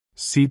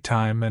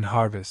Seedtime and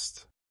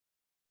Harvest.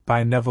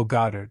 By Neville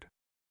Goddard.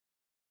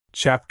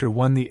 Chapter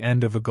 1: The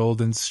End of a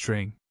Golden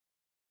String.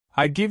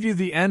 I give you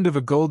the end of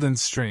a golden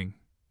string.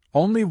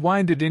 Only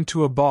wind it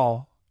into a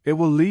ball, it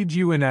will lead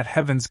you in at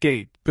heaven's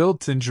gate,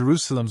 built in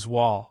Jerusalem's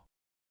wall.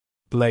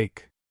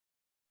 Blake.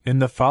 In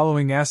the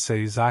following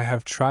essays I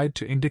have tried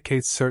to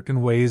indicate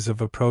certain ways of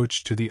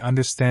approach to the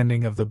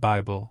understanding of the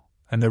Bible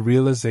and the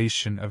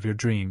realization of your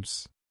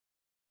dreams.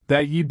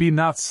 That ye be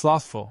not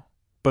slothful,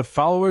 but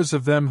followers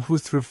of them who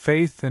through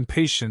faith and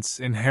patience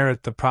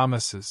inherit the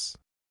promises.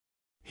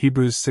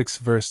 Hebrews 6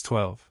 verse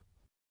 12.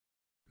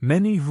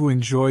 Many who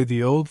enjoy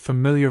the old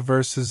familiar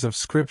verses of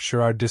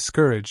Scripture are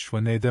discouraged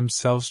when they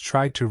themselves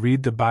try to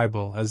read the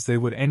Bible as they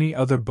would any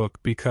other book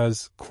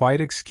because,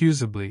 quite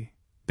excusably,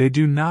 they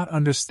do not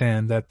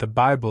understand that the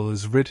Bible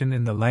is written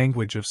in the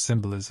language of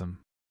symbolism.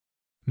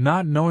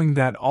 Not knowing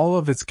that all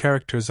of its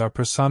characters are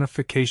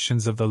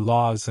personifications of the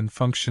laws and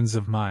functions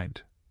of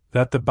mind,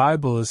 that the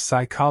Bible is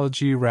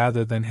psychology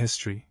rather than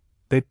history,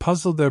 they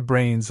puzzle their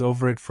brains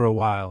over it for a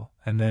while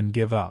and then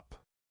give up.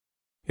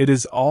 It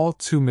is all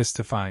too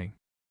mystifying.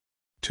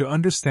 To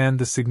understand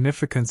the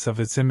significance of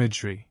its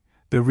imagery,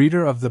 the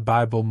reader of the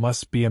Bible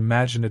must be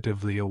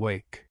imaginatively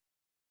awake.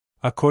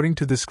 According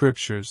to the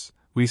Scriptures,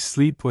 we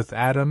sleep with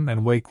Adam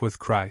and wake with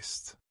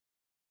Christ.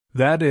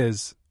 That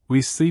is,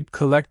 we sleep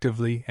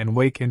collectively and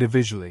wake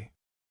individually.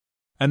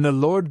 And the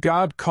Lord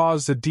God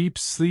caused a deep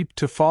sleep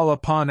to fall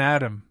upon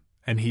Adam,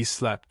 and he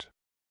slept.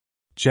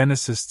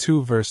 Genesis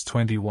 2 verse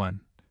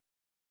 21.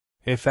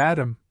 If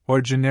Adam,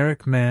 or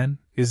generic man,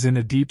 is in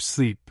a deep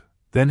sleep,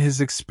 then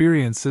his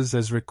experiences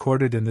as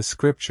recorded in the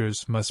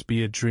Scriptures must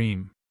be a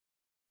dream.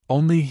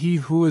 Only he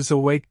who is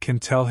awake can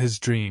tell his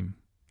dream,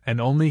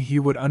 and only he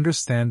would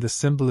understand the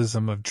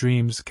symbolism of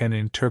dreams can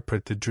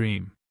interpret the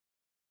dream.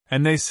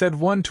 And they said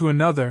one to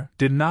another,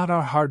 Did not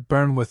our heart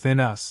burn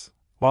within us,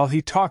 while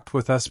he talked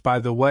with us by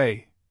the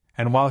way,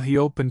 and while he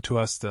opened to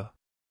us the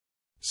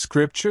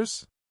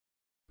Scriptures?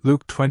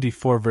 Luke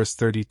 24 verse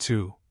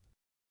 32.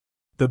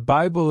 The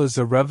Bible is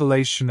a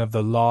revelation of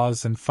the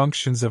laws and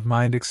functions of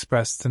mind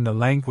expressed in the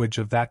language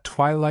of that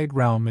twilight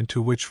realm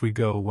into which we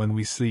go when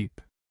we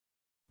sleep.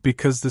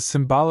 Because the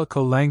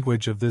symbolical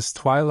language of this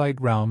twilight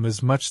realm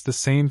is much the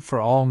same for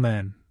all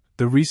men,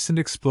 the recent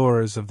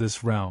explorers of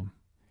this realm,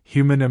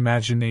 human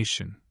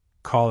imagination,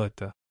 call it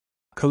the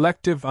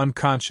collective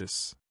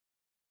unconscious.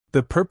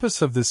 The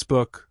purpose of this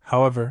book,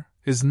 however,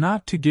 is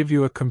not to give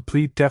you a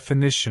complete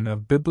definition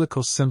of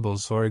biblical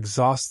symbols or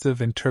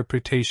exhaustive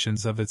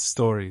interpretations of its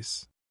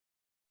stories.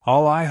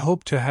 All I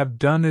hope to have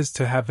done is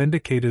to have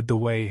indicated the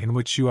way in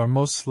which you are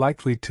most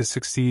likely to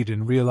succeed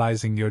in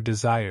realizing your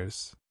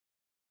desires.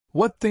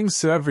 What things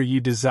soever ye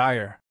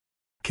desire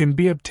can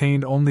be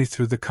obtained only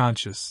through the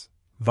conscious,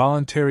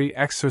 voluntary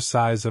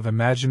exercise of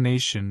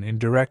imagination in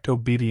direct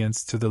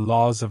obedience to the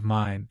laws of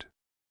mind.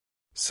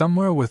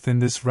 Somewhere within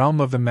this realm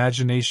of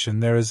imagination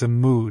there is a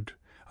mood,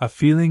 a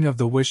feeling of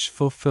the wish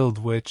fulfilled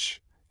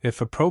which,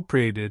 if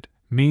appropriated,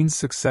 means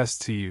success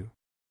to you.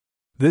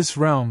 This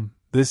realm,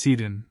 this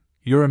Eden,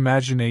 your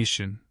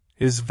imagination,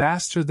 is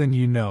vaster than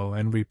you know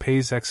and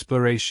repays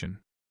exploration.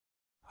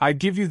 I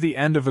give you the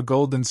end of a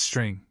golden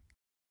string.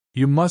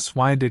 You must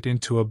wind it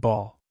into a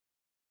ball.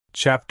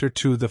 Chapter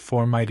 2: The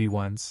Four Mighty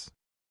Ones.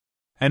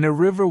 And a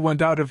river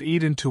went out of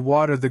Eden to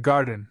water the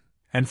garden,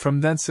 and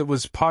from thence it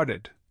was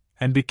parted,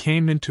 and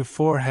became into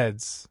four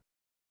heads.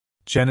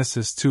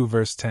 Genesis 2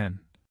 verse 10.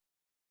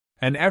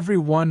 And every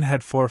one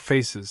had four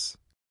faces.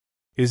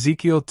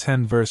 Ezekiel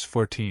 10 verse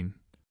 14.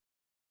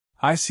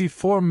 I see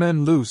four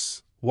men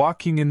loose,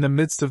 walking in the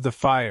midst of the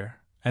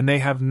fire, and they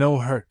have no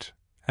hurt,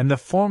 and the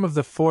form of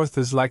the fourth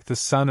is like the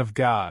Son of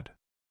God.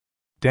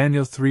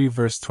 Daniel 3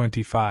 verse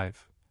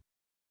 25.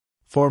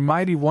 Four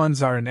mighty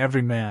ones are in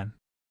every man.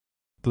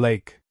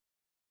 Blake.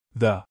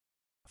 The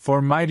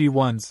four mighty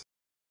ones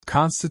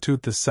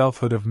constitute the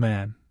selfhood of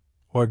man,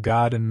 or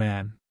God and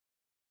man.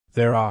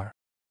 There are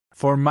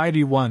four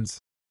mighty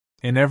ones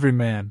in every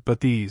man,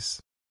 but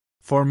these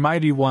four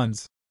mighty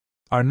ones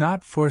are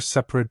not four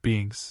separate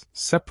beings,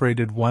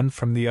 separated one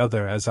from the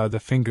other as are the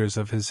fingers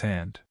of his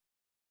hand.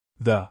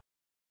 The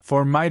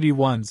four mighty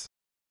ones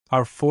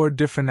are four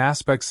different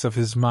aspects of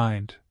his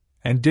mind,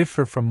 and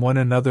differ from one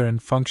another in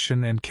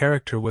function and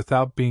character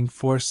without being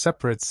four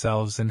separate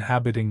selves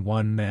inhabiting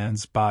one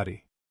man's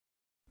body.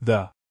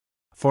 The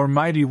four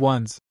mighty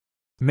ones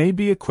may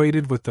be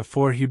equated with the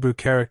four Hebrew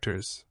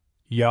characters,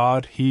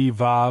 Yod, He,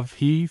 Vav,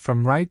 He,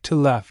 from right to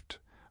left,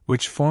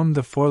 which form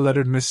the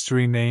four-lettered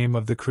mystery name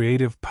of the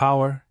creative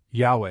power,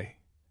 Yahweh,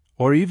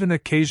 or even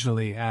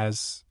occasionally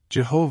as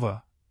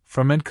Jehovah,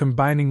 from and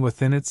combining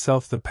within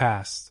itself the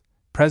past,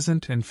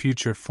 present, and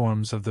future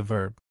forms of the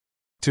verb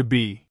to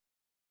be.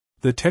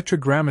 The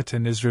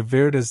Tetragrammaton is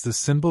revered as the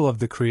symbol of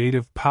the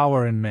creative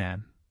power in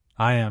man.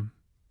 I am,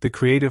 the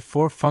creative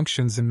four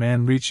functions in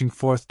man reaching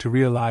forth to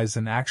realize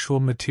an actual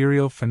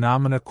material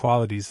phenomena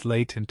qualities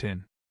latent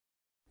in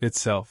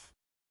itself.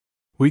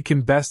 We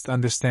can best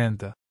understand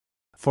the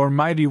four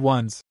mighty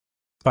ones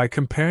by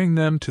comparing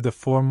them to the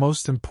four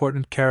most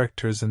important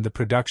characters in the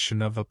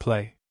production of a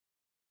play.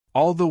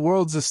 All the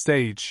world's a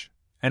stage,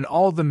 and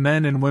all the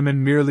men and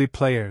women merely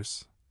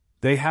players.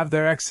 They have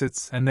their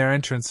exits and their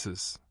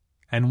entrances,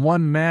 and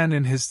one man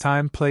in his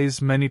time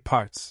plays many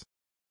parts.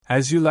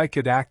 As You Like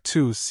It, Act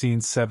 2,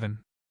 Scene 7.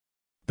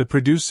 The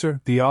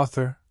producer, the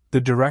author,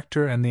 the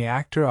director, and the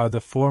actor are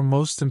the four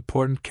most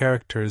important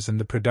characters in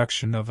the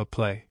production of a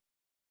play.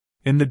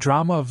 In the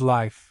drama of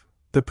life,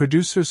 the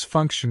producer's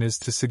function is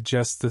to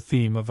suggest the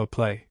theme of a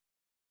play.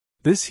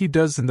 This he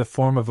does in the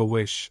form of a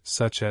wish,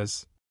 such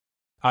as,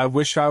 I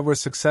wish I were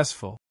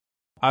successful.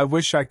 I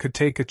wish I could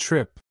take a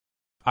trip.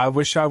 I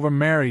wish I were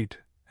married,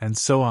 and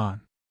so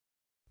on.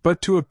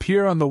 But to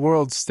appear on the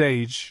world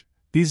stage,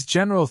 these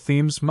general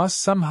themes must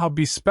somehow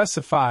be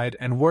specified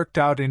and worked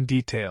out in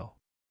detail.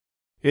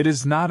 It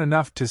is not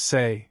enough to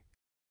say,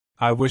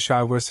 I wish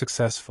I were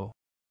successful.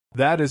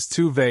 That is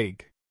too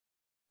vague.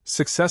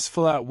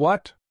 Successful at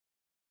what?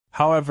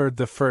 However,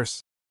 the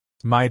first,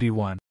 mighty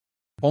one,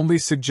 only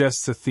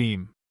suggests a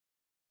theme.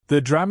 The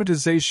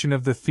dramatization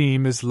of the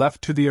theme is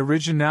left to the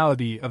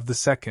originality of the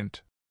second,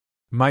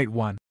 might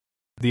one,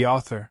 the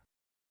author.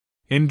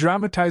 In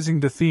dramatizing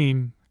the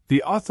theme,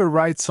 the author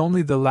writes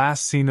only the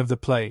last scene of the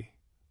play,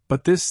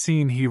 but this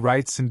scene he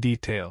writes in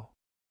detail.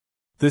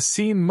 The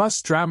scene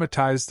must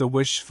dramatize the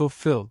wish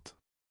fulfilled.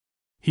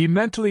 He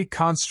mentally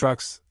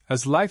constructs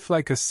as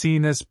lifelike a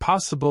scene as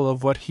possible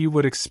of what he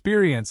would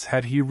experience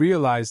had he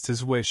realized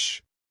his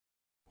wish.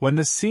 When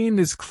the scene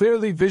is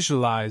clearly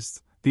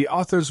visualized, the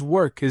author's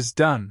work is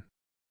done.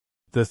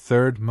 The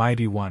third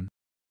mighty one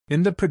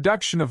in the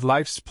production of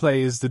life's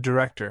play is the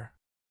director.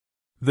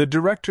 The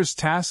director's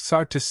tasks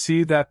are to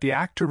see that the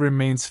actor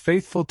remains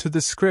faithful to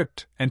the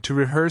script and to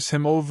rehearse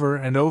him over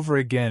and over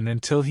again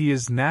until he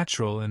is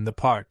natural in the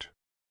part.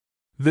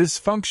 This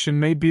function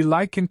may be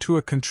likened to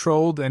a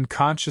controlled and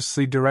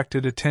consciously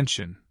directed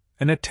attention,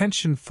 an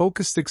attention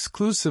focused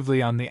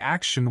exclusively on the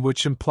action,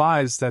 which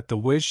implies that the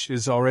wish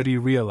is already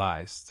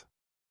realized.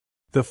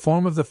 The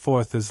form of the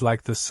fourth is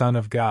like the Son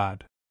of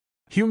God.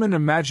 Human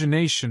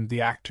imagination,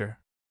 the actor.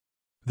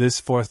 This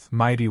fourth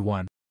mighty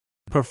one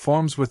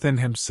performs within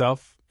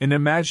himself, in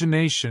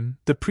imagination,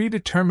 the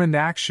predetermined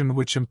action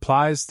which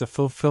implies the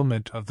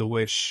fulfillment of the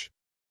wish.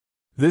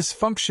 This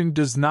function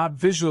does not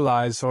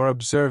visualize or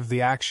observe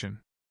the action.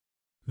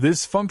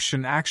 This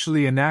function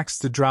actually enacts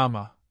the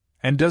drama,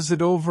 and does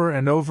it over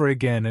and over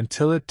again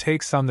until it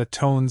takes on the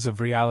tones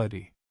of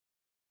reality.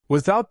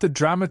 Without the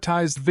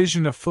dramatized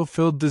vision of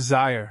fulfilled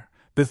desire,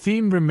 the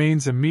theme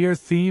remains a mere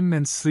theme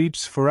and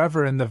sleeps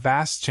forever in the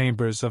vast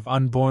chambers of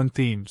unborn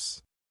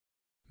themes.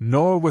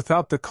 Nor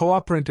without the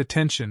cooperant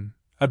attention,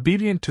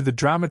 obedient to the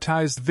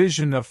dramatized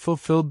vision of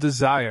fulfilled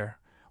desire,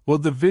 will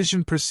the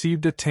vision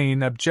perceived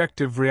attain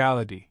objective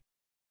reality.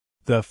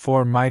 The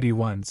four mighty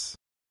ones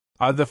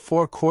are the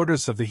four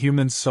quarters of the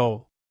human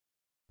soul.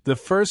 The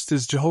first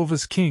is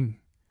Jehovah's King,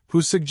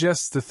 who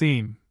suggests the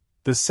theme.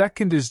 The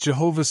second is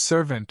Jehovah's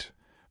servant,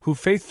 who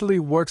faithfully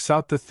works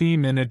out the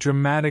theme in a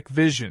dramatic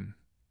vision.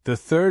 The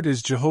third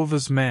is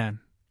Jehovah's man,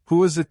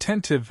 who is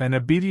attentive and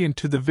obedient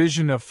to the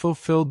vision of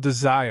fulfilled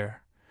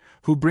desire,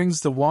 who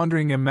brings the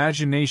wandering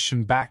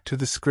imagination back to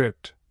the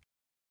script.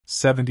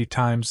 70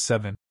 times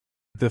 7.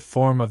 The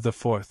form of the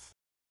fourth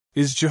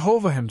is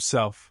Jehovah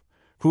himself,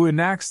 who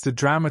enacts the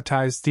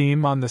dramatized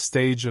theme on the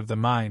stage of the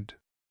mind.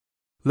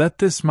 Let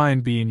this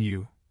mind be in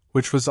you,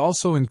 which was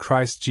also in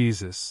Christ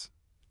Jesus,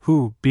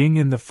 who, being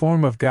in the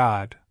form of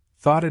God,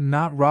 thought it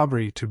not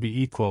robbery to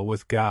be equal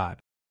with God.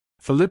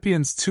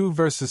 Philippians 2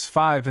 verses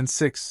 5 and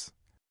 6.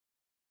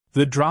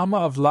 The drama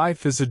of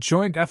life is a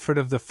joint effort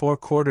of the four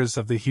quarters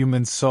of the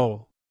human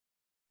soul.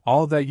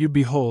 All that you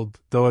behold,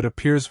 though it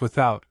appears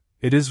without,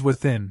 it is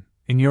within,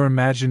 in your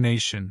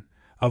imagination,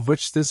 of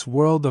which this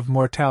world of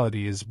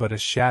mortality is but a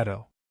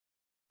shadow.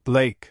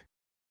 Blake.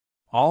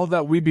 All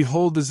that we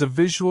behold is a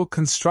visual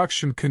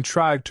construction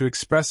contrived to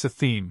express a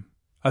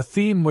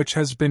theme which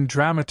has been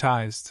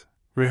dramatized,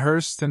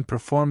 rehearsed, and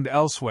performed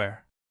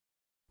elsewhere.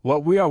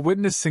 What we are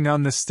witnessing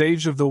on the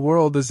stage of the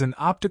world is an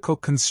optical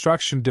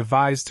construction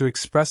devised to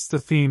express the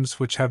themes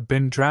which have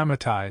been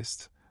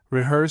dramatized,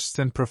 rehearsed,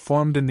 and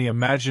performed in the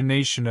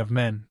imagination of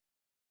men.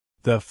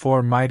 The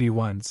four mighty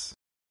ones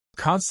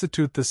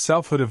constitute the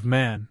selfhood of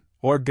man,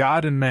 or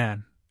God in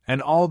man,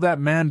 and all that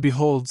man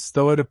beholds,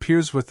 though it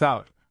appears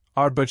without,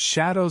 are but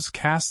shadows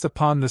cast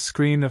upon the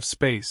screen of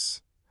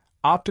space,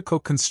 optical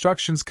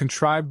constructions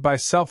contrived by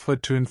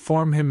selfhood to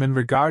inform him in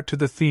regard to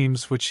the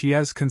themes which he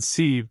has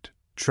conceived,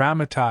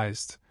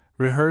 dramatized,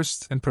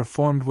 rehearsed, and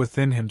performed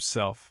within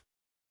himself.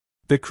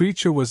 The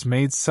creature was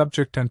made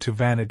subject unto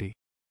vanity,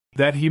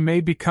 that he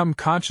may become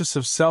conscious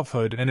of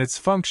selfhood and its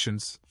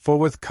functions, for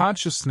with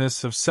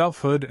consciousness of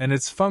selfhood and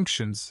its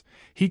functions,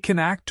 he can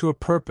act to a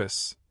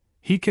purpose,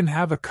 he can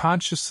have a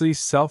consciously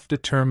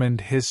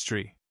self-determined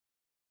history.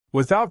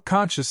 Without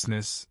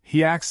consciousness,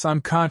 he acts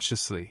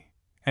unconsciously,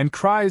 and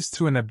cries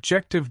to an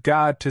objective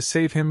God to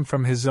save him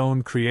from his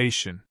own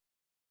creation.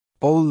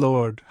 O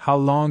Lord, how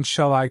long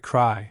shall I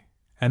cry,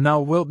 and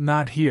thou wilt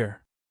not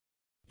hear?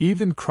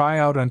 Even cry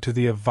out unto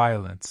thee of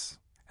violence,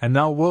 and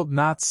thou wilt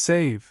not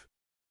save.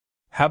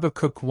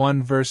 Habakkuk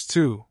 1 verse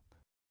 2.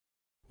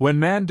 When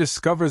man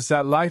discovers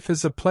that life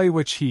is a play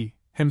which he,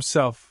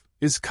 himself,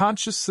 is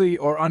consciously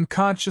or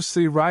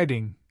unconsciously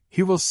writing,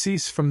 he will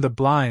cease from the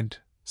blind,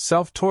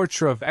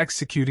 self-torture of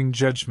executing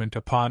judgment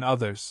upon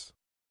others.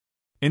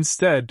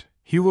 Instead,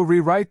 he will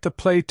rewrite the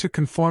play to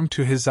conform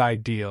to his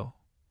ideal,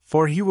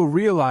 for he will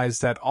realize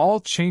that all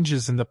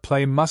changes in the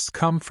play must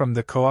come from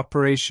the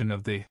cooperation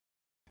of the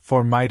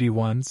four mighty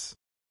ones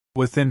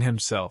within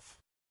himself.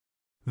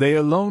 They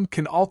alone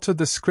can alter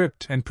the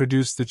script and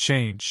produce the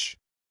change.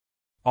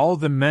 All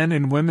the men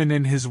and women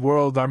in his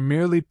world are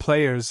merely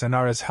players and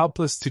are as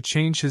helpless to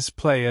change his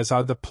play as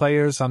are the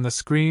players on the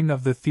screen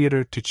of the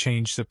theater to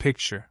change the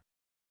picture.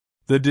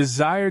 The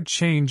desired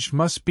change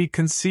must be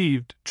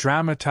conceived,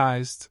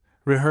 dramatized,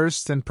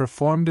 rehearsed and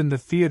performed in the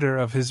theater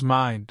of his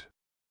mind.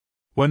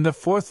 When the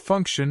fourth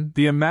function,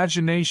 the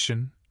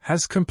imagination,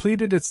 has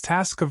completed its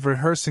task of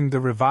rehearsing the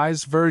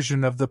revised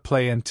version of the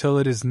play until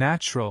it is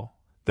natural,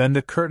 then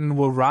the curtain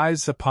will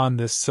rise upon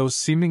this so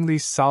seemingly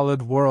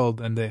solid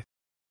world and the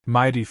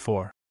mighty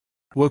four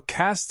will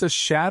cast a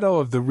shadow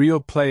of the real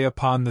play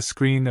upon the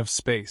screen of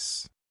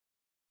space.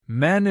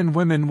 Men and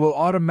women will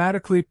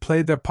automatically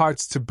play their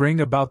parts to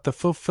bring about the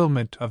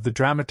fulfillment of the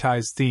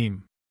dramatized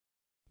theme.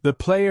 The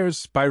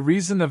players, by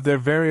reason of their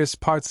various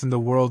parts in the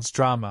world's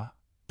drama,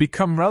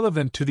 become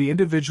relevant to the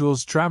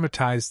individual's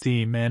dramatized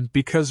theme and,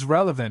 because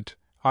relevant,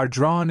 are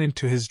drawn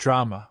into his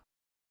drama.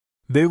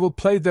 They will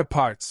play their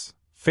parts,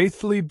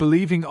 faithfully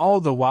believing all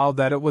the while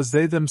that it was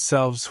they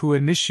themselves who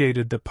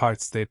initiated the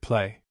parts they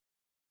play.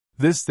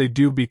 This they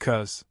do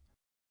because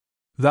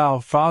Thou,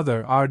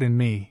 Father, art in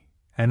me,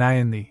 and I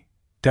in thee,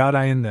 doubt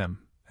I in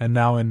them, and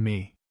thou in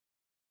me.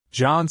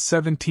 John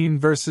 17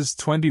 verses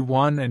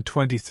 21 and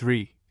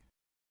 23.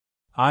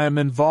 I am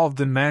involved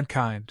in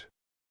mankind.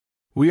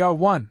 We are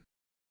one.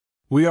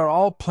 We are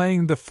all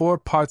playing the four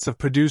parts of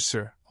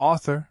producer,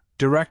 author,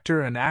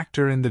 director, and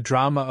actor in the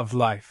drama of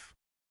life.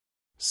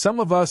 Some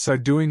of us are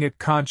doing it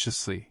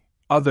consciously,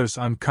 others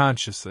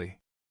unconsciously.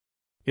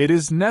 It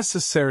is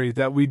necessary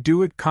that we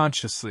do it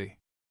consciously.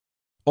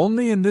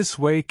 Only in this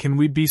way can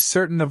we be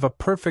certain of a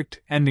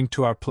perfect ending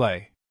to our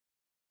play.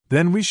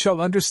 Then we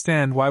shall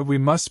understand why we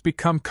must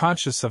become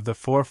conscious of the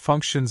four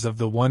functions of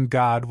the one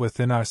God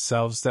within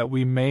ourselves, that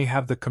we may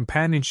have the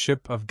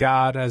companionship of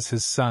God as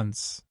His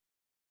sons.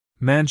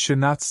 Man should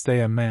not stay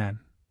a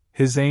man,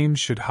 his aim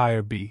should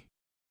higher be.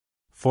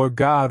 For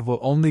God will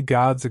only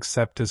gods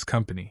accept his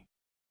company.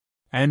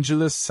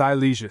 Angelus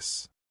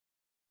Silesius.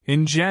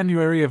 In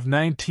January of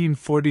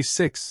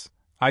 1946,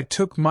 I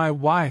took my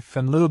wife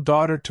and little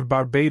daughter to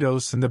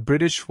Barbados in the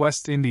British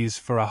West Indies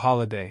for a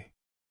holiday.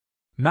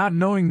 Not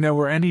knowing there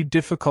were any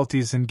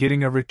difficulties in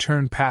getting a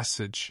return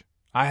passage,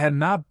 I had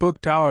not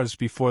booked ours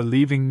before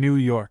leaving New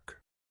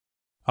York.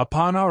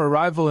 Upon our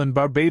arrival in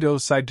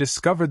Barbados, I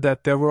discovered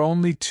that there were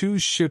only 2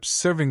 ships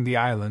serving the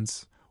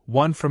islands,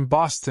 one from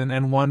Boston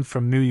and one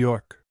from New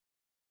York.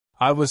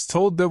 I was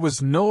told there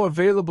was no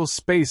available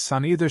space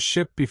on either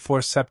ship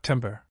before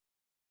September.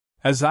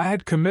 As I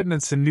had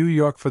commitments in New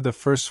York for the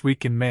first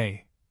week in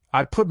May,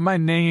 I put my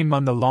name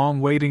on the long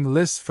waiting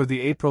list for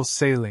the April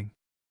sailing.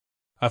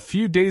 A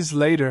few days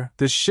later,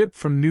 the ship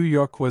from New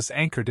York was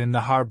anchored in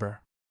the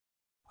harbor.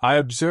 I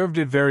observed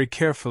it very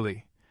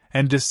carefully,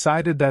 and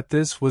decided that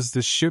this was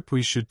the ship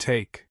we should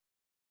take.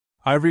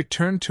 I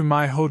returned to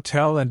my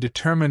hotel and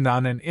determined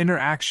on an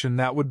interaction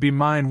that would be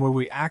mine were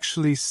we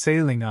actually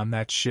sailing on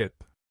that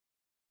ship.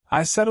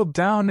 I settled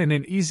down in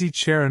an easy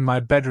chair in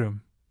my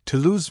bedroom, to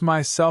lose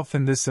myself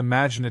in this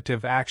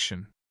imaginative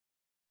action.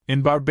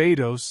 In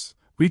Barbados,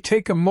 we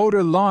take a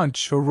motor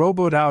launch or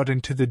rowboat out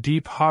into the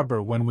deep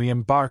harbor when we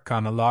embark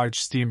on a large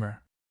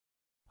steamer.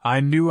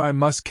 I knew I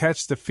must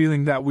catch the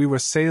feeling that we were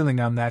sailing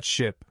on that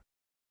ship.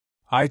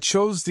 I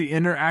chose the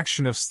inner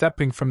action of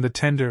stepping from the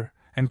tender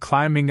and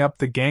climbing up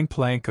the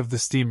gangplank of the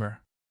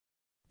steamer.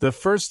 The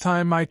first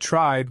time I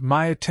tried,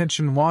 my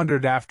attention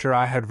wandered after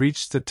I had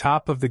reached the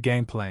top of the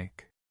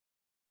gangplank.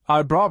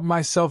 I brought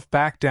myself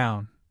back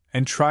down,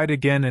 and tried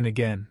again and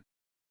again.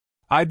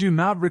 I do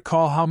not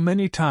recall how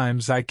many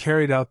times I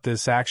carried out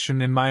this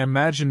action in my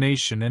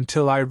imagination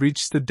until I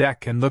reached the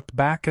deck and looked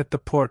back at the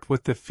port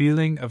with the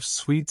feeling of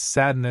sweet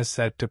sadness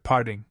at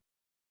departing.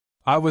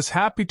 I was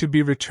happy to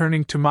be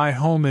returning to my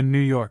home in New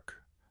York,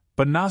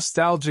 but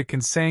nostalgic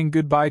in saying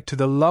goodbye to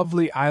the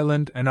lovely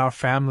island and our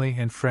family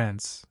and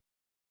friends.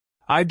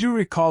 I do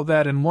recall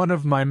that in one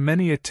of my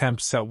many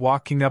attempts at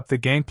walking up the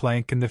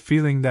gangplank in the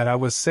feeling that I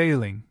was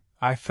sailing,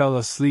 I fell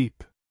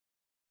asleep.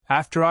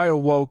 After I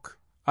awoke,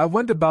 I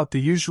went about the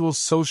usual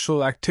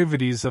social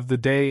activities of the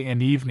day and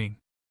evening.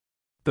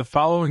 The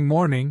following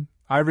morning,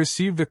 I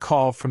received a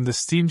call from the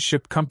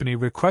steamship company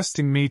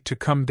requesting me to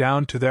come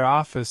down to their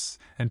office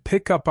and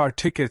pick up our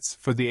tickets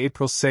for the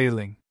April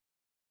sailing.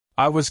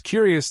 I was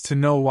curious to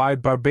know why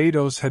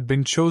Barbados had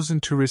been chosen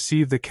to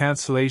receive the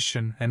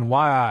cancellation and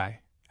why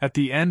I, at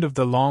the end of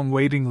the long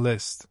waiting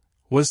list,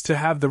 was to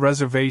have the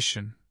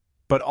reservation.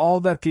 But all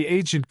that the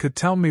agent could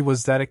tell me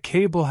was that a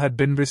cable had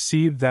been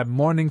received that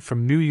morning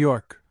from New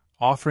York,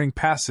 offering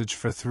passage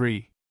for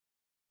 3.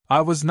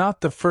 I was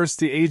not the first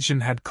the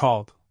agent had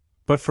called,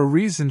 but for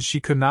reasons she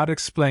could not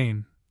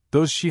explain,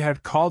 those she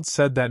had called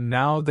said that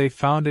now they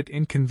found it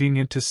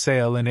inconvenient to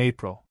sail in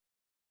April.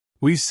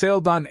 We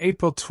sailed on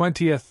April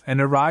 20th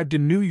and arrived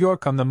in New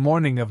York on the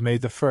morning of May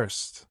the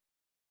 1st.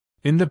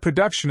 In the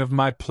production of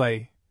my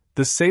play,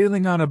 The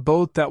Sailing on a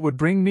Boat That Would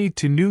Bring Me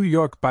to New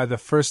York by the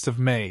 1st of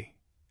May,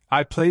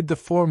 I played the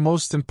 4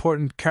 most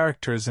important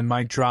characters in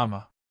my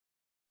drama.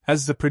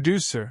 As the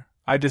producer,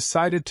 I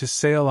decided to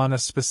sail on a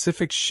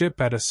specific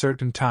ship at a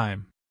certain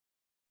time.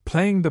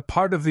 Playing the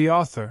part of the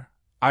author,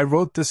 I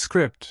wrote the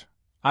script.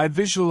 I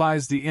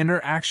visualized the inner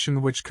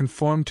action which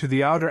conformed to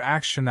the outer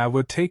action I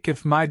would take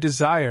if my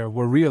desire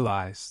were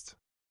realized.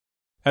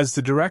 As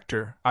the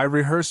director, I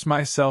rehearsed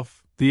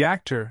myself, the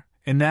actor,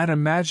 in that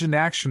imagined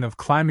action of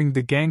climbing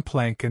the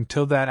gangplank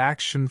until that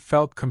action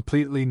felt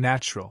completely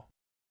natural.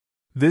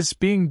 This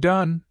being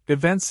done,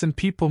 events and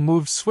people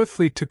moved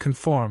swiftly to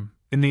conform,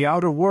 in the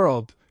outer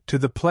world, to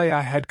the play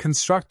I had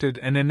constructed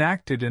and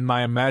enacted in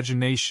my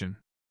imagination.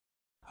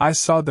 I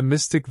saw the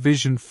mystic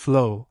vision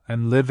flow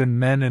and live in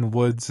men and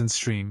woods and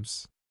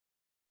streams,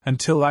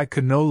 until I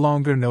could no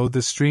longer know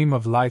the stream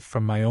of life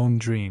from my own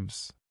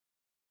dreams.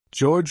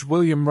 George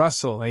William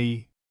Russell,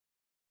 A.E.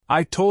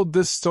 I told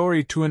this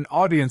story to an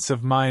audience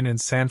of mine in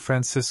San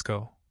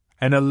Francisco,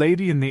 and a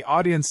lady in the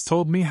audience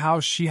told me how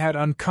she had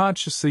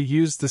unconsciously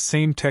used the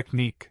same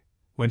technique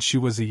when she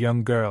was a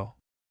young girl.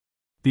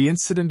 The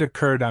incident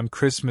occurred on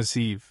Christmas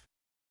Eve.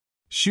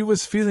 She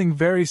was feeling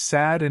very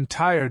sad and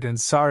tired and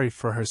sorry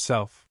for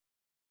herself.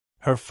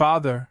 Her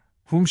father,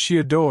 whom she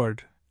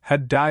adored,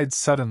 had died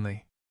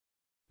suddenly.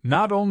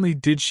 Not only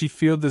did she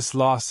feel this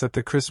loss at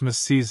the Christmas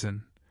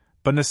season,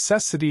 but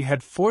necessity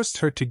had forced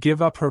her to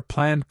give up her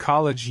planned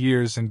college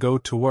years and go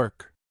to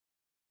work.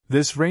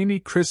 This rainy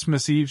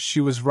Christmas Eve she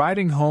was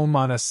riding home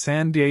on a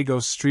San Diego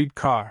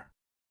streetcar.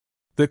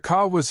 The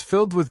car was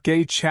filled with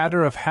gay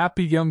chatter of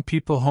happy young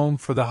people home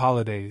for the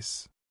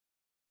holidays.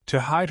 To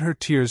hide her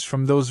tears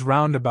from those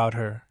round about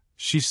her,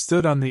 she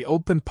stood on the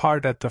open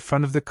part at the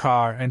front of the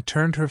car and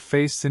turned her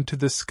face into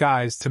the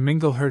skies to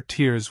mingle her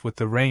tears with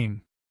the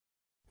rain.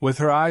 With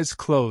her eyes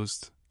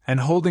closed, and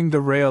holding the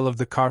rail of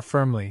the car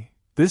firmly,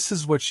 this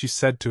is what she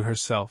said to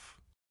herself.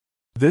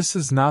 This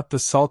is not the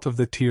salt of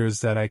the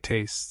tears that I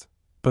taste,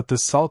 but the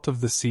salt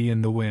of the sea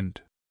and the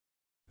wind.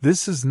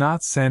 This is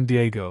not San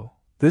Diego,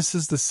 this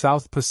is the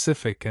South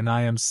Pacific, and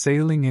I am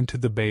sailing into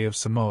the Bay of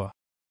Samoa.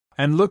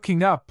 And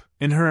looking up,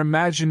 in her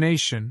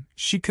imagination,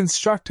 she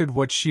constructed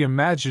what she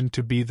imagined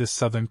to be the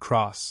Southern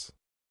Cross.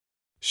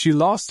 She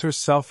lost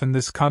herself in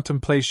this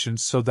contemplation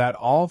so that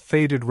all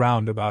faded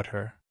round about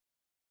her.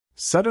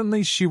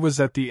 Suddenly she was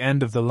at the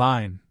end of the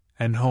line,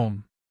 and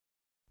home.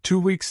 2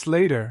 weeks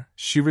later,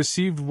 she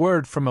received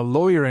word from a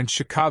lawyer in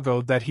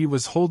Chicago that he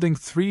was holding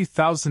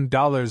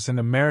 $3,000 in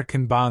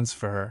American bonds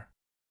for her.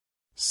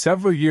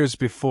 Several years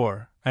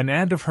before, an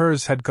aunt of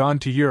hers had gone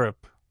to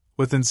Europe,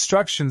 with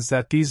instructions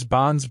that these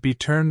bonds be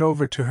turned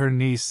over to her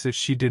niece if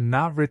she did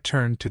not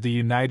return to the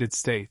United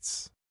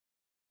States.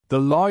 The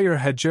lawyer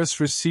had just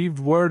received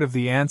word of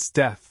the aunt's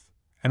death,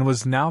 and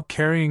was now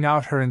carrying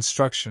out her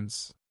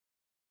instructions.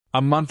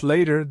 A month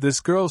later,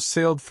 this girl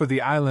sailed for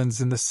the islands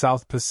in the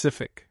South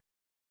Pacific.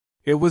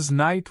 It was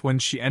night when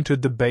she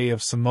entered the Bay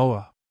of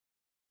Samoa.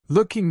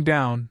 Looking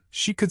down,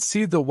 she could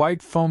see the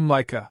white foam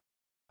like a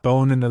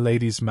bone in a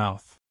lady's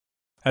mouth,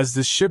 as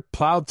the ship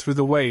plowed through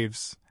the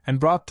waves, and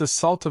brought the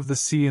salt of the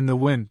sea in the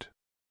wind.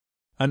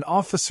 An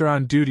officer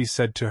on duty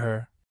said to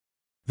her,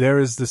 "There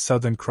is the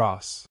Southern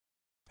Cross."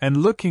 And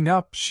looking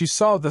up, she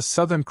saw the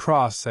Southern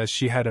Cross as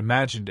she had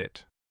imagined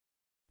it.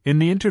 In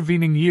the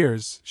intervening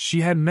years, she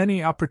had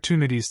many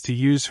opportunities to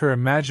use her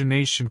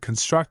imagination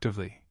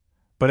constructively,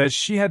 but as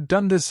she had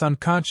done this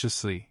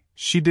unconsciously,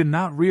 she did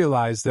not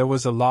realize there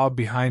was a law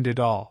behind it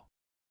all.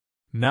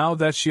 Now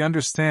that she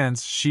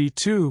understands, she,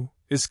 too,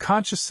 is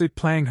consciously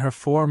playing her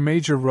 4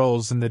 major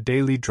roles in the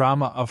daily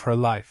drama of her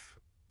life,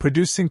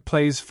 producing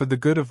plays for the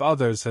good of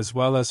others as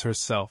well as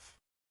herself.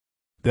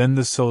 Then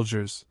the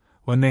soldiers,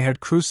 when they had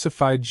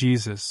crucified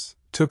Jesus,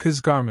 took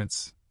his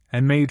garments,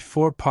 and made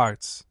 4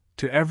 parts,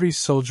 to every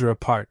soldier a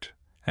part,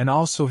 and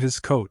also his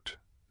coat.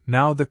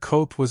 Now the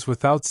coat was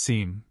without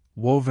seam,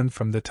 woven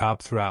from the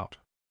top throughout.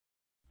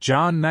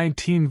 John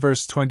 19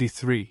 verse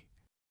 23.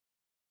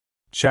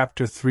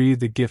 Chapter 3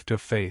 The Gift of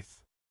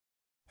Faith.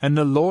 And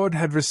the Lord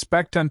had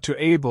respect unto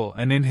Abel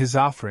and in his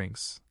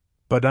offerings,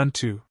 but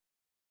unto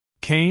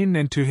Cain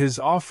and to his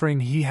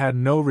offering he had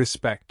no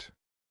respect.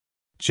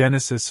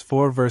 Genesis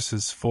 4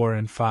 verses 4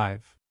 and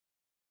 5.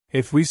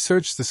 If we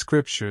search the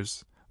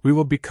Scriptures, we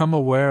will become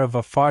aware of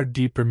a far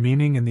deeper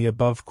meaning in the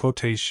above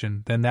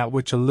quotation than that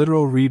which a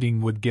literal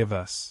reading would give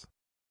us.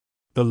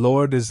 The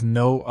Lord is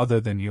no other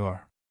than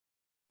your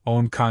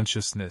own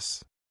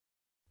consciousness.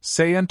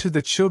 Say unto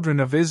the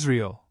children of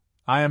Israel,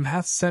 I am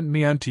hath sent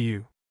me unto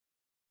you.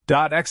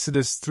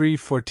 Exodus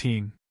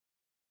 3:14.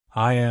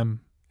 I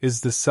am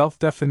is the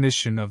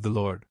self-definition of the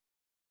Lord.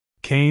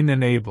 Cain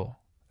and Abel,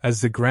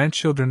 as the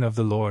grandchildren of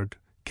the Lord,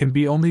 can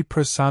be only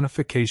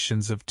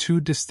personifications of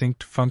 2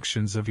 distinct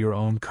functions of your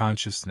own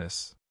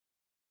consciousness.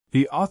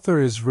 The author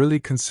is really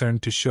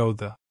concerned to show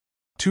the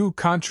two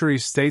contrary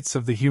states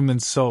of the human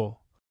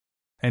soul,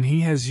 and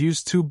he has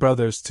used two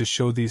brothers to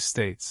show these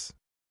states.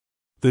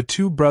 The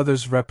two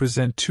brothers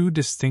represent two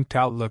distinct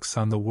outlooks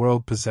on the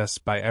world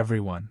possessed by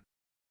everyone.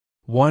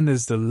 One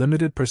is the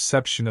limited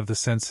perception of the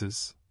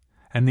senses,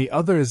 and the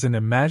other is an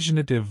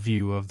imaginative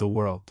view of the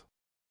world.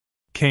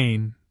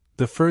 Cain,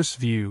 the first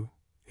view,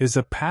 is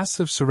a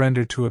passive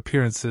surrender to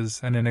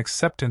appearances and an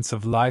acceptance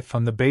of life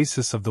on the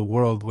basis of the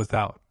world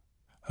without,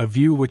 a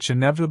view which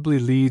inevitably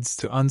leads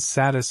to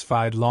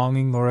unsatisfied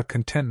longing or a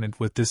contentment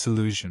with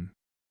disillusion.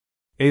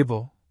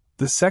 Abel,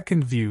 the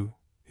second view,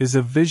 is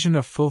a vision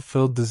of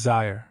fulfilled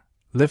desire,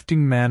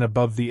 lifting man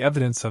above the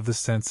evidence of the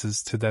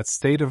senses to that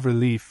state of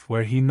relief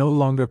where he no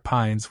longer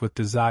pines with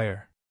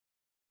desire.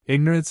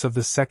 Ignorance of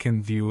the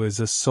second view is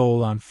a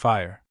soul on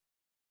fire.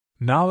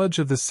 Knowledge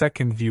of the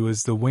second view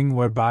is the wing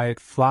whereby it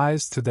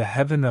flies to the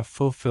heaven of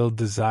fulfilled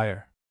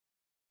desire.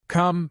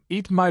 Come,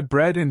 eat my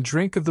bread and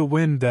drink of the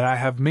wind that I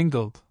have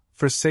mingled,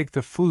 forsake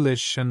the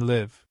foolish and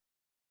live.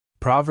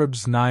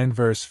 Proverbs 9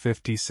 verse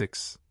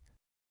 56.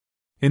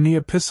 In the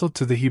Epistle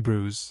to the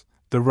Hebrews,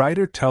 the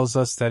writer tells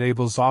us that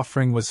Abel's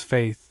offering was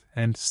faith,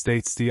 and,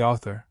 states the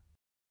author,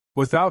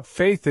 without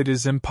faith it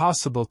is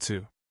impossible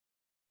to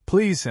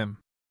please him.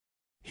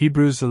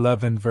 Hebrews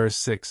 11 verse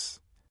 6.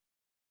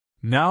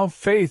 Now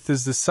faith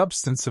is the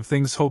substance of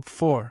things hoped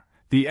for,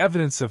 the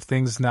evidence of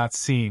things not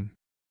seen.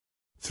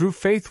 Through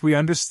faith we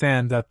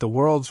understand that the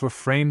worlds were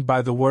framed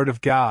by the word of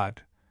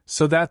God,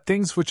 so that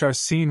things which are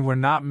seen were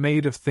not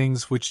made of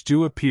things which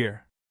do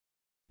appear.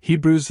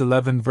 Hebrews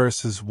 11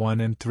 verses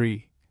 1 and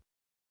 3.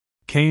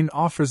 Cain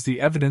offers the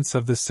evidence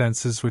of the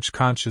senses which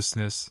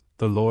consciousness,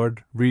 the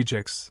Lord,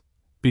 rejects,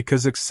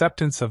 because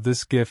acceptance of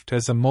this gift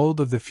as a mold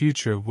of the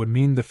future would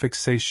mean the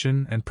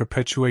fixation and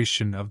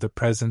perpetuation of the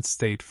present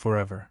state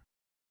forever.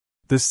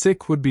 The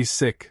sick would be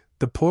sick,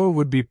 the poor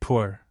would be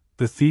poor,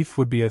 the thief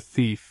would be a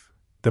thief,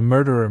 the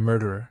murderer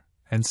murderer,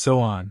 and so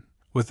on,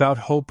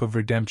 without hope of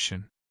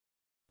redemption.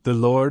 The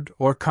Lord,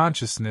 or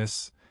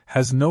consciousness,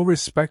 has no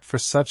respect for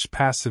such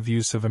passive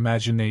use of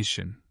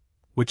imagination,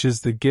 which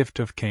is the gift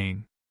of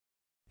Cain.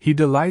 He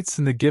delights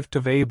in the gift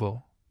of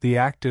Abel, the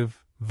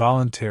active,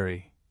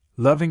 voluntary,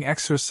 loving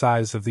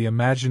exercise of the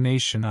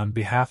imagination on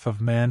behalf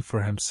of man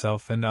for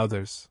himself and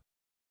others.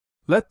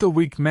 Let the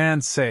weak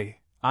man say,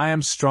 I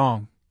am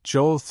strong,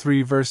 Joel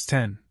 3 verse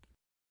 10.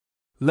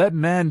 Let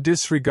man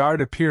disregard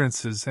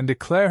appearances and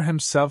declare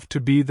himself to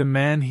be the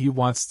man he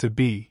wants to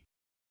be.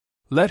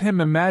 Let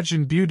him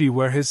imagine beauty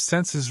where his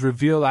senses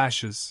reveal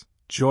ashes,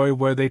 joy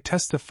where they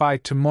testify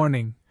to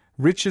mourning,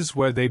 riches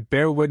where they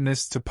bear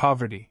witness to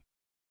poverty.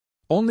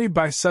 Only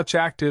by such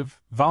active,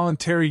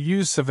 voluntary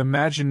use of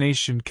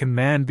imagination can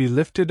man be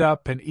lifted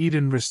up and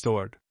Eden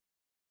restored.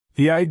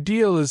 The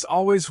ideal is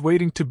always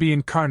waiting to be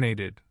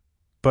incarnated,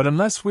 but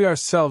unless we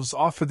ourselves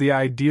offer the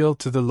ideal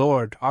to the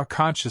Lord, our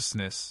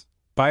consciousness,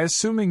 by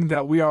assuming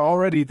that we are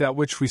already that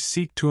which we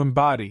seek to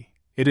embody,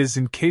 it is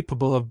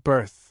incapable of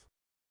birth.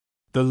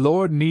 The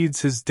Lord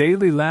needs His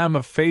daily lamb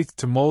of faith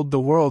to mold the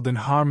world in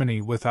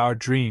harmony with our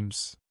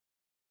dreams.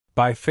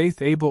 By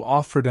faith Abel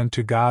offered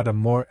unto God a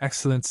more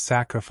excellent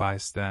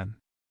sacrifice than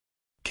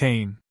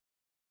Cain.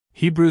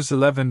 Hebrews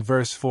 11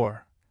 verse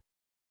 4.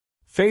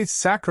 Faith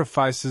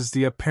sacrifices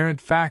the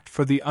apparent fact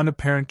for the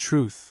unapparent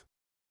truth.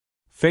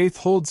 Faith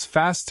holds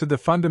fast to the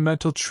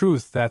fundamental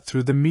truth that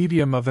through the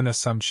medium of an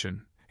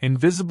assumption,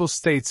 invisible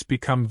states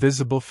become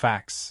visible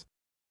facts.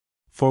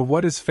 For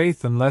what is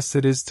faith unless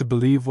it is to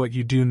believe what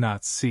you do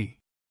not see?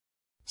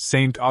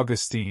 St.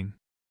 Augustine.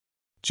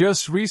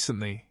 Just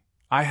recently,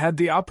 I had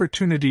the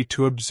opportunity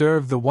to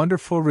observe the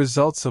wonderful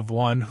results of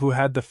one who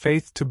had the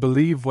faith to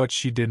believe what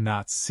she did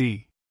not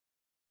see.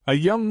 A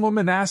young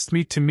woman asked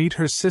me to meet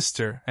her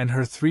sister and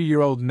her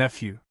 3-year-old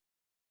nephew.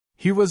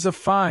 He was a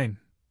fine,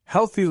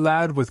 healthy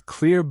lad with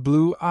clear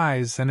blue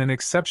eyes and an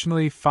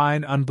exceptionally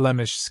fine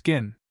unblemished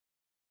skin.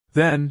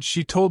 Then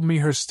she told me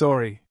her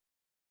story.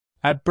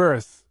 At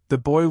birth, the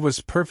boy was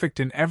perfect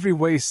in every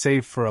way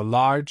save for a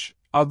large,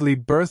 ugly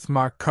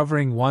birthmark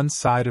covering one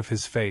side of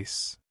his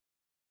face.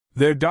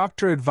 Their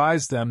doctor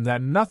advised them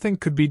that nothing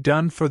could be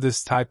done for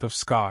this type of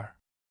scar.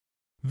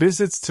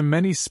 Visits to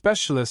many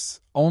specialists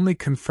only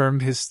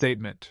confirmed his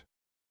statement.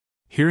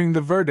 Hearing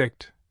the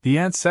verdict, the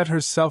aunt set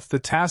herself the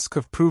task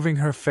of proving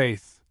her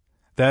faith,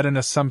 that an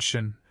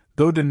assumption,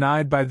 though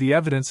denied by the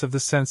evidence of the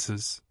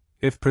senses,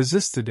 if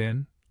persisted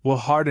in, will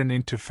harden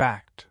into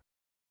fact.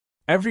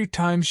 Every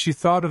time she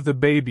thought of the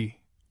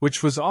baby,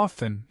 which was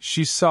often,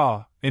 she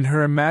saw, in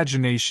her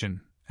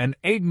imagination, an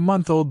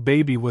 8-month-old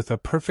baby with a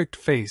perfect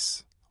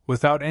face,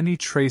 without any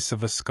trace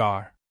of a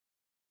scar.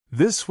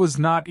 This was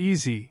not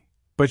easy,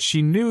 but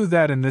she knew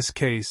that in this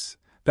case,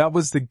 that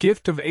was the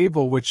gift of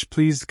Abel which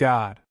pleased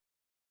God.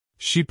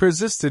 She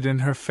persisted in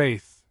her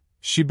faith,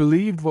 she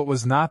believed what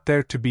was not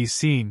there to be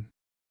seen.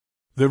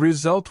 The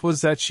result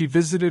was that she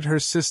visited her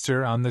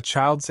sister on the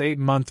child's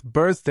 8-month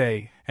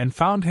birthday and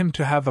found him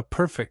to have a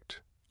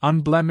perfect,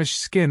 unblemished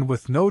skin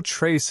with no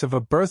trace of a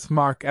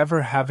birthmark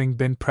ever having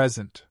been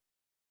present.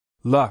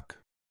 Luck?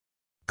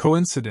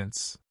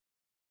 Coincidence?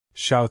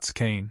 shouts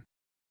Cain.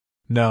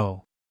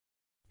 No.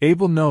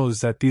 Abel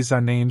knows that these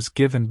are names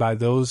given by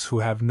those who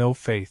have no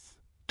faith,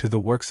 to the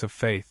works of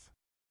faith.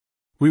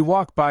 We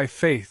walk by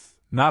faith,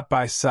 not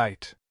by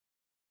sight.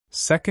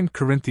 2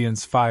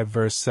 Corinthians 5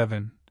 verse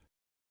 7.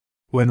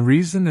 When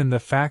reason and the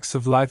facts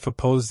of life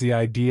oppose the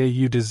idea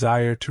you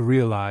desire to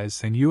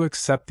realize and you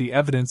accept the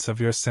evidence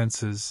of your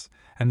senses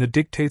and the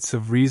dictates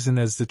of reason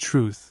as the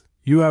truth,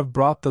 you have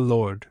brought the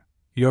Lord,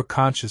 your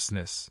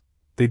consciousness,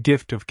 the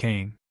gift of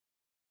Cain.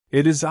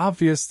 It is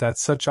obvious that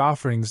such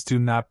offerings do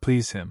not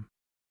please him.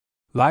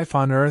 Life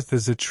on earth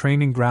is a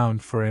training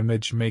ground for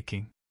image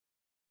making.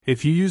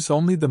 If you use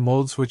only the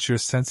molds which your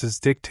senses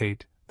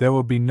dictate, there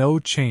will be no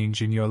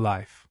change in your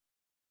life.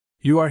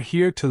 You are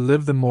here to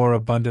live the more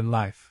abundant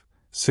life,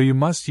 so you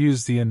must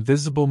use the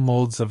invisible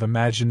molds of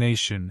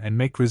imagination and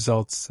make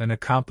results and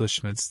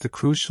accomplishments the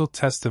crucial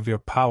test of your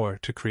power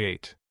to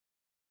create.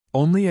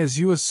 Only as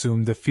you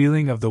assume the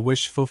feeling of the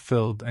wish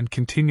fulfilled and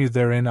continue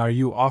therein are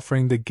you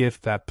offering the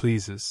gift that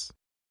pleases.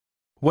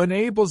 When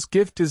Abel's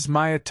gift is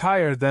my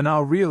attire, then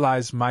I'll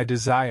realize my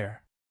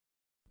desire.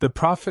 The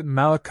prophet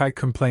Malachi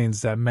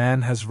complains that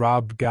man has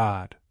robbed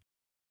God.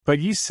 But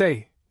ye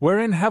say,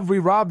 wherein have we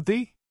robbed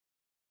thee?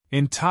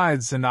 In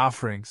tithes and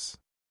offerings.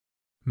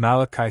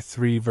 Malachi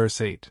 3 verse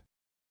 8.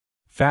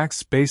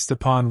 Facts based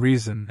upon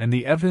reason and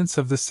the evidence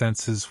of the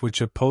senses which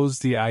oppose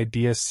the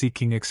idea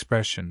seeking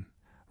expression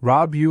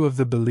rob you of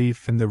the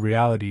belief in the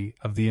reality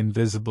of the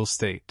invisible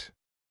state.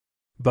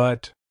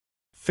 But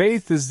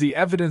faith is the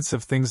evidence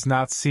of things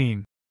not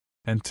seen,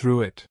 and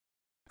through it,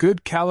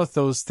 good calleth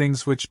those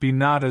things which be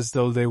not as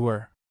though they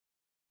were.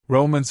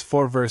 Romans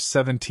 4 verse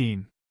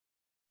 17.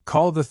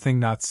 Call the thing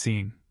not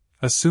seen,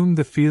 assume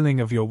the feeling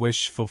of your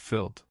wish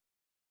fulfilled.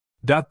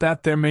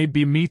 That there may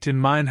be meat in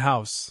mine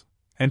house,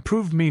 and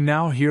prove me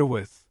now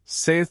herewith,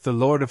 saith the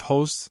Lord of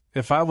hosts,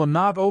 if I will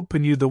not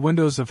open you the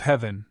windows of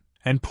heaven,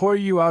 and pour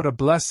you out a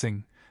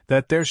blessing,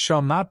 that there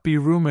shall not be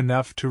room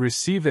enough to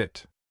receive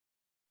it.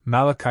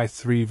 Malachi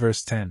 3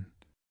 verse 10.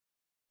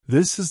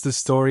 This is the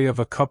story of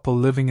a couple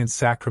living in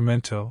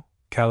Sacramento,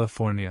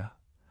 California,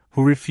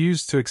 who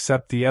refused to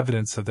accept the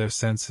evidence of their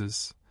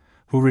senses,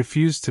 who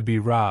refused to be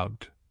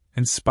robbed,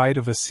 in spite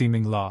of a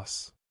seeming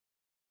loss.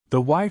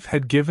 The wife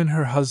had given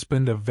her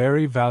husband a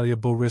very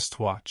valuable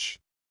wristwatch.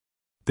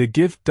 The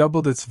gift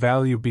doubled its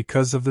value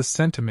because of the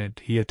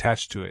sentiment he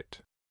attached to it.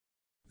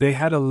 They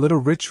had a little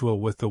ritual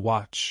with the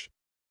watch.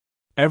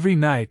 Every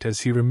night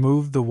as he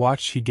removed the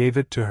watch he gave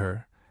it to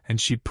her, and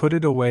she put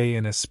it away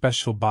in a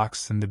special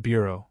box in the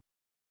bureau.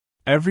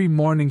 Every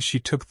morning she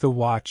took the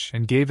watch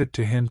and gave it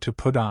to him to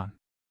put on.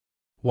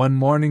 One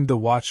morning the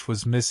watch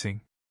was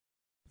missing.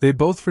 They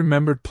both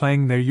remembered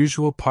playing their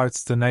usual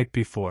parts the night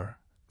before,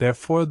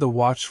 therefore the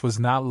watch was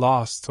not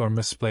lost or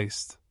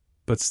misplaced,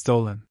 but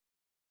stolen.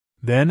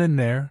 Then and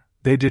there,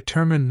 they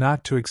determined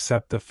not to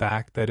accept the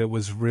fact that it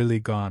was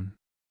really gone.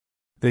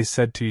 They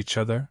said to each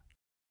other,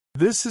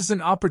 "This is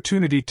an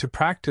opportunity to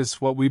practice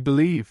what we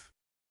believe."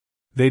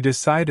 They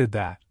decided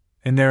that,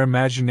 in their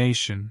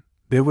imagination,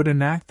 they would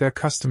enact their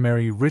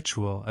customary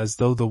ritual as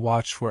though the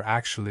watch were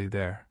actually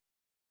there.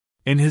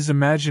 In his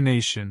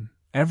imagination,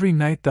 every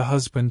night the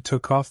husband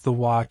took off the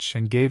watch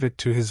and gave it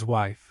to his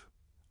wife,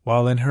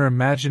 while in her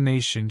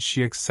imagination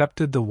she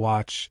accepted the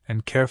watch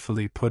and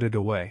carefully put it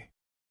away.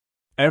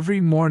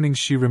 Every morning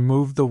she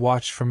removed the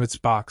watch from its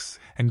box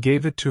and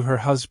gave it to her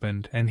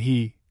husband, and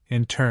he,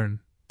 in turn,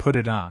 put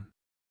it on.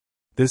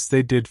 This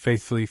they did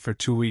faithfully for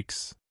 2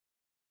 weeks.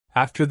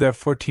 After their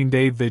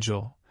 14-day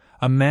vigil,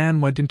 a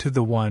man went into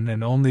the one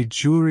and only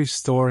jewelry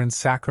store in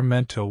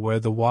Sacramento where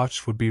the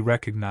watch would be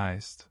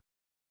recognized.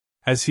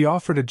 As he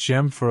offered a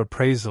gem for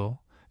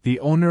appraisal, the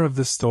owner of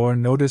the store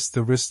noticed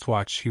the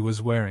wristwatch he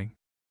was wearing.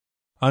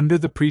 Under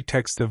the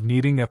pretext of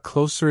needing a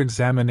closer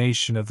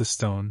examination of the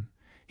stone,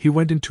 he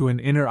went into an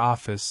inner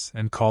office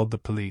and called the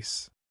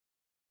police.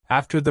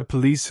 After the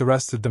police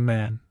arrested the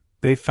man,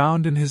 they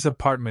found in his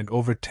apartment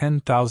over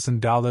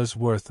 $10,000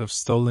 worth of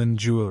stolen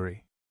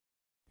jewelry.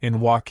 In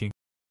walking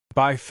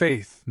by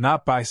faith,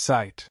 not by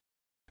sight,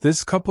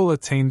 this couple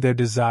attained their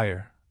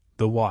desire,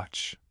 the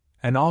watch,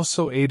 and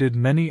also aided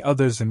many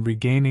others in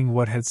regaining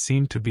what had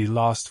seemed to be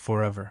lost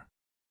forever.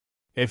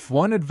 If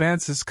one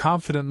advances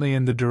confidently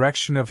in the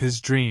direction of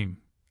his dream,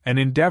 and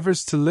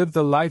endeavors to live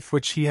the life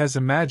which he has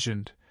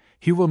imagined,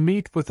 he will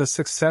meet with a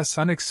success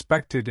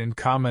unexpected in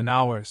common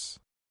hours.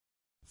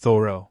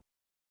 Thoreau.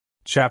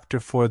 Chapter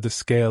 4 The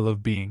Scale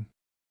of Being.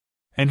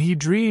 And he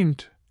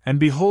dreamed, and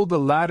behold a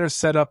ladder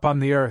set up on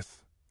the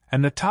earth,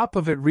 and the top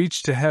of it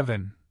reached to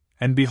heaven,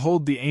 and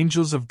behold the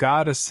angels of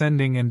God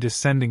ascending and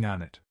descending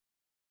on it.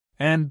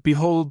 And,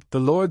 behold, the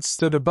Lord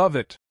stood above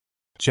it.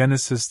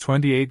 Genesis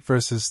 28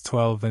 verses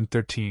 12 and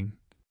 13.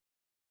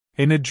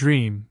 In a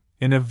dream,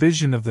 in a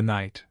vision of the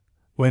night,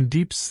 when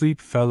deep sleep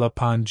fell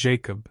upon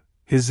Jacob,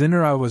 his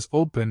inner eye was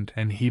opened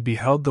and he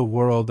beheld the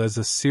world as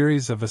a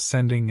series of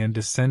ascending and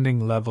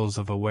descending levels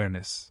of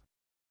awareness.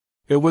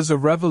 It was a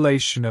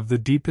revelation of the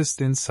deepest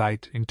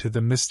insight into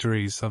the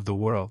mysteries of the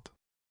world.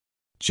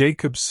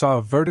 Jacob saw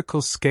a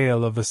vertical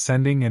scale of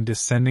ascending and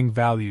descending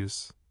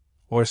values,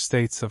 or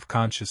states of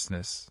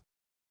consciousness.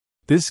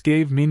 This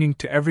gave meaning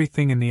to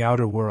everything in the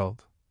outer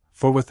world,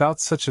 for without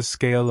such a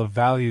scale of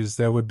values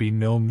there would be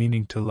no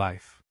meaning to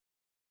life.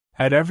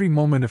 At every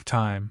moment of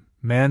time,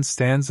 man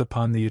stands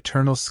upon the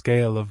eternal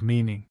scale of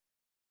meaning.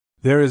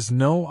 There is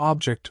no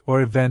object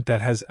or event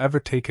that has ever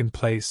taken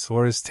place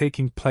or is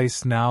taking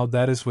place now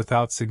that is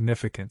without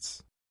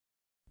significance.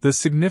 The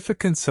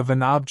significance of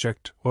an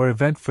object or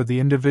event for the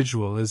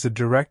individual is a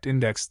direct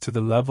index to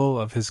the level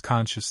of his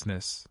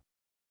consciousness.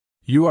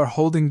 You are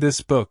holding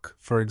this book,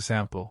 for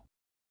example.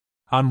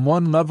 On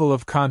one level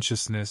of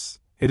consciousness,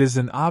 it is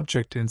an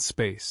object in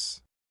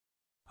space.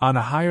 On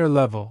a higher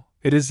level,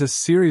 it is a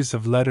series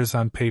of letters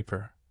on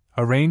paper,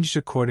 arranged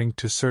according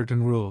to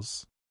certain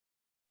rules.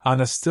 On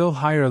a still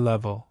higher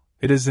level,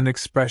 it is an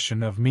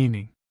expression of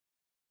meaning.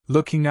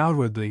 Looking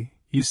outwardly,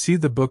 you see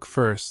the book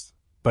first,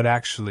 but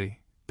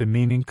actually, the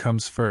meaning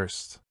comes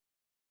first.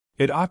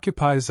 It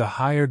occupies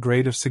a higher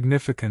grade of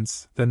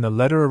significance than the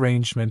letter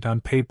arrangement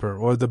on paper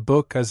or the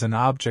book as an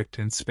object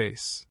in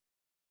space.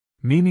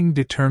 Meaning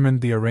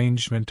determined the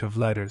arrangement of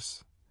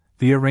letters.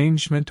 The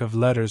arrangement of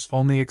letters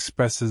only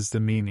expresses the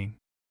meaning.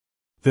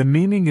 The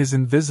meaning is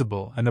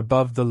invisible and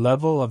above the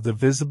level of the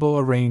visible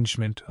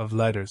arrangement of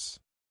letters.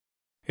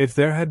 If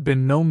there had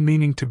been no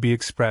meaning to be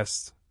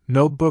expressed,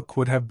 no book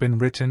would have been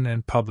written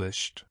and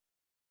published.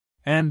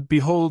 And,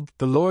 behold,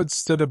 the Lord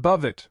stood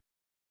above it.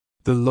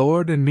 The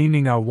Lord and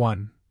meaning are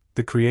one,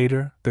 the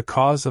Creator, the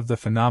cause of the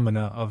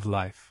phenomena of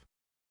life.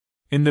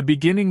 In the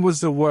beginning was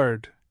the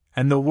Word,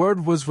 and the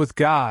Word was with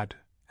God,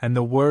 and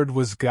the Word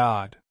was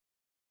God.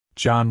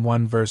 John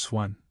 1 verse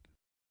 1.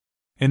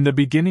 In the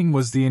beginning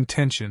was the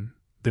intention,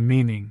 the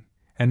meaning,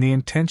 and the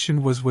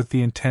intention was with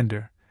the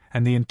intender,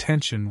 and the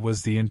intention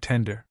was the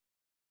intender.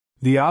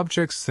 The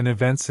objects and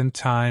events in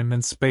time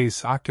and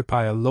space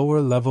occupy a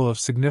lower level of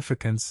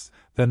significance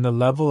than the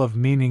level of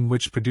meaning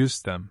which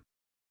produced them.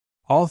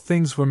 All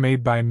things were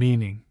made by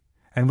meaning,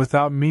 and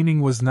without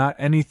meaning was not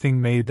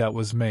anything made that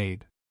was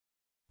made.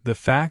 The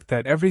fact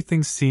that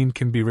everything seen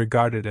can be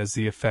regarded as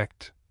the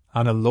effect,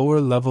 on a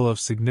lower level of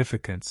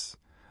significance,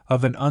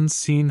 of an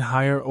unseen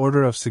higher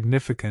order of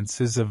significance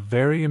is a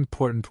very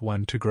important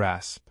one to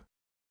grasp.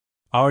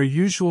 Our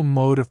usual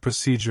mode of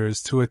procedure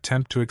is to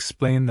attempt to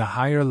explain the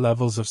higher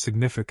levels of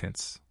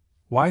significance,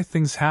 why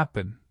things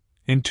happen,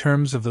 in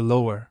terms of the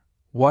lower,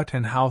 what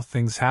and how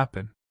things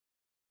happen.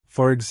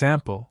 For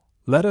example,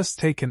 let us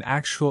take an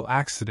actual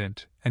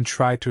accident and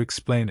try to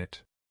explain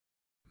it.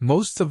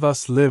 Most of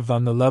us live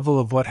on the level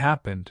of what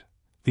happened.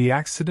 The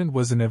accident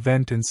was an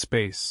event in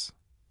space.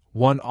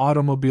 One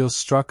automobile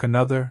struck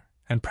another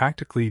and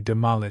practically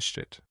demolished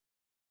it.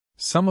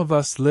 Some of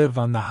us live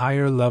on the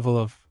higher level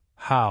of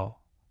how.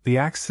 The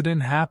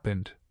accident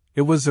happened.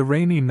 It was a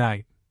rainy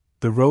night,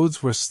 the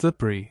roads were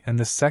slippery and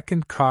the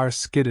second car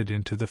skidded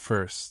into the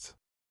first.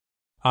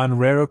 On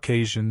rare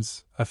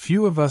occasions, a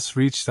few of us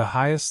reach the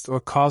highest or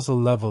causal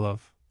level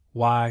of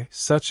why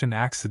such an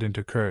accident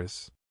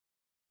occurs.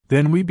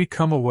 Then we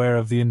become aware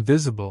of the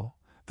invisible,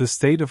 the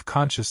state of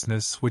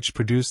consciousness which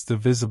produced the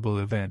visible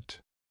event.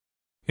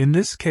 In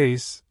this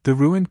case, the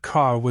ruined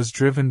car was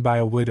driven by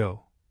a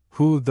widow,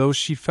 who, though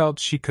she felt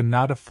she could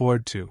not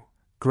afford to,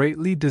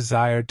 greatly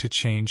desired to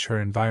change her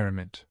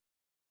environment.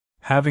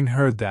 Having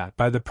heard that,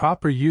 by the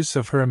proper use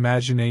of her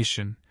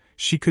imagination,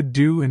 she could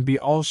do and be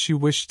all she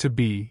wished to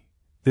be,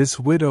 this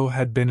widow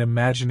had been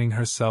imagining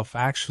herself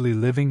actually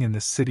living in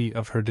the city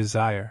of her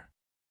desire.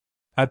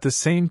 At the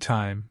same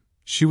time,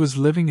 she was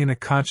living in a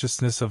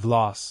consciousness of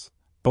loss,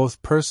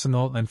 both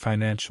personal and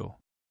financial.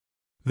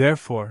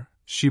 Therefore,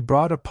 she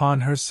brought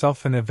upon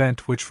herself an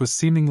event which was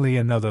seemingly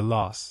another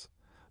loss.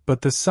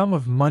 But the sum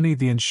of money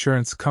the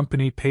insurance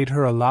company paid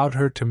her allowed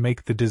her to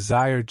make the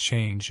desired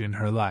change in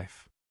her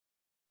life.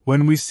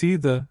 When we see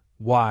the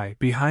why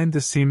behind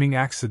the seeming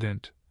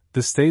accident,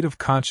 the state of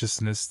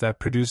consciousness that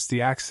produced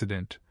the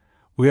accident,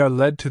 we are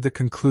led to the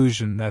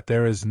conclusion that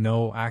there is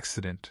no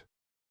accident.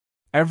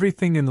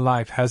 Everything in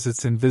life has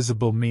its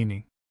invisible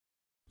meaning.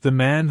 The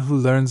man who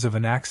learns of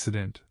an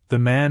accident, the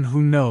man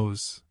who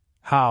knows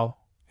how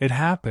it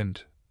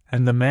happened,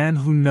 and the man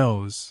who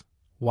knows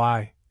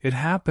why it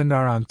happened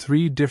are on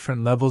three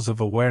different levels of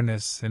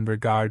awareness in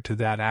regard to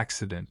that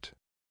accident.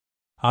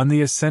 On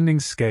the ascending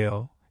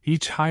scale,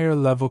 each higher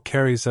level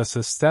carries us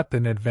a step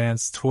in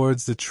advance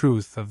towards the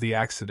truth of the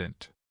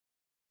accident.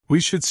 We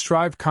should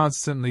strive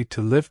constantly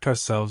to lift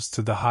ourselves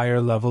to the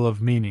higher level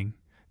of meaning,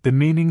 the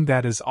meaning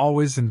that is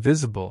always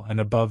invisible and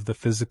above the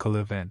physical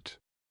event.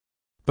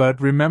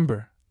 But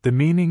remember, the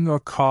meaning or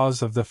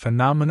cause of the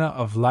phenomena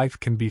of life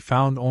can be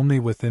found only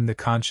within the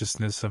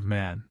consciousness of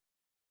man.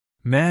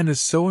 Man is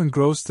so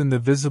engrossed in the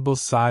visible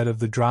side of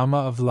the drama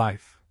of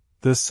life,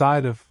 the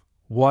side of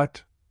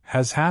what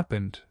has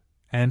happened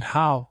and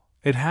how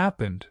it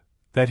happened,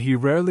 that he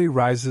rarely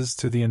rises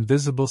to the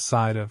invisible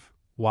side of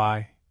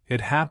why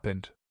it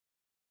happened.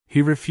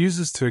 He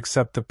refuses to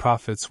accept the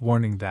prophet's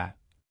warning that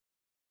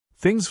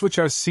things which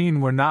are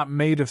seen were not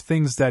made of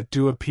things that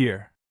do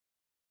appear.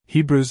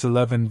 Hebrews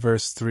 11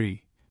 verse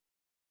 3.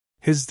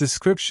 His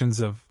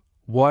descriptions of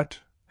what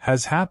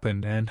has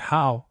happened and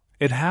how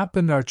it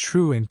happened are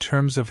true in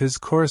terms of his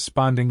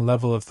corresponding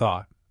level of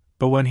thought,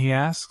 but when he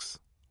asks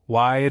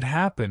why it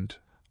happened,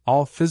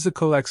 all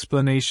physical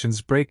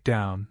explanations break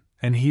down,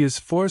 and he is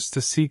forced to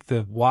seek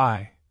the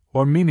why,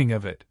 or meaning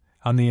of it,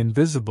 on the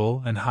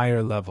invisible and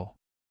higher level.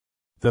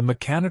 The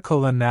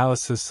mechanical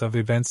analysis of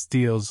events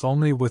deals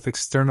only with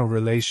external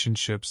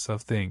relationships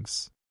of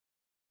things.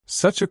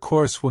 Such a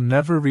course will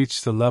never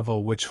reach the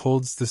level which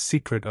holds the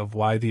secret of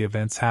why the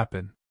events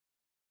happen.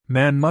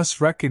 Man must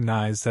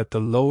recognize that the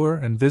lower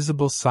and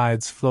visible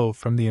sides flow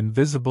from the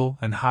invisible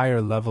and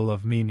higher level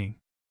of meaning.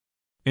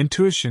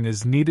 Intuition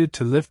is needed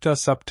to lift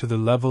us up to the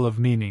level of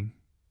meaning,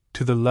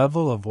 to the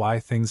level of why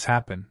things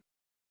happen.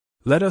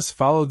 Let us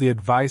follow the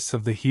advice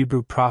of the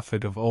Hebrew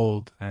prophet of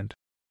old and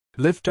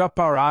lift up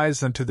our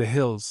eyes unto the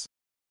hills,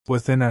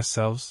 within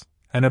ourselves,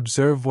 and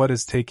observe what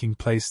is taking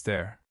place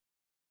there.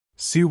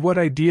 See what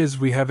ideas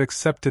we have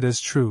accepted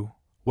as true,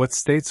 what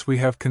states we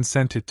have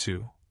consented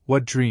to,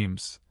 what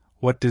dreams,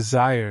 what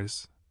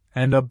desires,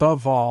 and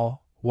above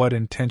all, what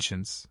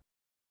intentions.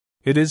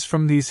 It is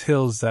from these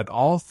hills that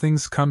all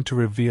things come to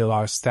reveal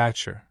our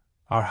stature,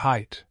 our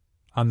height,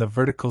 on the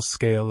vertical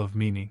scale of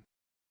meaning.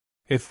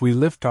 If we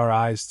lift our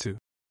eyes to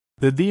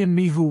the thee and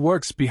me who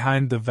works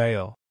behind the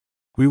veil,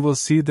 we will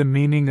see the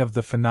meaning of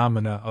the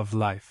phenomena of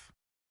life.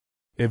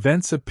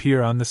 Events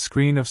appear on the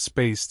screen of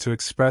space to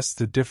express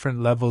the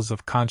different levels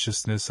of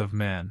consciousness of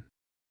man.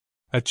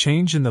 A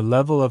change in the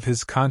level of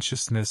his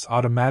consciousness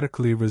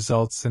automatically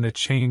results in a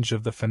change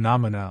of the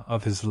phenomena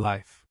of his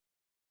life.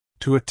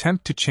 To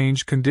attempt to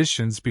change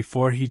conditions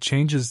before he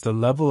changes the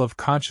level of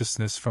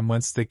consciousness from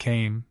whence they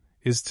came,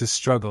 is to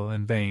struggle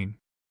in vain.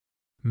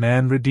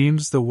 Man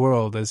redeems the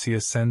world as he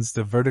ascends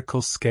the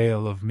vertical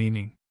scale of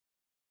meaning.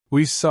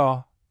 We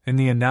saw, in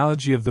the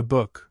analogy of the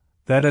book,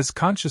 that as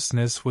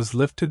consciousness was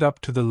lifted up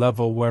to the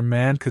level where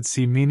man could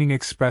see meaning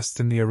expressed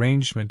in the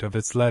arrangement of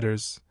its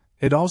letters,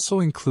 it also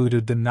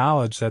included the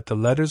knowledge that the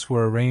letters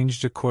were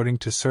arranged according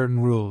to certain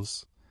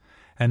rules,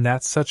 and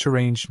that such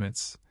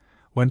arrangements,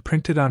 when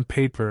printed on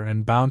paper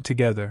and bound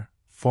together,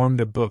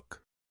 formed a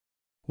book.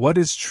 What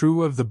is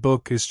true of the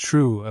book is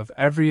true of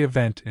every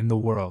event in the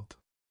world.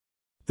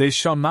 They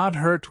shall not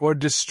hurt or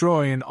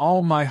destroy in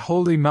all my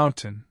holy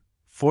mountain,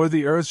 for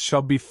the earth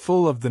shall be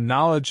full of the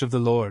knowledge of the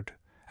Lord,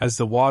 as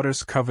the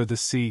waters cover the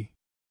sea.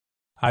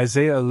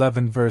 Isaiah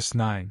 11 verse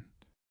 9.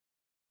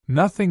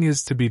 Nothing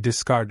is to be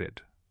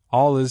discarded,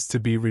 all is to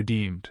be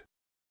redeemed.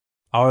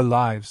 Our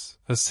lives,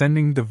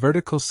 ascending the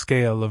vertical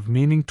scale of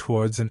meaning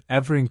towards an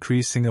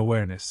ever-increasing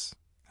awareness,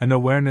 an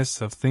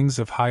awareness of things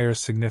of higher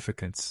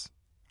significance,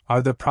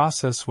 are the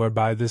process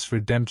whereby this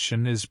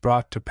redemption is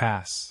brought to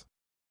pass.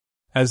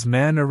 As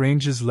man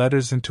arranges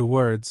letters into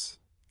words,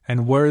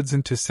 and words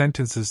into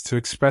sentences to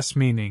express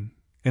meaning,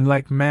 in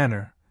like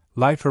manner,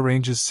 life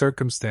arranges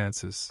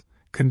circumstances,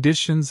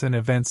 conditions and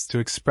events to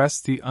express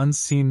the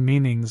unseen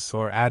meanings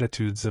or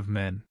attitudes of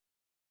men.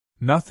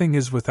 Nothing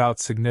is without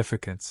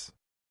significance.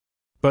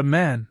 But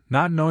man,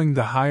 not knowing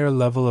the higher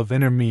level of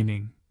inner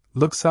meaning,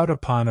 looks out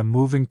upon a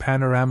moving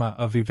panorama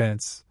of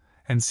events,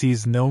 and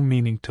sees no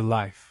meaning to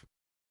life.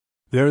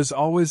 There is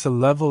always a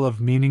level of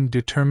meaning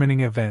determining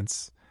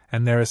events,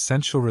 and their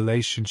essential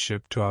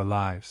relationship to our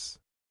lives.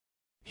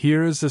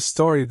 Here is a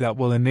story that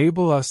will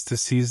enable us to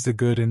seize the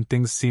good in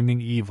things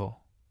seeming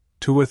evil,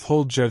 to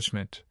withhold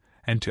judgment,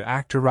 and to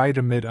act aright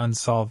amid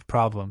unsolved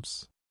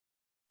problems.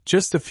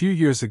 Just a few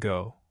years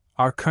ago,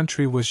 our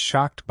country was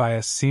shocked by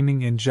a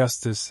seeming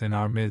injustice in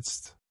our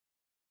midst.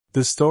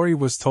 The story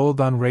was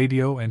told on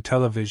radio and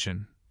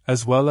television,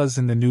 as well as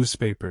in the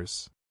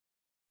newspapers.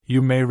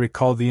 You may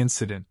recall the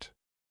incident.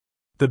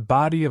 The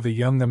body of a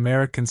young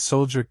American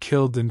soldier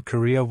killed in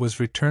Korea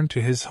was returned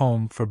to his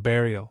home for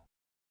burial.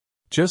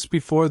 Just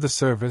before the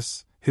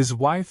service, his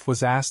wife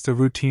was asked a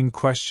routine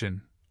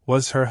question: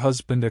 was her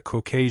husband a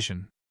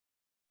Caucasian?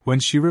 When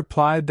she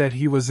replied that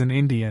he was an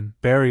Indian,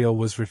 burial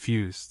was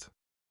refused.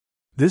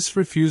 This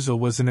refusal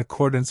was in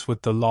accordance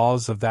with the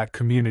laws of that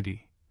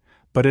community,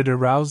 but it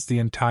aroused the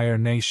entire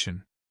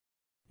nation.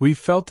 We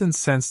felt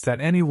incensed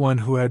that anyone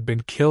who had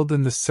been killed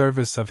in the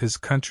service of his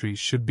country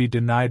should be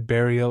denied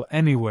burial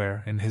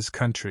anywhere in his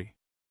country.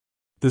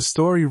 The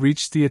story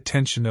reached the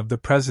attention of the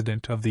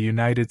President of the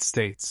United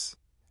States,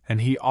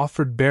 and he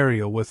offered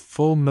burial with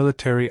full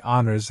military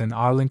honors in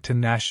Arlington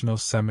National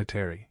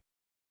Cemetery.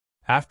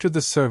 After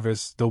the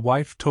service, the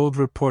wife told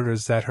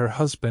reporters that her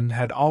husband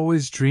had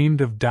always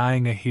dreamed of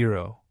dying a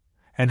hero,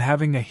 and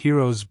having a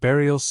hero's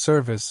burial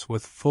service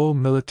with full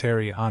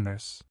military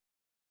honors.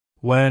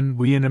 When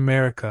we in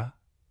America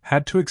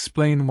had to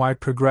explain why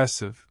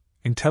progressive,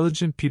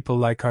 intelligent people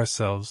like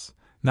ourselves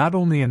not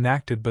only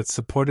enacted but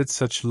supported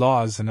such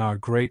laws in our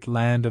great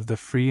land of the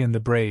free and the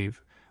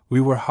brave,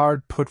 we were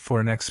hard put for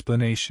an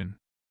explanation.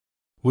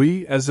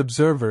 We, as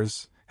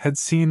observers, had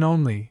seen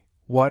only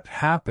what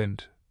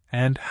happened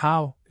and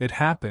how it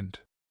happened.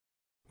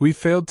 We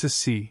failed to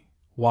see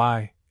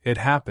why it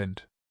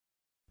happened.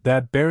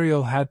 That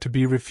burial had to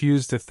be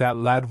refused if that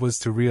lad was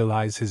to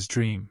realize his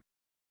dream.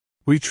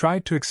 We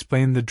tried to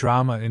explain the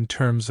drama in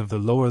terms of the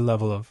lower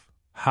level of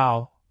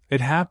how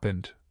it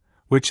happened,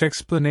 which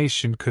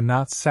explanation could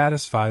not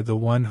satisfy the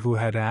one who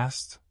had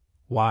asked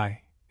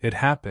why it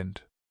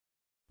happened.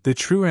 The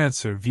true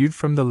answer, viewed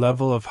from the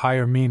level of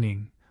higher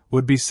meaning,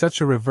 would be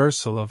such a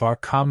reversal of our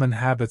common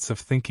habits of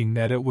thinking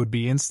that it would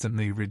be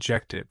instantly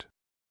rejected.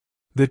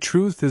 The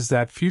truth is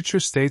that future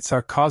states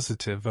are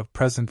causative of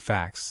present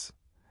facts.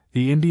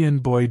 The Indian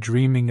boy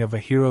dreaming of a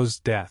hero's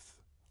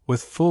death,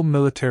 with full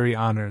military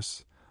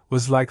honors,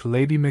 was like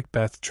Lady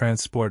Macbeth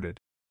transported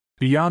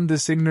beyond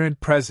this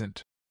ignorant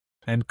present,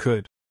 and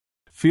could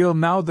feel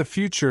now the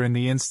future in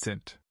the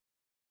instant.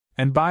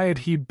 And by it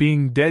he,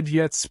 being dead,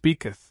 yet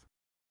speaketh.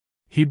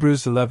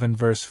 Hebrews 11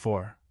 verse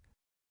 4.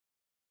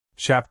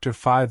 Chapter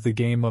 5: The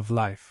Game of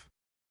Life.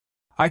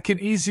 I can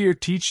easier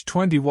teach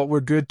 20 what were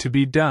good to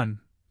be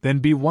done, than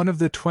be one of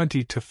the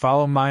 20 to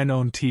follow mine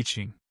own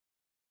teaching.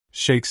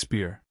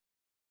 Shakespeare.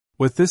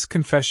 With this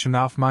confession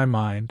off my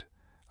mind,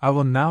 I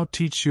will now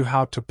teach you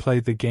how to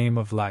play the game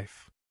of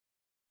life.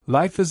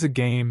 Life is a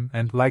game,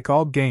 and, like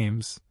all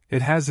games,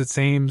 it has its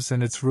aims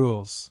and its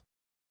rules.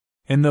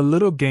 In the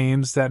little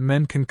games that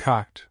men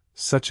concoct,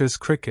 such as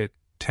cricket,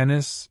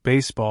 tennis,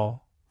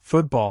 baseball,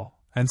 football,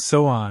 and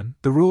so on,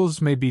 the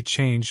rules may be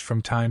changed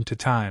from time to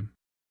time.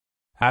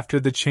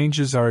 After the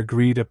changes are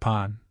agreed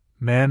upon,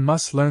 man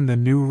must learn the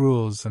new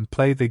rules and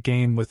play the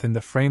game within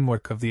the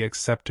framework of the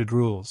accepted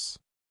rules.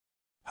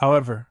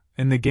 However,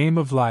 in the game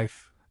of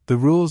life, the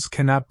rules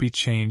cannot be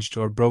changed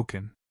or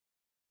broken.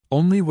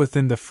 Only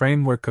within the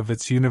framework of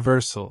its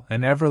universal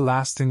and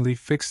everlastingly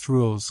fixed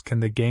rules can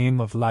the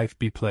game of life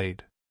be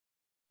played.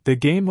 The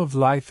game of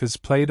life is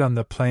played on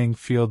the playing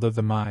field of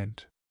the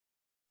mind.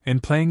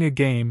 In playing a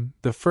game,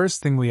 the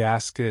first thing we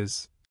ask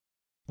is,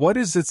 what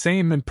is its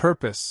aim and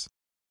purpose?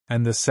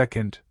 And the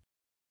second,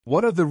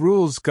 what are the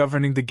rules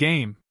governing the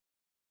game?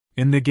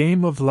 In the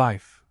game of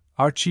life,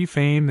 our chief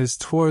aim is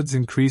towards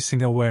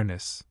increasing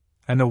awareness,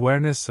 an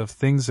awareness of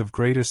things of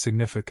greater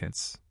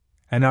significance,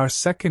 and our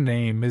second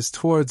aim is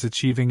towards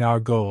achieving our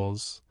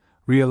goals,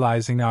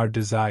 realizing our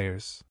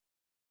desires.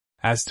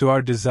 As to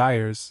our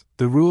desires,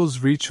 the rules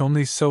reach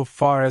only so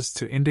far as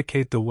to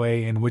indicate the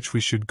way in which we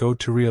should go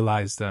to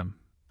realize them,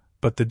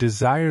 but the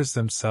desires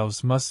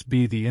themselves must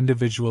be the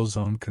individual's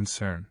own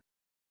concern.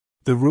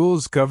 The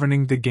rules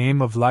governing the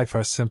game of life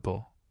are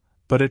simple,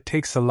 but it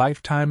takes a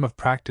lifetime of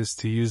practice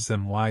to use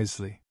them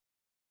wisely.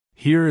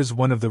 Here is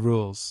one of the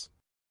rules.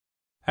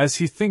 As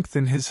he thinketh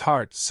in his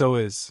heart, so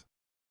is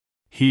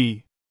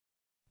he.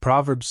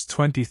 Proverbs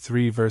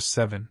 23 verse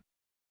 7.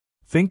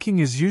 Thinking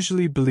is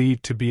usually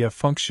believed to be a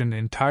function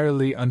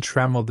entirely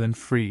untrammeled and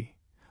free,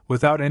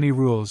 without any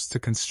rules to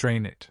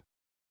constrain it.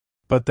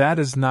 But that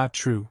is not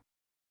true.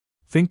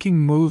 Thinking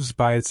moves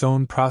by its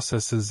own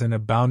processes in a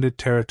bounded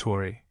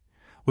territory,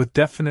 with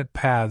definite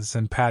paths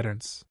and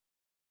patterns.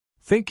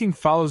 Thinking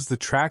follows the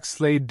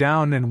tracks laid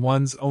down in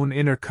one's own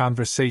inner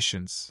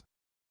conversations.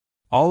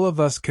 All of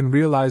us can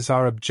realize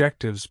our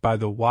objectives by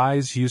the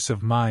wise use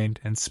of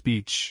mind and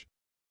speech.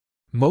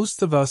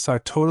 Most of us are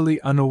totally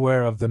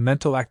unaware of the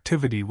mental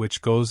activity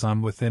which goes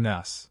on within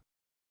us.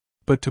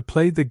 But to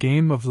play the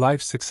game of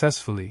life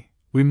successfully,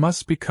 we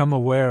must become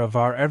aware of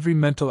our every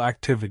mental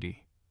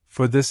activity,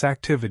 for this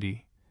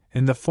activity,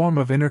 in the form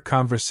of inner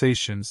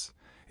conversations,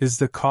 is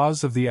the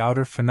cause of the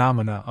outer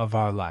phenomena of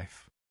our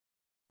life.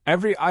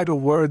 Every idle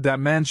word that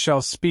man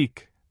shall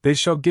speak, they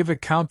shall give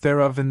account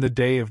thereof in the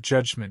day of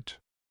judgment.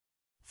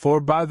 For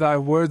by thy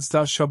words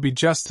thou shalt be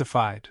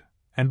justified,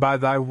 and by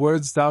thy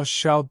words thou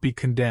shalt be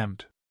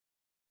condemned.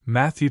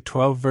 Matthew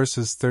 12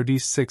 verses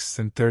 36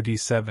 and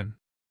 37.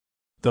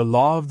 The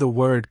law of the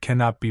word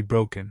cannot be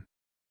broken.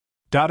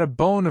 Not a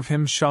bone of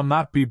him shall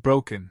not be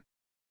broken.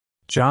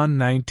 John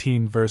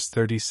 19 verse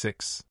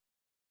 36.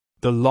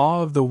 The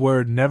law of the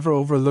word never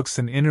overlooks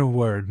an inner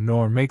word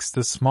nor makes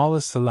the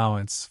smallest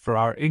allowance for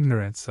our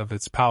ignorance of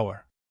its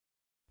power.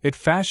 It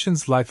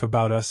fashions life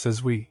about us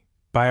as we,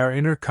 by our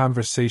inner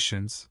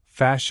conversations,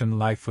 fashion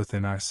life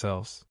within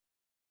ourselves.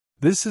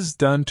 This is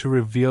done to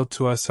reveal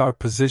to us our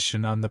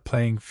position on the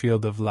playing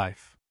field of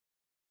life.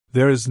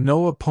 There is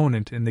no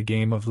opponent in the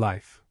game of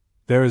life,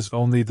 there is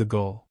only the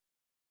goal.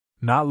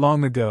 Not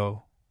long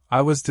ago,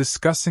 I was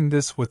discussing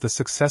this with a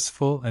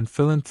successful and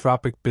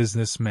philanthropic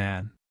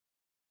businessman.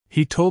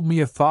 He told me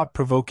a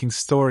thought-provoking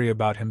story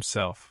about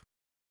himself.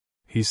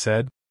 He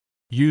said,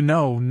 "You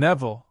know,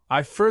 Neville,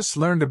 I first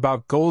learned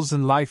about goals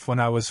in life when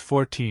I was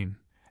 14,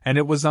 and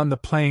it was on the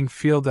playing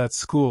field at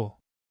school.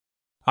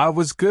 I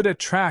was good at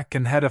track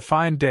and had a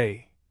fine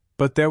day,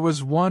 but there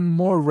was one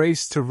more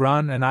race to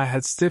run and I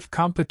had stiff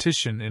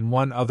competition in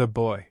one other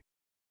boy.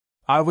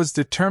 I was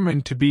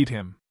determined to beat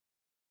him.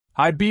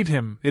 I beat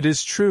him, it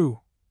is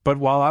true, but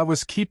while I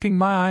was keeping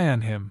my eye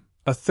on him,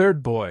 a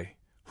third boy,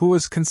 who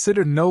was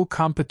considered no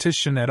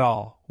competition at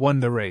all, won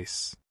the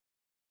race.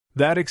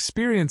 That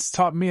experience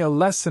taught me a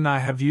lesson I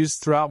have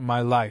used throughout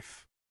my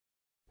life.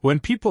 When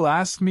people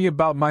ask me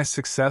about my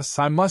success,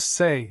 I must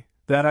say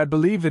that I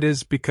believe it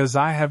is because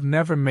I have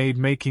never made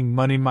making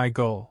money my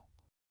goal.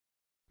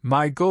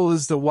 My goal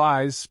is the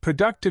wise,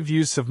 productive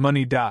use of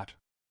money.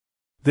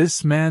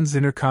 This man's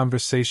inner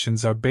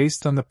conversations are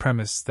based on the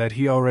premise that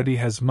he already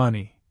has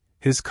money,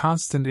 his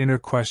constant inner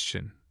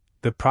question,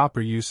 the proper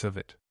use of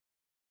it.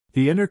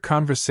 The inner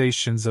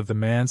conversations of the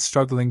man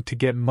struggling to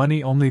get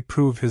money only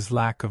prove his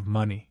lack of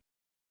money.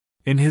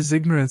 In his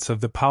ignorance of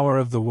the power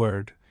of the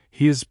word,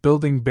 he is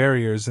building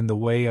barriers in the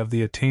way of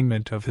the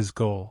attainment of his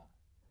goal.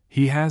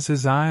 He has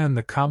his eye on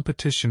the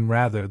competition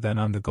rather than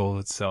on the goal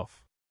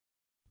itself.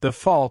 The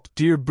fault,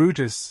 dear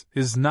Brutus,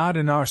 is not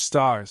in our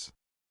stars,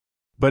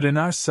 but in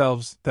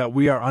ourselves that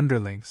we are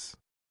underlings.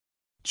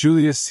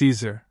 Julius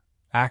Caesar,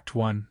 Act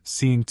 1,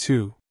 Scene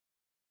 2.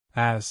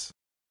 As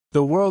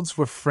the worlds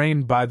were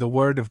framed by the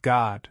word of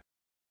God,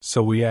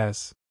 so we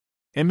as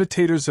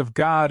imitators of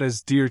God,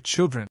 as dear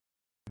children,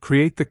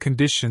 create the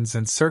conditions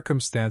and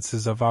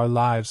circumstances of our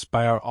lives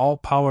by our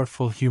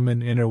all-powerful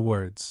human inner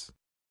words.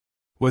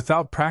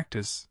 Without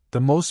practice, the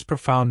most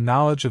profound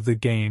knowledge of the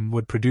game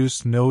would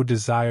produce no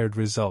desired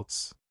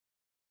results.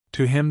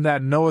 To him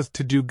that knoweth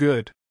to do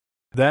good,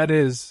 that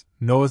is,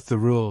 knoweth the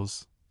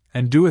rules,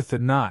 and doeth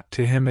it not,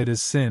 to him it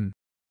is sin.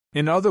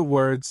 In other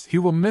words, he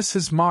will miss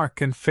his mark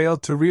and fail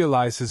to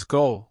realize his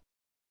goal.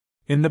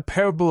 In the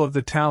parable of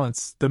the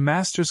talents, the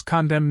master's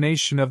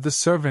condemnation of the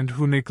servant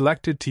who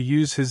neglected to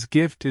use his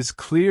gift is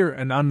clear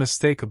and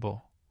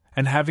unmistakable,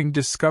 and having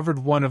discovered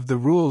one of the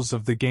rules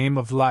of the game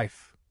of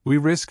life, we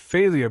risk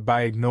failure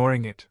by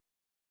ignoring it.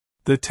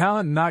 The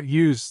talent not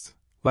used,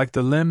 like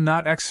the limb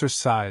not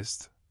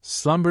exercised,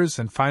 slumbers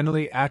and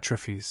finally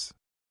atrophies.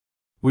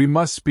 We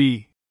must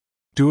be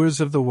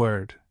doers of the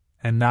word,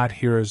 and not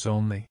hearers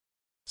only.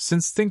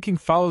 Since thinking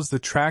follows the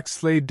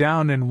tracks laid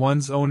down in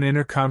one's own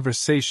inner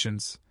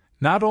conversations,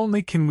 not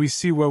only can we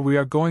see where we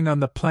are going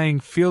on the playing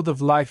field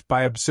of life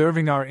by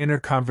observing our inner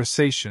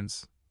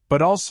conversations,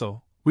 but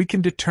also, we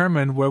can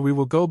determine where we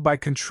will go by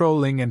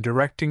controlling and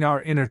directing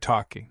our inner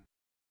talking.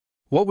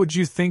 What would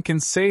you think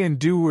and say and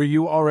do were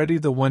you already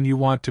the one you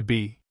want to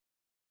be?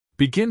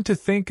 Begin to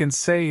think and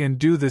say and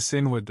do this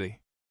inwardly.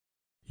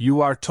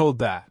 You are told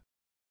that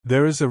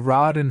there is a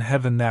rod in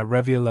heaven that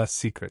revealeth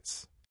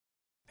secrets.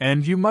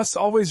 And you must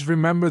always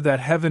remember that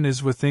heaven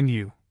is within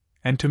you,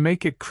 and to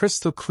make it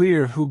crystal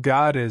clear who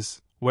God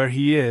is, where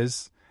He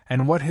is,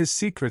 and what His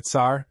secrets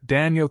are,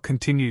 Daniel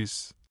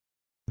continues.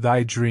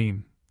 Thy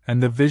dream,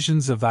 and the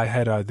visions of thy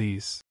head are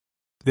these.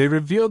 They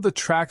reveal the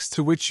tracks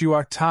to which you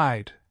are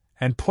tied,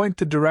 and point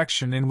the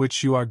direction in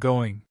which you are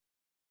going.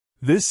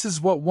 This is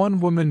what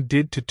one woman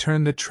did to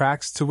turn the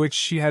tracks to which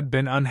she had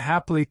been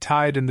unhappily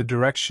tied in the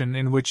direction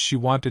in which she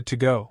wanted to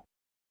go.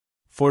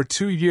 For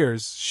 2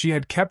 years she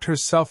had kept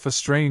herself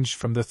estranged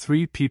from the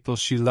 3 people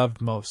she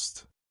loved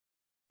most.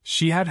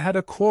 She had had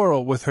a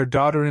quarrel with her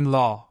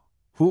daughter-in-law,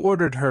 who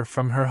ordered her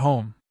from her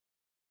home.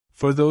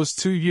 For those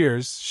 2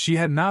 years she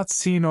had not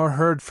seen or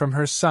heard from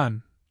her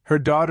son, her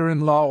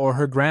daughter-in-law or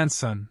her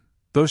grandson,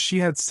 though she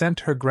had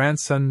sent her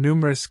grandson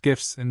numerous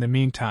gifts in the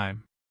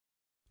meantime.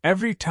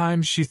 Every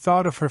time she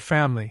thought of her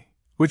family,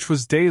 which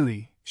was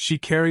daily, she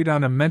carried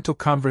on a mental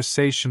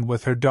conversation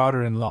with her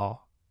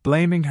daughter-in-law,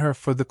 blaming her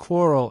for the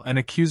quarrel and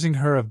accusing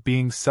her of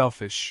being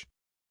selfish.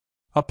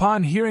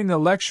 Upon hearing a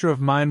lecture of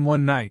mine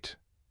one night,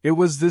 it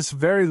was this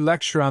very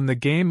lecture on the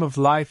game of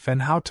life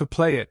and how to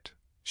play it,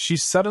 she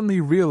suddenly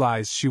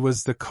realized she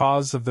was the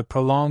cause of the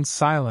prolonged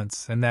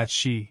silence and that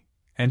she,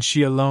 and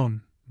she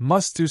alone,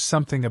 must do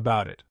something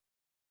about it.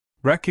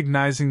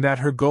 Recognizing that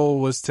her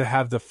goal was to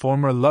have the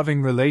former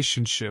loving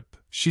relationship,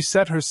 she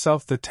set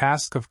herself the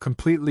task of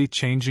completely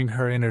changing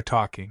her inner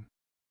talking.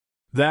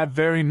 That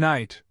very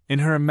night, in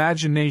her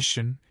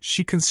imagination,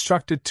 she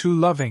constructed 2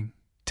 loving,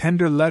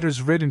 tender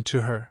letters written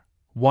to her,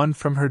 one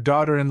from her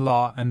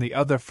daughter-in-law and the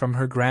other from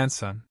her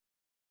grandson.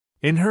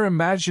 In her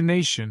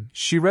imagination,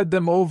 she read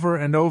them over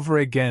and over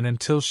again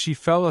until she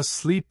fell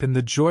asleep in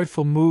the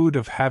joyful mood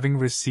of having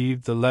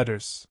received the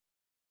letters.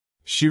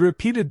 She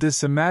repeated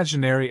this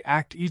imaginary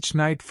act each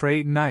night for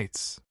 8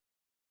 nights.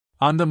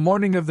 On the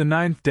morning of the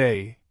 9th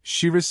day,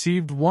 she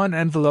received one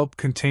envelope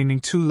containing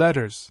 2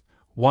 letters,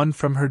 one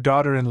from her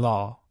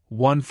daughter-in-law,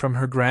 one from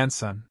her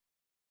grandson.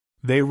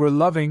 They were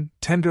loving,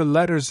 tender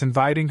letters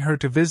inviting her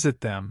to visit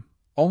them,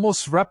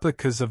 almost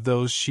replicas of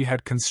those she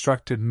had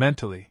constructed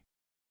mentally.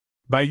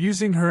 By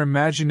using her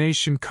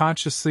imagination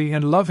consciously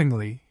and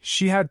lovingly,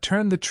 she had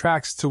turned the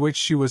tracks to which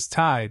she was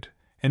tied,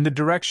 in the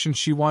direction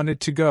she wanted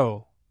to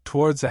go,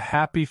 towards a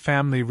happy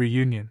family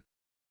reunion.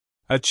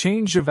 A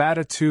change of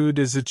attitude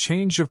is a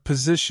change of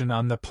position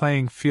on the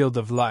playing field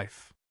of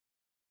life.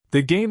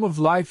 The game of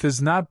life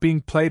is not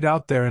being played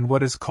out there in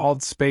what is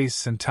called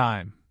space and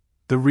time.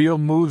 The real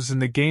moves in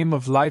the game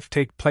of life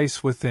take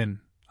place within,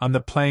 on the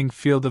playing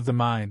field of the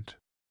mind.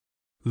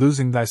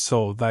 Losing thy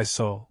soul,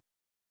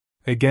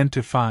 again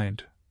to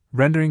find,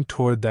 rendering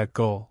toward that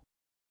goal,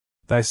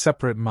 thy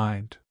separate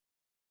mind.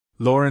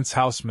 Lawrence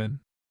Houseman.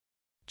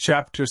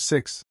 Chapter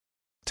 6.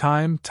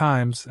 Time,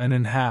 times, and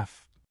in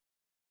half.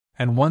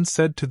 And one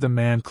said to the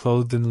man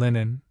clothed in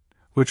linen,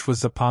 which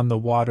was upon the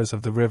waters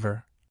of the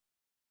river,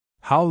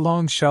 How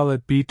long shall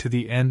it be to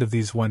the end of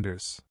these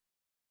wonders?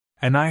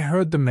 And I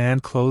heard the man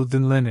clothed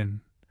in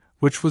linen,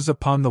 which was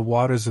upon the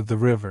waters of the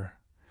river,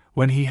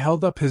 when he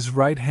held up his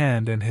right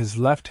hand and his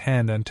left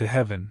hand unto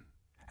heaven,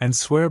 and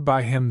swear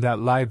by him that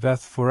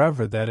liveth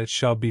forever that it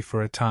shall be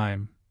for a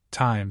time,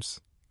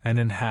 times, and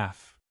in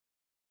half.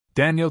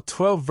 Daniel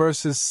 12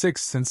 verses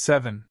 6 and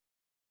 7.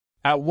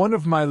 At one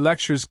of my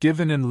lectures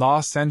given in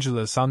Los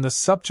Angeles on the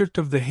subject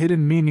of the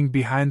hidden meaning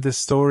behind the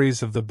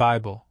stories of the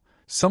Bible,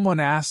 someone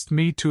asked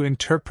me to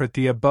interpret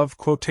the above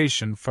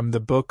quotation from the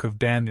book of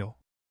Daniel.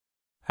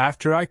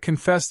 After I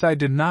confessed I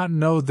did not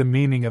know the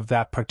meaning of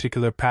that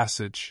particular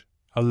passage,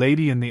 a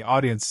lady in the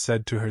audience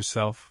said to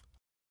herself,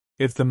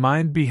 "If the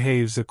mind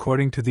behaves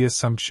according to the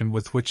assumption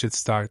with which it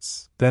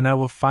starts, then I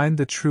will find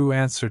the true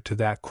answer to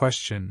that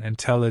question and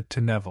tell it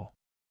to Neville."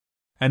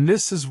 And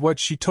this is what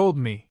she told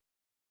me.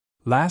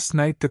 Last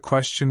night the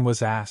question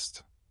was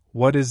asked,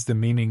 what is the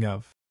meaning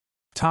of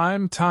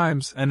time,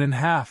 times, and in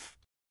half,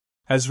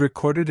 as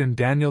recorded in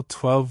Daniel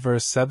 12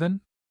 verse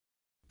 7?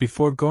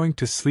 Before going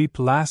to sleep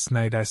last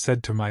night I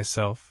said to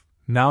myself,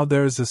 now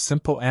there is a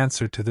simple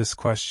answer to this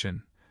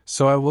question,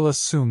 so I will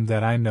assume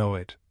that I know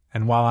it,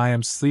 and while I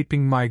am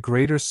sleeping my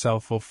greater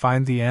self will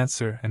find the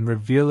answer and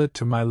reveal it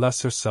to my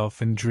lesser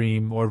self in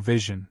dream or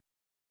vision.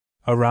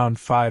 Around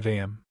 5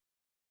 a.m.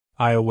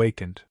 I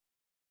awakened.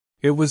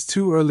 It was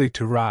too early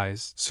to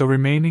rise, so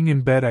remaining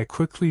in bed I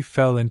quickly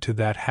fell into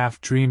that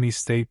half-dreamy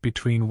state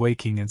between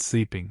waking and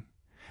sleeping,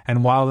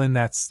 and while in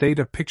that state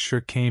a picture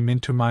came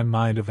into my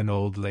mind of an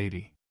old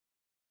lady.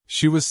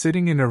 She was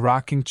sitting in a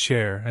rocking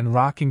chair and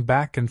rocking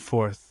back and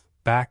forth,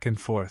 back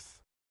and forth.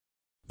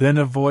 Then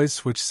a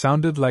voice which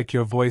sounded like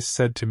your voice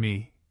said to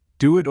me,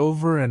 "Do it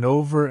over and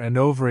over and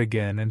over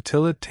again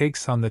until it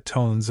takes on the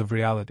tones of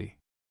reality."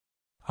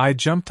 I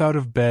jumped out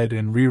of bed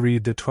and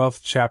reread the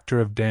 12th chapter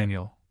of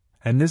Daniel,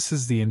 and this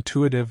is the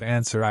intuitive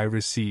answer I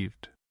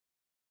received.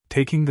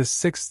 Taking the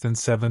 6th and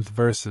 7th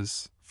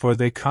verses, for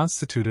they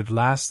constituted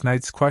last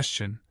night's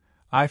question,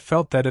 I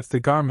felt that if the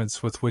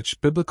garments with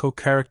which biblical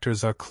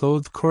characters are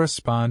clothed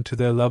correspond to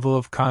their level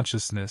of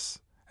consciousness,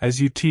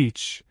 as you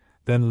teach,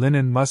 then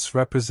linen must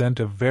represent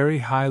a very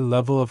high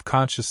level of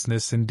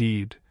consciousness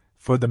indeed,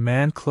 for the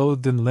man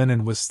clothed in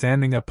linen was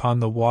standing upon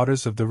the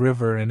waters of the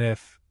river, and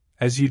if,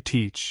 as you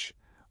teach,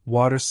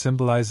 water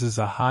symbolizes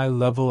a high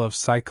level of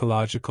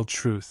psychological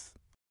truth,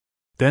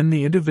 then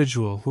the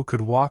individual who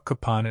could walk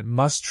upon it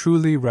must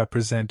truly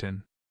represent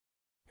an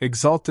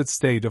exalted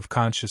state of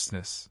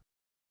consciousness.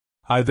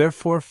 I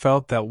therefore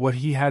felt that what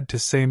he had to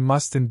say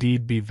must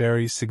indeed be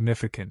very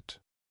significant.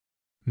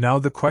 Now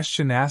the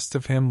question asked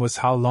of him was,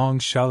 how long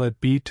shall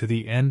it be to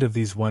the end of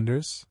these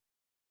wonders?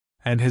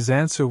 And his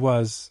answer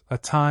was, a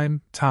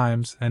time,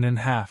 times, and in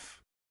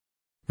half.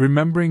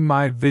 Remembering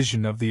my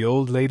vision of the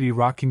old lady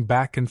rocking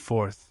back and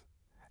forth,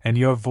 and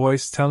your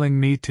voice telling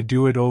me to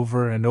do it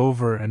over and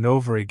over and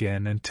over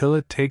again until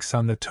it takes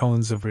on the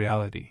tones of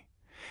reality,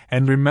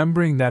 and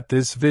remembering that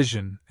this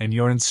vision and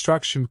your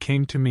instruction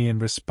came to me in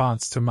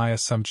response to my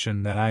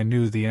assumption that I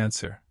knew the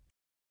answer,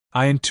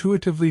 I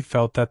intuitively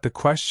felt that the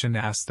question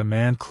asked the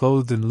man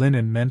clothed in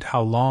linen meant,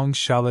 how long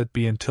shall it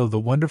be until the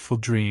wonderful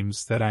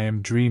dreams that I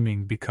am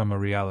dreaming become a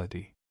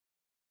reality?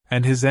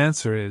 And his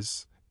answer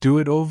is, do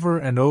it over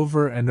and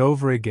over and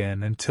over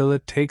again until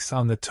it takes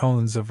on the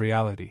tones of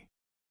reality.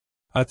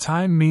 A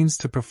time means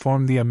to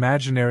perform the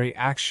imaginary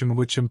action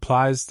which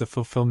implies the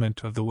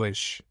fulfillment of the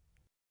wish.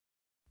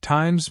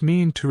 Times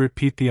mean to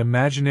repeat the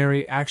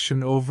imaginary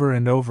action over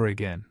and over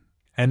again,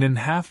 and in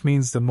half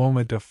means the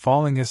moment of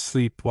falling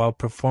asleep while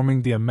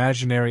performing the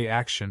imaginary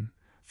action,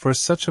 for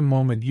such a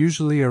moment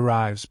usually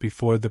arrives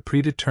before the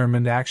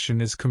predetermined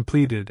action is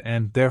completed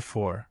and,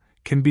 therefore,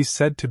 can be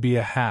said to be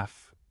a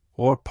half,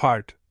 or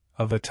part,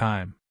 of a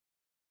time.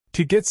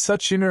 To get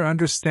such inner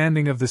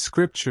understanding of the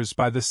Scriptures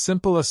by the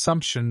simple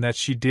assumption that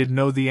she did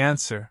know the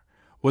answer,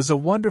 was a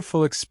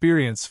wonderful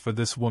experience for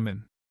this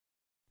woman.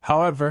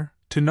 However,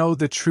 to know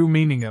the true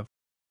meaning of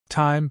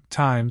time,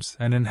 times,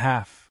 and in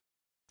half,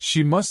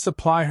 she must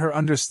apply her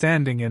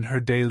understanding in her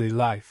daily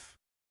life.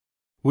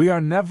 We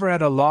are never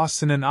at a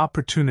loss in an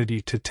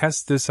opportunity to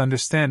test this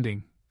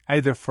understanding,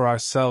 either for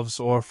ourselves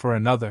or for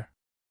another.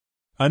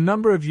 A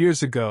number of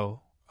years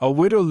ago, a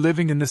widow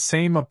living in the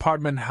same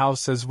apartment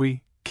house as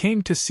we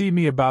came to see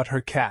me about her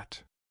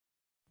cat.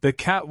 The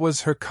cat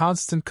was her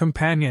constant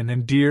companion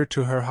and dear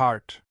to her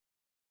heart.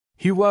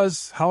 He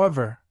was,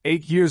 however,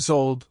 8 years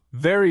old,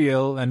 very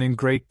ill and in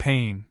great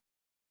pain.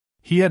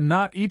 He had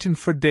not eaten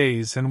for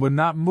days and would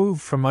not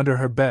move from under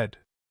her bed.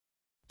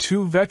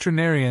 2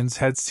 veterinarians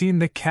had seen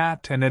the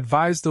cat and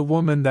advised the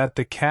woman that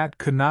the cat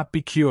could not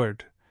be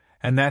cured,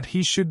 and that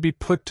he should be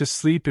put to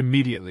sleep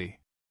immediately.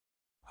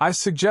 I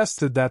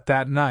suggested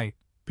that night,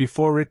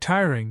 before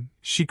retiring,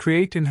 she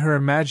create in her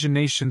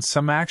imagination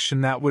some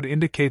action that would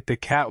indicate the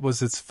cat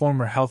was its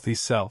former healthy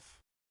self.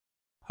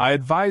 I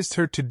advised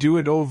her to do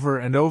it over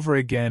and over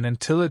again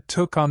until it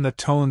took on the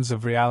tones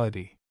of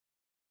reality.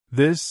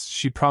 This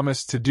she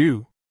promised to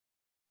do.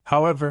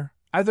 However,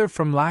 either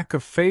from lack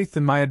of faith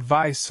in my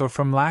advice or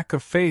from lack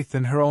of faith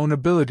in her own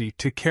ability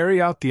to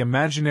carry out the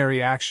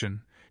imaginary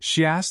action,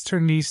 she asked her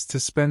niece to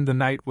spend the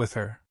night with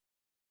her.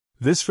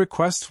 This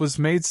request was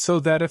made so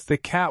that if the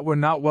cat were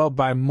not well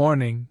by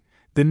morning,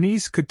 the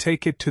niece could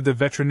take it to the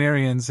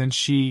veterinarians and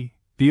she,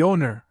 the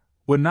owner,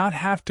 would not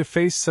have to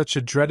face such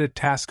a dreaded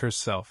task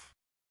herself.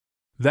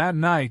 That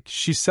night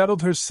she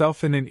settled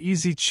herself in an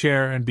easy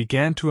chair and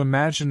began to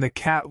imagine the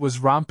cat was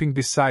romping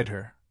beside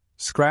her,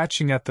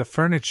 scratching at the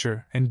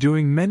furniture and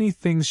doing many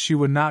things she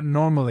would not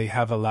normally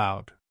have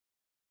allowed.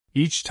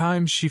 Each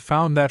time she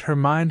found that her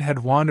mind had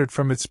wandered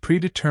from its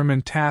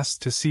predetermined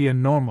task to see a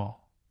normal,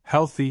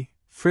 healthy,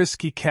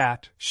 frisky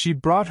cat, she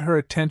brought her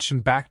attention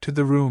back to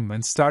the room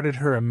and started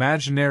her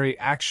imaginary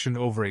action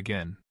over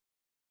again.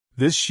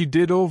 This she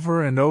did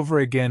over and over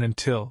again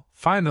until,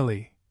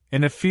 finally,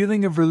 in a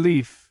feeling of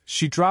relief,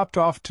 she dropped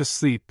off to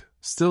sleep,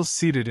 still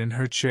seated in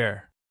her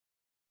chair.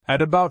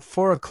 At about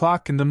 4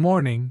 o'clock in the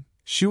morning,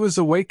 she was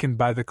awakened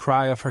by the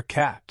cry of her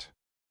cat.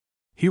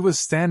 He was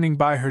standing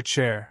by her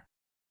chair.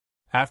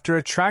 After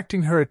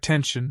attracting her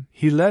attention,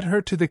 he led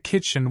her to the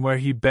kitchen where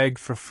he begged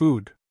for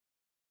food.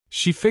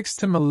 She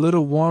fixed him a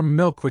little warm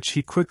milk which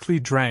he quickly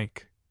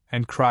drank,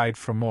 and cried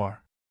for more.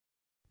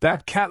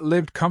 That cat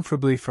lived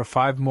comfortably for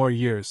 5 more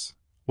years,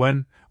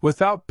 when,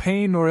 without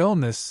pain or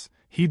illness,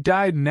 he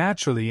died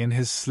naturally in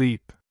his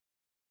sleep.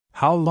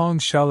 How long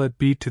shall it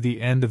be to the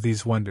end of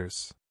these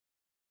wonders?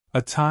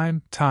 A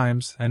time,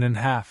 times, and an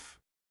half.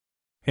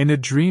 In a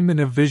dream in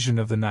a vision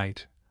of the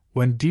night,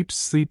 when deep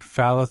sleep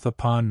falleth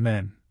upon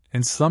men,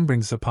 and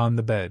slumberings upon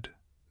the bed,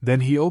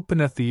 then he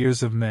openeth the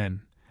ears of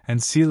men,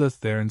 and sealeth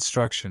their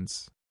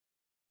instructions.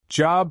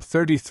 Job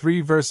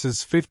 33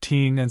 verses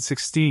 15 and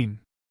 16.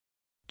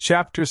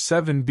 Chapter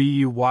 7. Be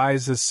ye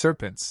wise as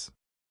serpents.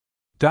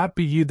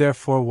 Be ye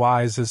therefore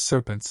wise as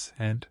serpents,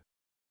 and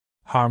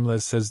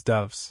harmless as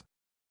doves.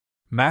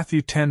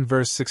 Matthew 10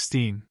 verse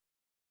 16.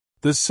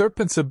 The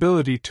serpent's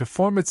ability to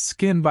form its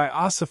skin by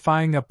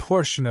ossifying a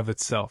portion of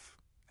itself,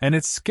 and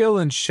its skill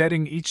in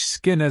shedding each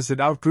skin as it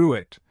outgrew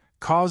it,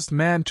 caused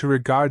man to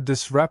regard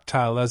this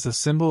reptile as a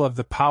symbol of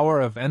the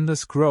power of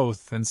endless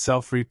growth and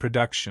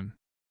self-reproduction.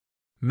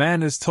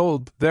 Man is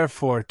told,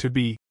 therefore, to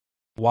be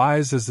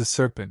wise as the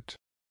serpent,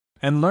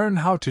 and learn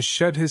how to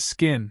shed his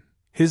skin,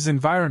 his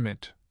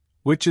environment,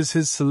 which is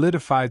his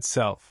solidified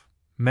self.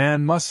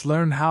 Man must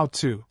learn how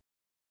to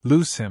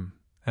loose him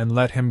and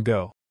let him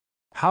go.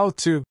 How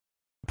to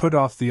put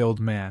off the old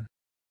man.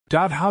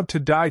 How to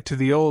die to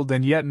the old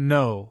and yet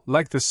know,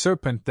 like the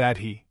serpent, that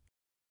he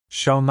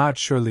shall not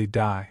surely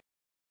die.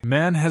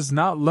 Man has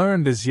not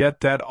learned as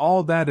yet that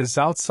all that is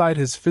outside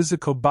his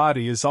physical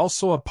body is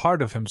also a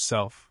part of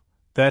himself,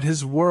 that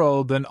his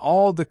world and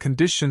all the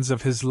conditions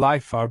of his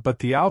life are but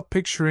the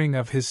outpicturing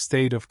of his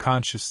state of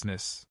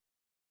consciousness.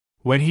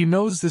 When he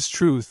knows this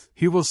truth,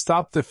 he will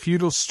stop the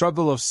futile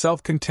struggle of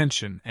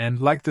self-contention and,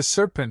 like the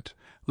serpent,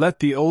 let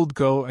the old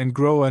go and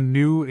grow a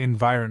new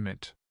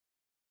environment.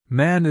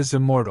 Man is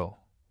immortal,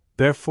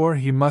 therefore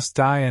he must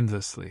die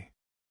endlessly.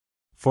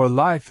 For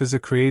life is a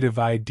creative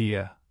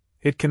idea.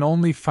 It can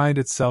only find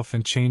itself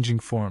in changing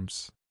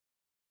forms.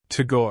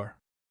 Tagore.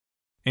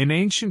 In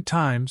ancient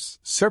times,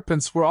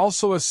 serpents were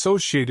also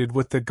associated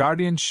with the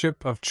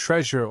guardianship of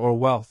treasure or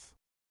wealth.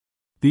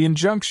 The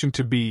injunction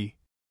to be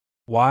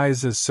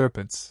wise as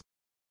serpents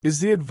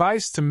is the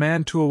advice to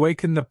man to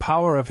awaken the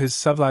power of his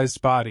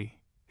civilized body,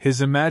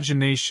 his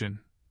imagination,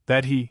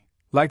 that he,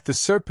 like the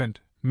serpent,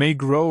 may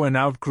grow and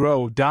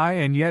outgrow, die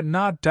and yet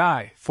not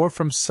die, for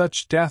from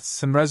such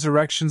deaths and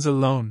resurrections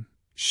alone,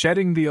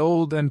 shedding the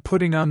old and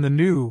putting on the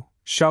new,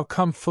 shall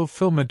come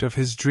fulfillment of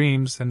his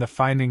dreams and the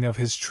finding of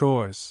his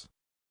treasures.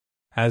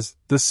 As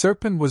the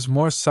serpent was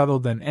more subtle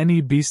than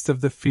any beast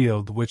of the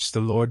field which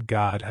the Lord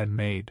God had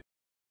made.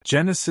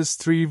 Genesis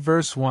 3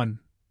 verse 1.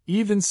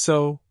 Even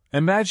so,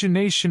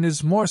 imagination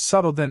is more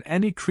subtle than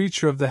any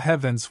creature of the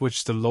heavens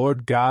which the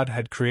Lord God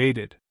had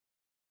created.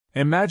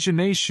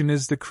 Imagination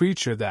is the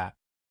creature that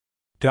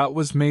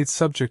was made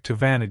subject to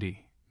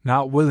vanity,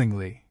 not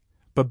willingly,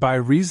 but by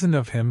reason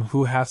of him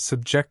who hath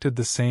subjected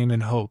the same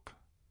in hope.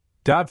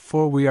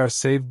 For we are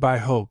saved by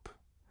hope.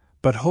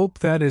 But hope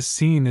that is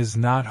seen is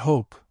not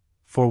hope,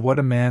 for what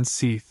a man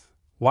seeth,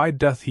 why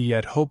doth he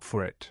yet hope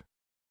for it?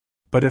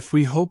 But if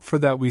we hope for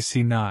that we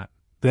see not,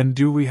 then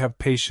do we have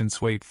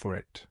patience wait for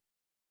it.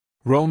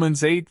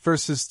 Romans 8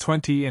 verses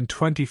 20 and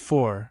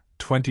 24,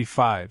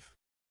 25.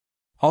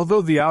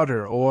 Although the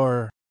outer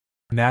or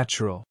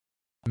natural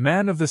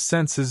man of the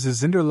senses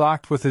is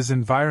interlocked with his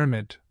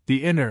environment,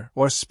 the inner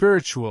or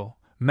spiritual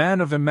man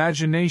of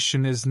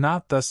imagination is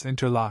not thus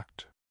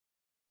interlocked.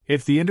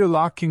 If the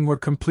interlocking were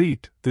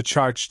complete, the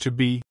charge to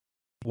be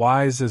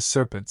wise as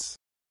serpents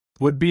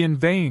would be in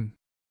vain.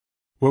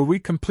 Were we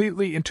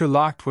completely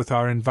interlocked with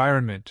our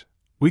environment,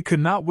 we could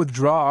not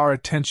withdraw our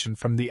attention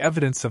from the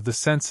evidence of the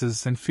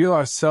senses and feel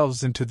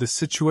ourselves into the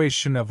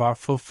situation of our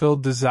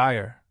fulfilled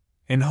desire,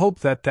 in hope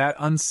that that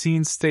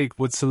unseen state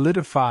would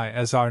solidify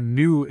as our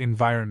new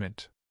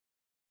environment.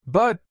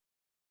 But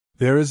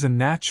there is a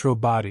natural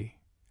body,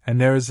 and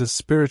there is a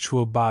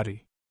spiritual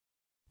body.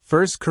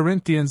 1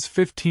 Corinthians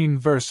 15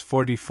 verse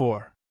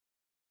 44.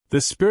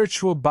 The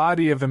spiritual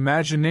body of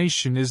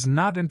imagination is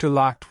not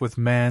interlocked with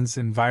man's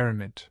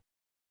environment.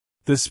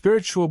 The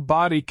spiritual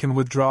body can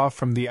withdraw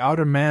from the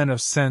outer man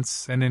of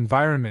sense and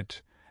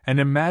environment, and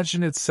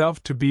imagine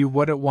itself to be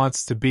what it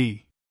wants to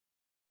be,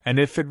 And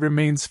if it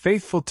remains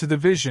faithful to the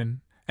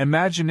vision,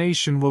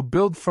 imagination will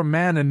build for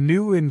man a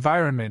new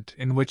environment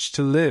in which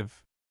to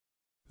live.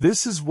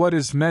 This is what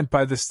is meant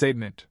by the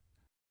statement,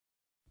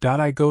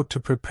 I go to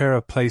prepare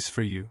a place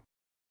for you.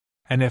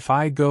 And if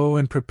I go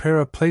and prepare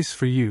a place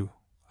for you,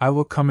 I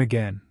will come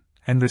again,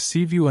 and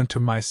receive you unto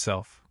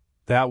myself,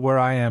 that where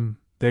I am,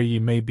 there ye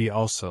may be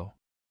also.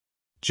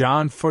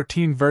 John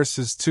 14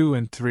 verses 2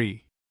 and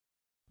 3.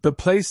 The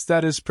place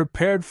that is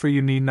prepared for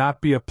you need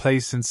not be a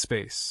place in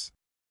space.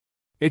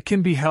 It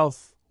can be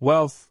health,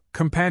 wealth,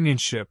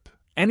 companionship,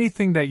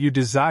 anything that you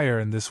desire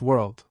in this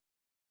world.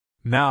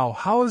 Now,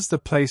 how is the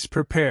place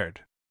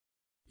prepared?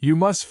 You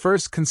must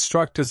first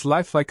construct as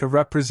lifelike a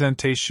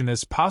representation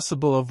as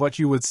possible of what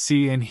you would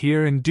see and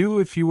hear and do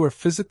if you were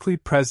physically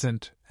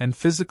present and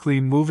physically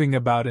moving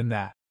about in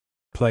that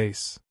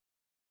place.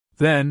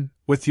 Then,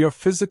 with your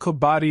physical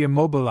body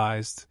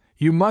immobilized,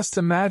 you must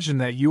imagine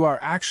that you are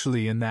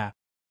actually in that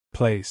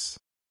place,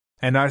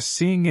 and are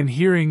seeing and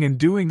hearing and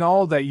doing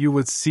all that you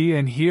would see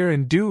and hear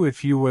and do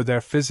if you were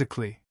there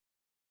physically.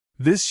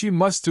 This you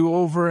must do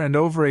over and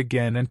over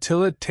again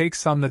until it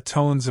takes on the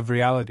tones of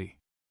reality.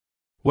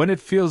 When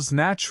it feels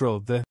natural,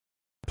 the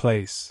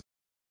place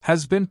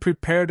has been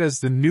prepared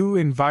as the new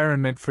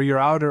environment for your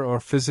outer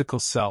or physical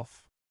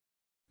self.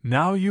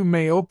 Now you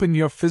may open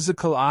your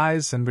physical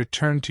eyes and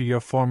return to your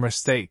former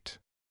state.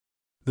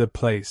 The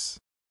place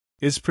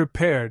is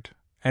prepared,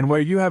 and where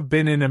you have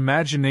been in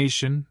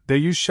imagination, there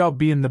you shall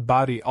be in the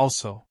body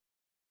also.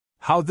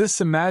 How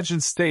this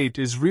imagined state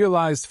is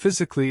realized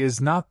physically is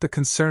not the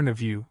concern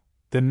of you,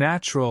 the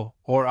natural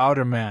or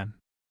outer man.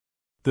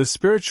 The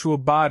spiritual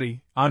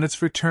body, on its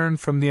return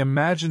from the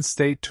imagined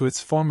state to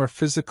its former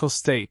physical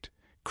state,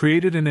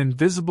 created an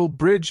invisible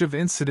bridge of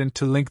incident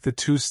to link the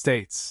two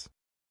states.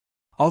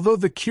 Although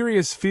the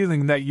curious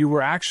feeling that you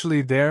were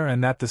actually there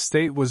and that the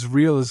state was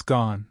real is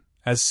gone,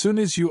 as soon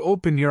as you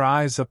open your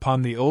eyes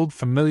upon the old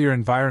familiar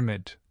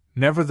environment,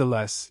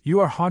 nevertheless, you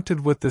are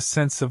haunted with the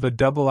sense of a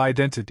double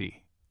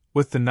identity,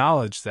 with the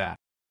knowledge that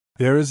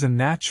there is a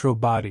natural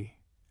body,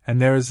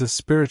 and there is a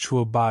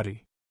spiritual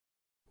body.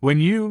 When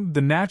you,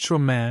 the natural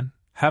man,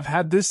 have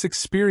had this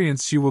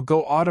experience, you will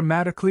go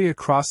automatically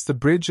across the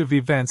bridge of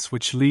events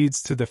which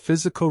leads to the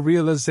physical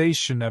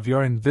realization of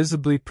your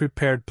invisibly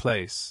prepared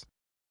place.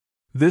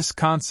 This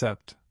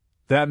concept,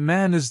 that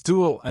man is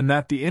dual and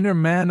that the inner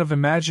man of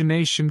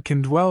imagination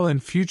can dwell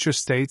in future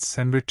states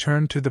and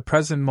return to the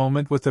present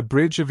moment with a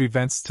bridge of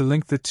events to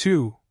link the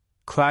two,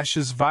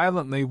 clashes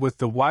violently with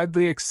the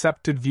widely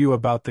accepted view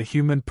about the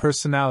human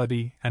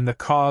personality and the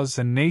cause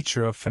and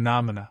nature of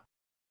phenomena.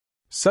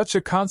 Such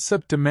a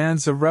concept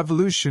demands a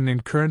revolution in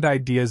current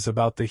ideas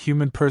about the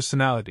human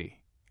personality,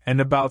 and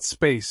about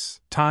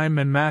space, time,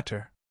 and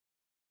matter.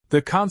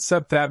 The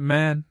concept that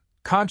man,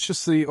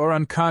 consciously or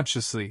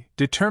unconsciously,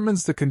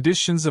 determines the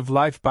conditions of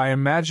life by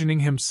imagining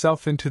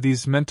himself into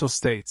these mental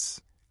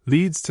states,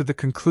 leads to the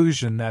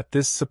conclusion that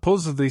this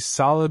supposedly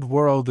solid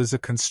world is a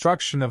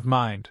construction of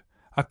mind,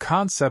 a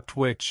concept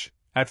which,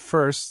 at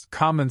first,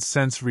 common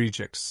sense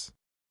rejects.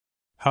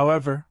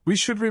 However, we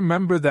should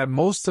remember that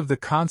most of the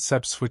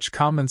concepts which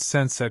common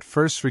sense at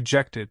first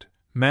rejected,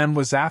 man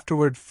was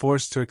afterward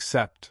forced to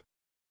accept.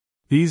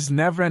 These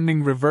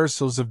never-ending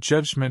reversals of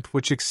judgment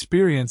which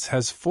experience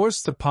has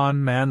forced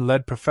upon man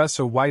led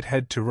Professor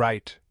Whitehead to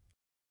write,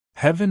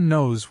 "Heaven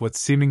knows what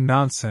seeming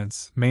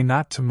nonsense may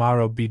not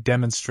tomorrow be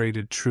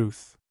demonstrated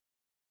truth.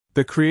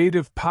 The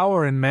creative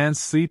power in man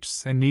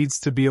sleeps and needs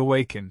to be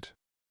awakened.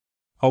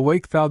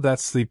 Awake thou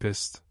that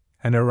sleepest,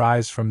 and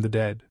arise from the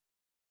dead."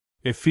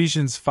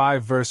 Ephesians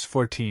 5 verse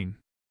 14.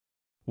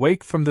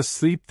 Wake from the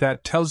sleep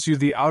that tells you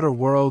the outer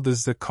world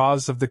is the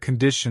cause of the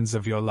conditions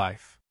of your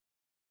life.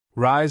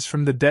 Rise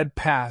from the dead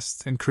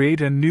past and create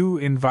a new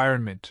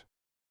environment.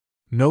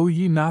 Know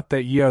ye not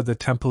that ye are the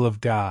temple of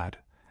God,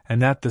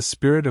 and that the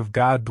Spirit of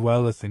God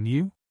dwelleth in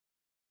you?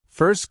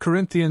 1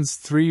 Corinthians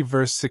 3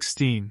 verse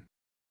 16.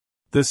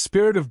 The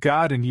Spirit of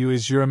God in you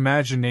is your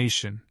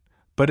imagination,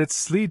 but it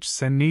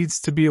sleeps and needs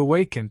to be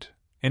awakened,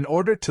 in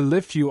order to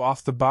lift you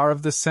off the bar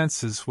of the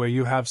senses where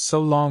you have so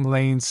long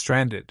lain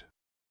stranded.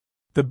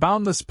 The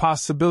boundless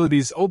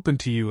possibilities open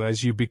to you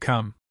as you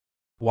become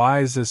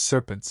wise as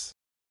serpents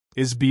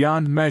is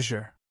beyond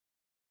measure.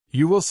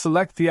 You will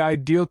select the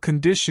ideal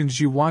conditions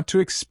you want to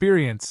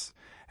experience,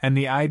 and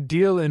the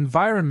ideal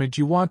environment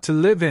you want to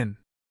live in.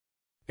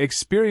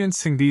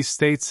 Experiencing these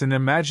states in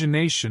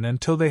imagination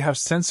until they have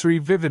sensory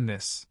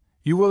vividness,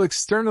 you will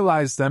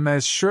externalize them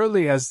as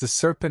surely as the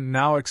serpent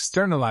now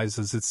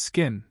externalizes its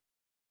skin.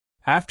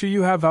 After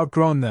you have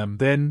outgrown them,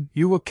 then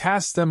you will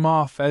cast them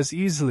off as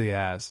easily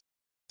as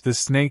the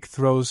snake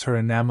throws her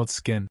enameled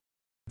skin.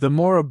 The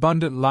more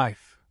abundant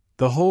life,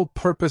 the whole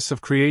purpose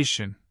of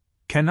creation,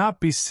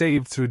 cannot be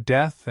saved through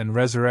death and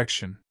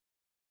resurrection.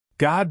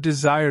 God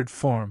desired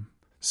form,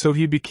 so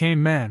he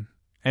became man,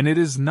 and it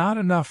is not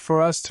enough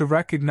for us to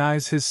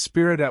recognize his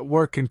spirit at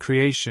work in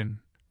creation.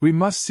 We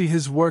must see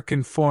his work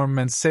in form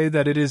and say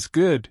that it is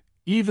good,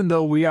 even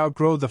though we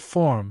outgrow the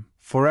form,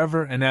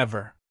 forever and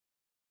ever.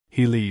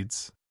 He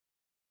leads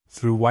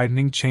through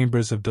widening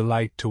chambers of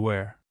delight to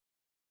where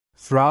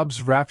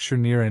throbs rapture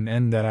near an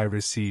end that I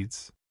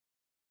recedes.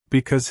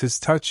 Because his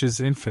touch is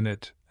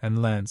infinite,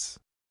 and lends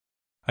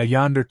a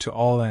yonder to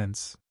all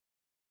ends.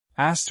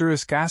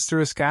 Asterisk,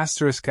 asterisk,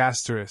 asterisk,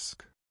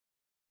 asterisk.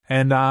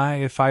 And I,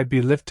 if I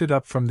be lifted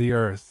up from the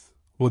earth,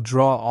 will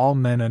draw all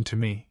men unto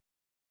me.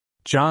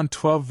 John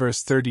 12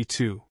 verse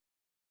 32.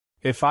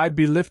 If I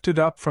be lifted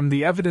up from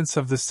the evidence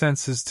of the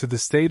senses to the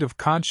state of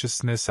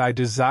consciousness I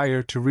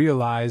desire to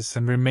realize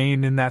and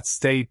remain in that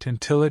state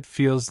until it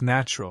feels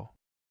natural,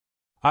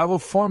 I will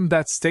form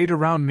that state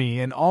around me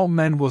and all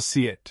men will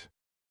see it.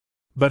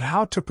 But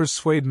how to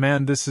persuade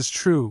man this is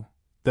true,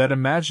 that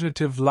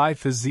imaginative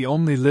life is the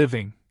only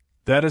living,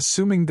 that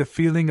assuming the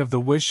feeling of the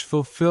wish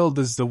fulfilled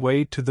is the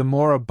way to the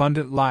more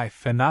abundant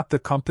life and not the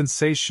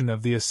compensation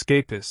of the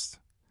escapist,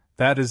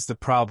 that is the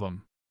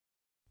problem.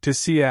 To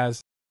see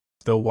as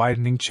the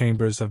widening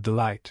chambers of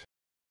delight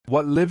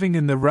what living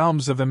in the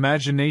realms of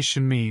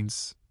imagination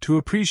means, to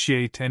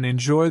appreciate and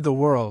enjoy the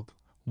world,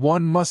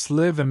 one must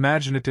live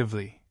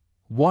imaginatively,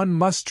 one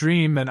must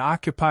dream and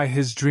occupy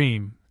his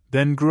dream,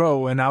 then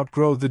grow and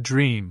outgrow the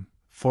dream,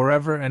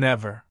 forever and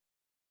ever.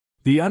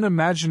 The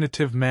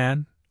unimaginative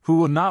man, who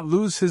will not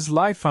lose his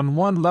life on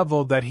one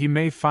level that he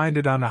may find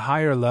it on a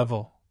higher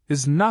level,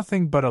 is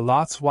nothing but a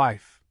Lot's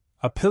wife,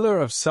 a pillar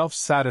of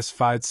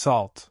self-satisfied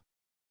salt.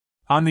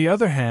 On the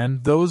other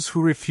hand, those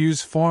who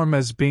refuse form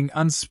as being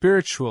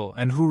unspiritual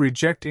and who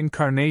reject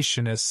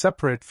incarnation as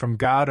separate from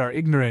God are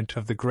ignorant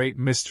of the great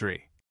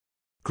mystery.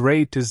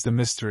 Great is the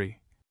mystery.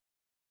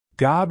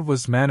 God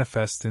was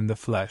manifest in the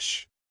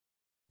flesh.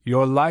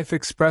 Your life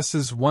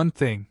expresses one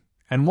thing,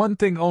 and one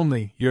thing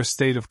only, your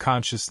state of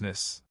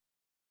consciousness.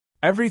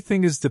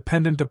 Everything is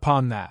dependent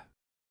upon that.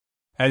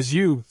 As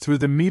you, through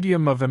the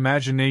medium of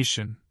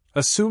imagination,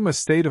 assume a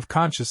state of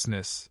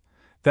consciousness,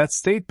 that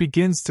state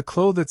begins to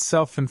clothe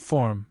itself in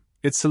form,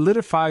 it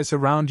solidifies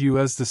around you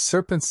as the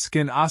serpent's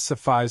skin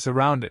ossifies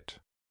around it.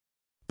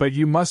 But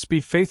you must be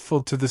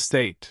faithful to the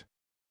state.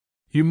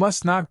 You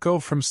must not go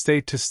from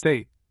state to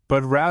state,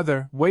 but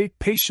rather wait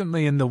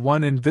patiently in the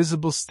one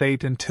invisible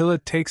state until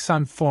it takes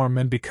on form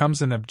and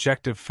becomes an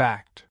objective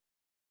fact.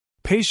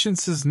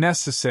 Patience is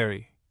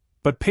necessary,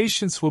 but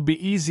patience will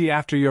be easy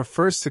after your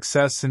first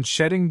success in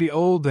shedding the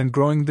old and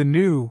growing the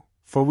new,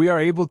 for we are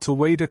able to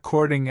wait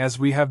according as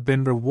we have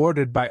been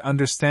rewarded by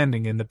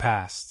understanding in the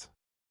past.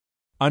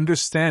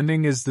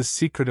 Understanding is the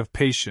secret of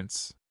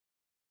patience.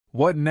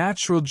 What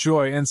natural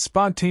joy and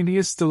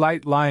spontaneous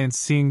delight lie in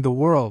seeing the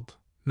world,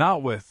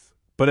 not with,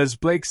 but as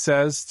Blake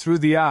says, through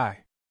the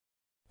eye.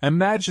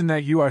 Imagine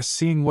that you are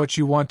seeing what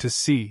you want to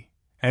see,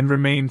 and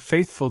remain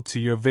faithful to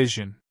your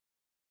vision.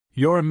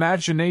 Your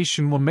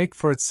imagination will make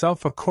for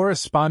itself a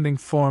corresponding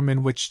form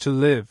in which to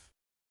live.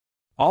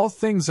 All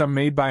things are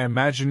made by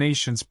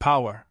imagination's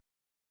power.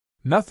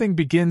 Nothing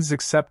begins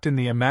except in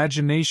the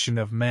imagination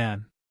of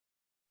man.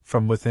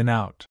 From within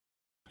out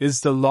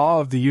is the law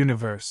of the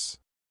universe.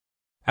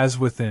 As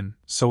within,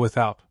 so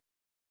without.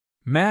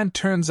 Man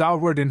turns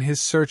outward in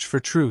his search for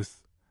truth,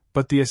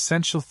 but the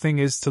essential thing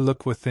is to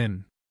look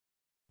within.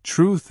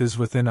 Truth is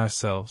within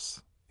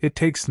ourselves, it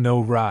takes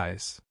no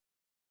rise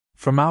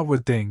from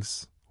outward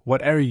things,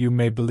 whate'er you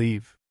may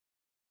believe.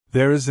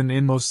 There is an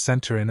inmost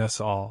center in us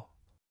all,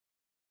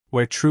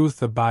 where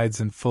truth abides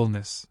in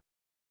fullness.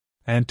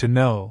 And to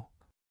know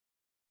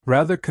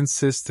rather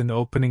consists in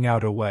opening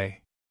out a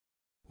way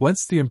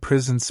whence the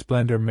imprisoned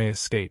splendor may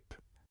escape,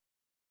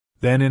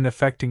 than in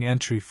effecting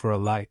entry for a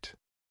light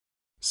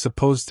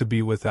supposed to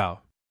be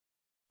without.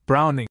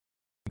 Browning,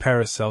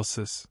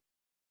 Paracelsus.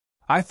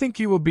 I think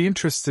you will be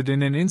interested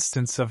in an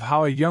instance of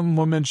how a young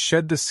woman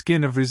shed the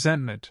skin of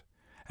resentment,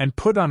 and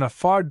put on a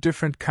far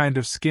different kind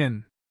of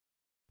skin.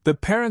 The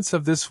parents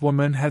of this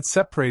woman had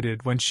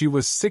separated when she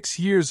was 6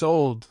 years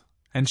old,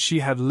 and she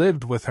had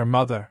lived with her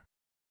mother.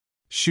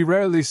 She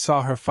rarely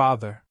saw her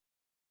father,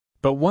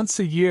 but once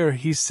a year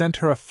he sent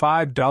her a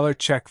 $5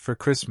 check for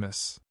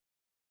Christmas.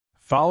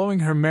 Following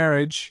her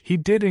marriage, he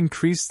did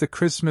increase the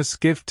Christmas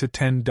gift to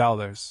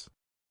 $10.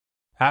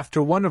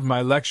 After one of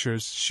my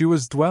lectures, she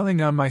was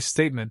dwelling on my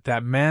statement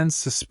that man's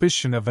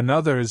suspicion of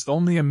another is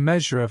only a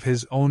measure of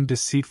his own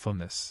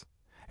deceitfulness,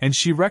 and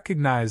she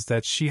recognized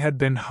that she had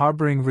been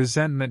harboring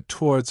resentment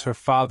towards her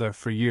father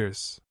for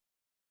years.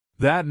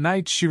 That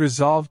night she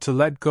resolved to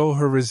let go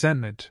her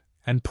resentment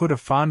and put a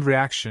fond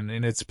reaction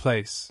in its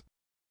place.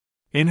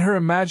 In her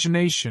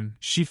imagination,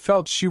 she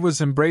felt she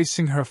was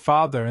embracing her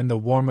father in the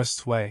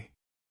warmest way.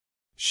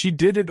 She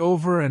did it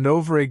over and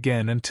over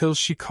again until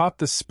she caught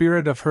the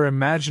spirit of her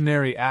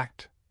imaginary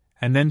act,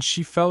 and then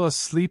she fell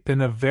asleep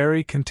in a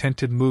very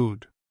contented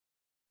mood.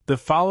 The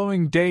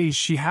following day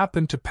she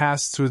happened to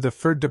pass through the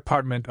fur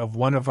department of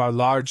one of our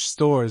large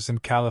stores in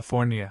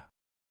California.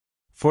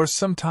 For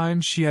some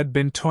time she had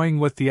been toying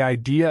with the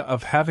idea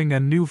of having a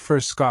new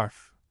fur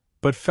scarf,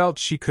 but felt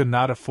she could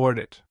not afford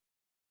it.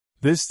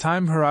 This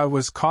time her eye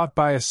was caught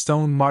by a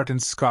stone marten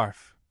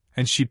scarf,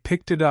 and she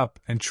picked it up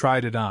and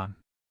tried it on.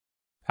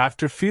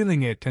 After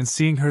feeling it and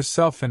seeing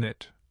herself in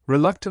it,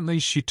 reluctantly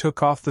she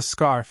took off the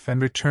scarf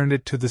and returned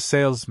it to the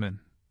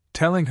salesman,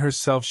 telling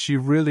herself she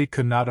really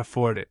could not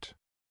afford it.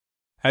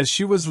 As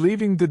she was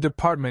leaving the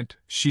department,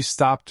 she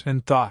stopped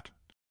and thought.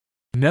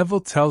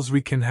 Neville tells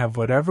we can have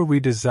whatever we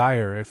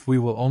desire if we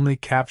will only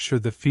capture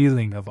the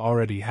feeling of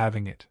already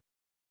having it.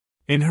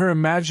 In her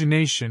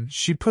imagination,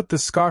 she put the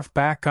scarf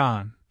back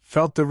on,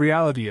 felt the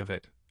reality of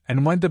it,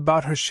 and went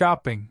about her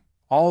shopping,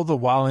 all the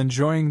while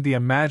enjoying the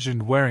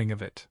imagined wearing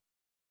of it.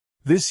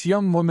 This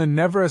young woman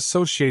never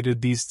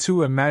associated these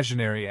two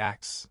imaginary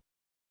acts.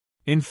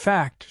 In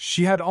fact,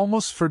 she had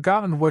almost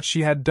forgotten what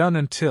she had done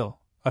until,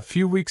 a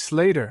few weeks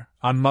later,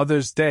 on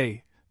Mother's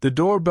Day, the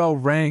doorbell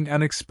rang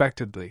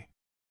unexpectedly.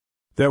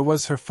 There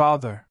was her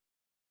father.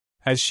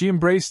 As she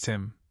embraced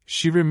him,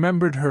 she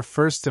remembered her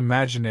first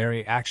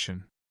imaginary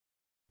action.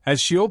 As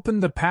she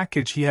opened the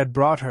package he had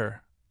brought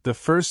her, the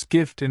first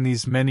gift in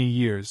these many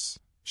years,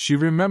 she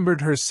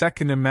remembered her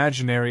second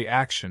imaginary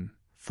action,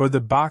 for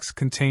the box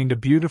contained a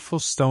beautiful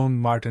stone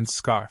marten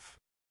scarf.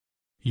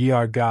 Ye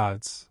are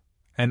God's,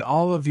 and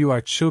all of you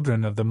are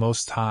children of the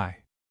Most High.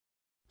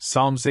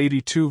 Psalms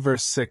 82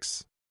 verse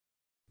 6.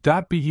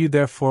 Be ye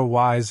therefore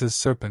wise as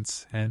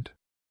serpents, and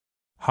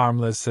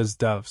harmless as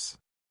doves.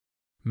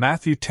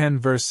 Matthew 10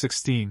 verse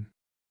 16.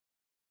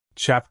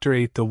 Chapter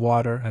 8 The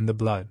Water and the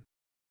Blood.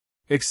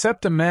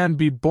 Except a man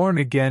be born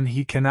again,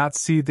 he cannot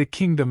see the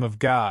kingdom of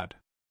God.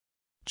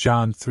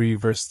 John 3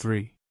 verse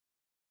 3.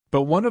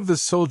 But one of the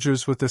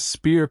soldiers with a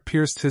spear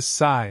pierced his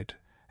side,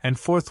 and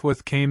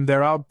forthwith came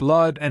there out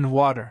blood and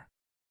water.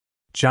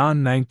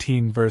 John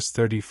 19 verse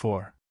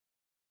 34.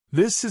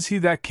 This is he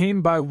that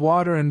came by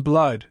water and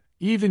blood,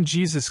 even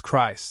Jesus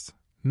Christ,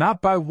 not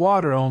by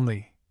water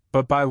only,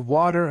 but by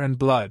water and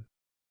blood.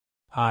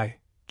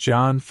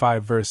 John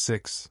 5 verse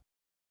 6.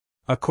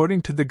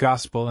 According to the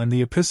Gospel and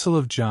the Epistle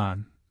of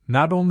John,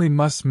 not only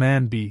must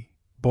man be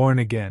born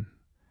again,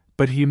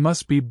 but he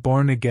must be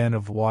born again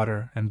of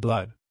water and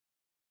blood.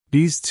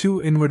 These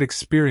two inward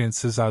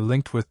experiences are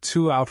linked with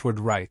two outward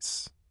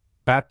rites,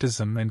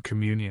 baptism and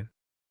communion.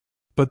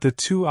 But the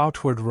two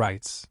outward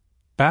rites,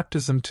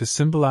 baptism to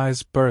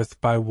symbolize birth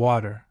by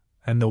water,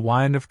 and the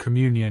wine of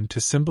communion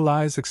to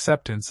symbolize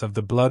acceptance of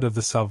the blood of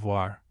the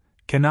Savoir,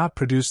 cannot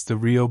produce the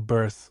real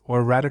birth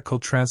or radical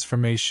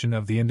transformation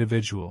of the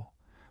individual,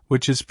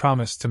 which is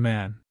promised to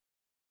man.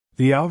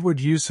 The outward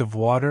use of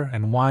water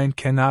and wine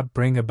cannot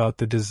bring about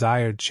the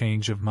desired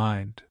change of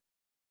mind.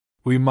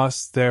 We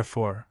must,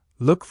 therefore,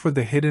 look for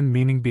the hidden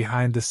meaning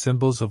behind the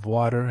symbols of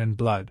water and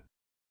blood.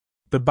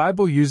 The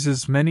Bible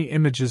uses many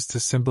images to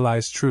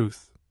symbolize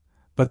truth,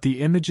 but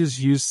the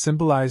images used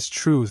symbolize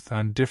truth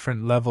on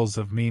different levels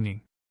of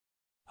meaning.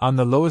 On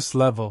the lowest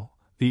level,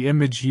 the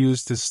image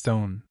used is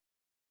stone.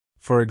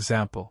 For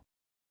example,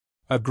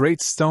 a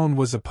great stone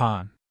was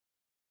upon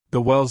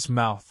the well's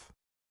mouth,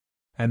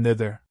 and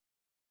thither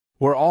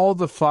were all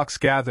the flocks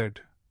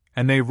gathered,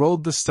 and they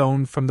rolled the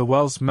stone from the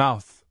well's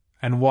mouth,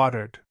 and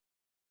watered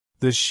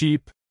the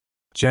sheep.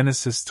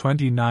 Genesis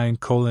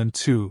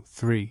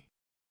 29:2-3.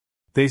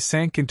 They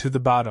sank into the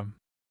bottom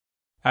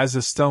as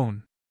a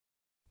stone.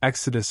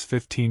 Exodus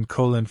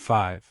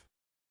 15:5.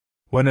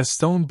 When a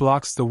stone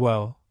blocks the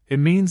well, it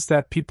means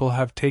that people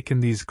have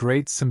taken these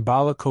great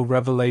symbolical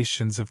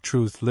revelations of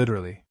truth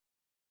literally.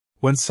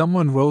 When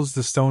someone rolls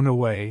the stone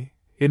away,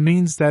 it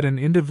means that an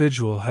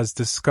individual has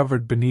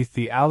discovered beneath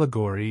the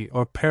allegory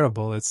or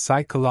parable its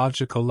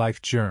psychological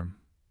life germ,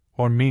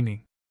 or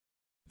meaning.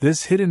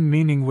 This hidden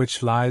meaning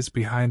which lies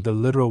behind the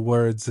literal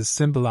words is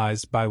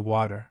symbolized by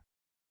water.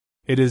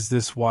 It is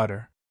this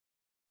water,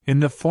 in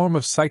the form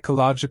of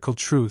psychological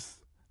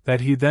truth, that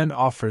he then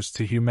offers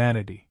to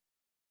humanity.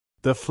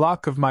 The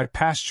flock of my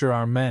pasture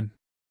are men.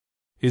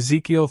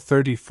 Ezekiel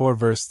 34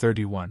 verse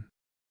 31.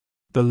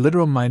 The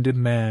literal-minded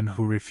man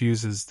who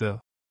refuses the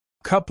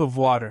cup of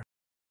water,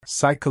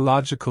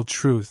 psychological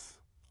truth,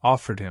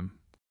 offered him,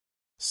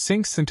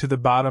 sinks into the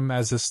bottom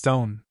as a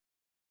stone.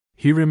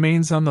 He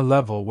remains on the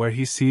level where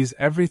he sees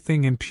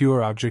everything in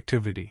pure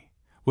objectivity.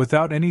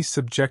 Without any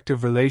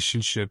subjective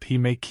relationship, he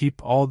may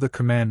keep all the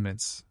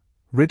commandments,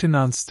 written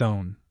on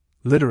stone,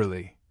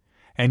 literally,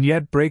 and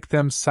yet break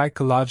them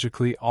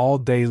psychologically all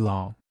day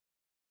long.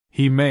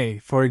 He may,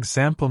 for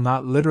example,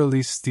 not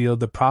literally steal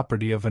the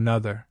property of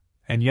another,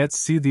 and yet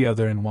see the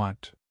other in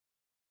want.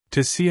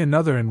 To see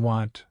another in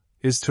want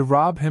is to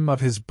rob him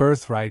of his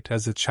birthright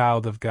as a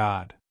child of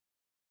God.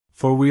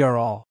 For we are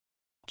all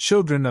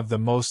children of the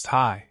Most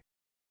High.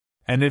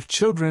 And if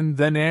children,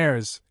 then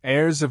heirs,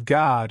 heirs of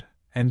God,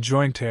 and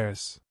joint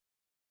heirs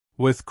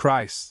with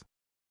Christ.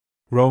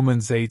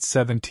 Romans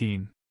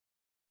 8:17.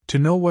 To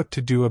know what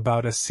to do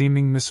about a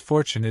seeming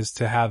misfortune is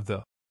to have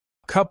the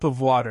cup of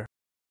water,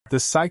 the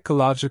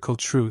psychological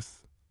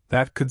truth,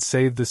 that could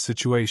save the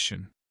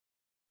situation.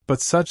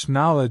 But such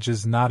knowledge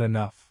is not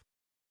enough.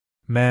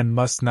 Man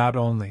must not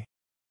only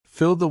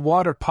fill the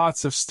water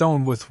pots of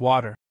stone with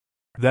water,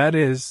 that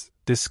is,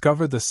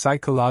 discover the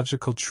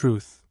psychological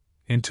truth,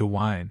 into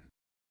wine.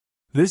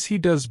 This he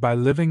does by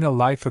living a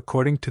life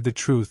according to the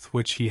truth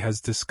which he has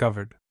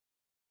discovered.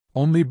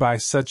 Only by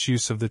such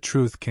use of the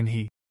truth can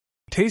he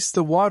taste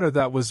the water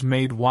that was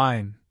made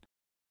wine.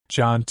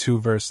 John 2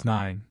 verse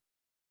 9.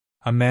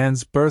 A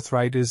man's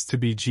birthright is to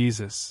be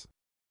Jesus.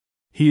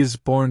 He is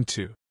born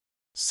to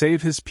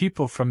save his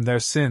people from their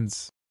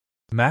sins.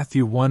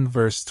 Matthew 1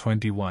 verse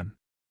 21.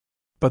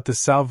 But the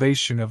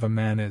salvation of a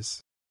man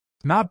is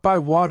not by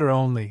water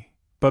only,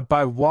 but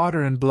by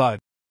water and blood.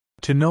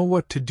 To know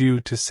what to do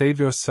to save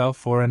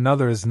yourself or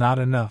another is not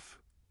enough.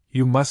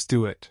 You must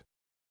do it.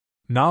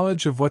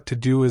 Knowledge of what to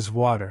do is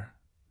water,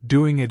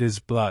 doing it is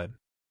blood.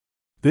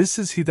 This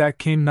is he that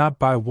came not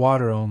by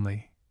water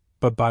only,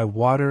 but by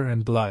water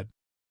and blood.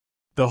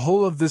 The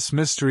whole of this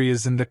mystery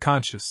is in the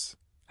conscious,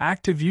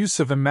 active use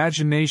of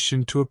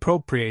imagination to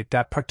appropriate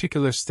that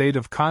particular state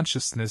of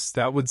consciousness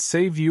that would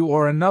save you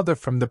or another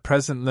from the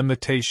present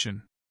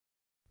limitation.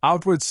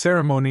 Outward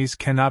ceremonies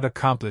cannot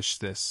accomplish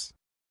this.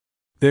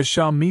 There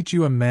shall meet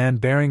you a man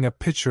bearing a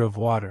pitcher of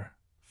water,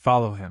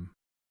 follow him.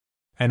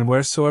 And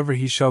wheresoever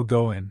he shall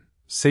go in,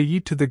 say ye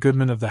to the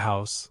goodman of the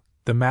house,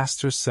 the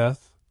master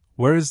saith,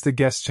 Where is the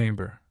guest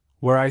chamber,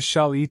 where I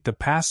shall eat the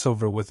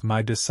Passover with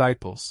my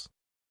disciples?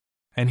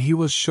 And he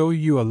will show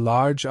you a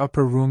large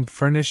upper room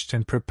furnished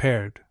and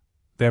prepared,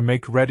 there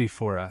make ready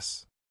for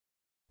us.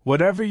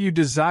 Whatever you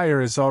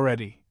desire is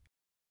already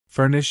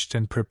furnished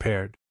and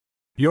prepared.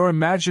 Your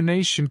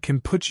imagination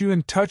can put you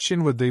in touch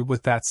inwardly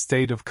with that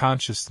state of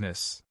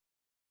consciousness.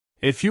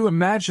 If you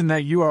imagine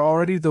that you are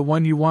already the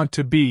one you want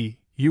to be,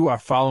 you are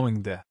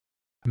following the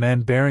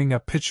man bearing a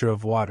pitcher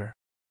of water.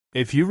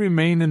 If you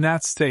remain in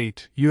that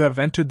state, you have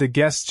entered the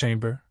guest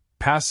chamber,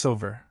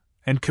 Passover,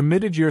 and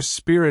committed your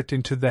spirit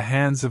into the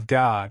hands of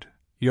God,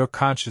 your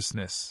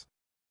consciousness.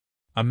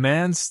 A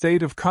man's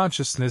state of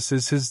consciousness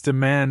is his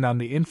demand on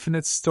the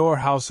infinite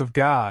storehouse of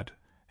God,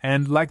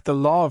 and, like the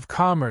law of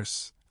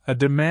commerce, a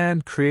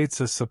demand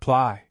creates a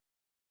supply.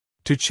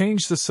 To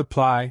change the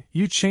supply,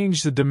 you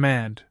change the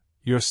demand,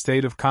 your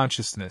state of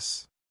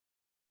consciousness.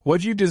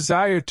 What you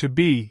desire to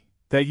be,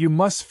 that you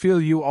must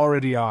feel you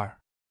already are.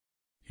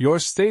 Your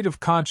state of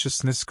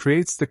consciousness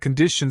creates the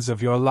conditions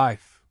of your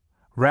life,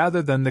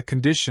 rather than the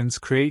conditions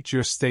create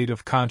your state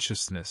of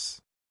consciousness.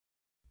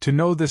 To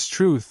know this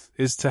truth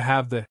is to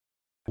have the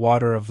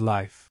water of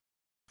life.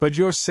 But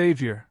your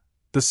Savior,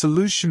 the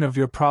solution of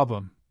your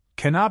problem,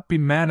 cannot be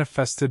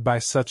manifested by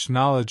such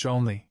knowledge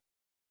only.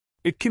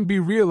 It can be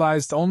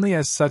realized only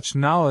as such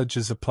knowledge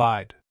is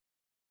applied.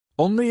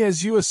 Only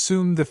as you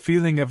assume the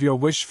feeling of your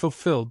wish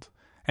fulfilled,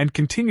 and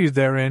continue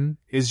therein,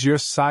 is your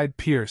side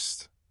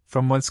pierced,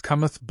 from whence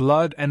cometh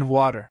blood and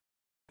water.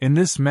 In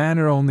this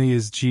manner only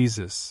is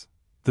Jesus,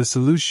 the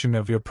solution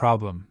of your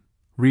problem,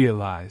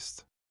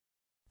 realized.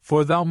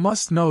 For thou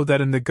must know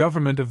that in the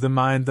government of the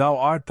mind thou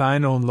art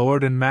thine own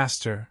Lord and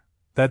Master,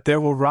 that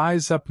there will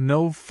rise up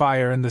no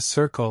fire in the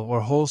circle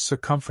or whole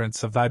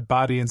circumference of thy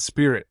body and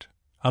spirit,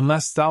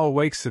 unless thou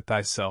awakest it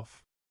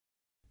thyself.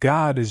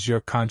 God is your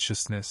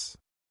consciousness.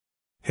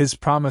 His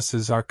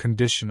promises are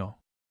conditional.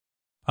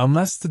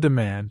 Unless the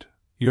demand,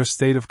 your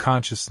state of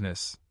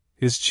consciousness,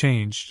 is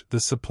changed, the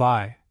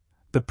supply,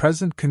 the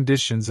present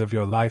conditions of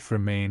your life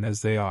remain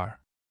as they are.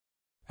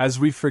 As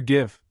we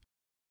forgive,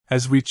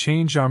 as we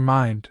change our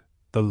mind,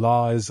 the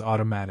law is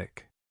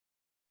automatic.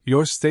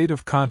 Your state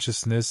of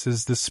consciousness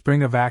is the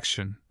spring of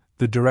action,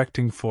 the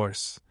directing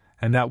force,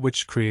 and that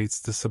which creates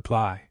the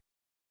supply.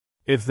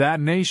 If that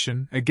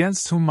nation,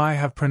 against whom I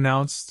have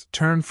pronounced,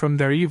 turn from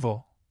their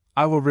evil,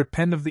 I will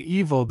repent of the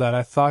evil that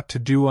I thought to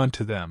do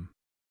unto them.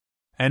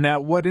 And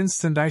at what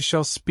instant I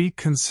shall speak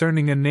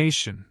concerning a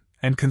nation,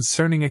 and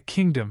concerning a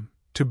kingdom,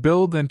 to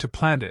build and to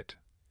plant it,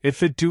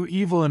 if it do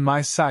evil in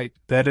my sight,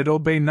 that it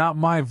obey not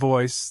my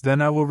voice,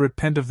 then I will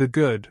repent of the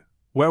good,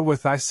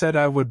 wherewith I said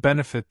I would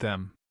benefit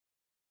them.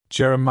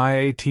 Jeremiah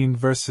 18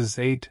 verses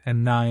 8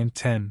 and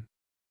 9-10.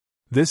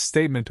 This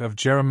statement of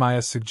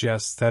Jeremiah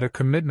suggests that a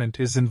commitment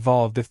is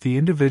involved if the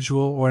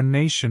individual or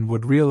nation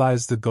would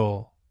realize the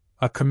goal,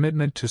 a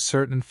commitment to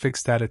certain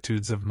fixed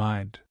attitudes of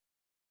mind.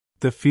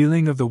 The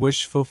feeling of the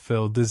wish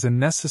fulfilled is a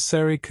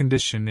necessary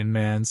condition in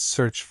man's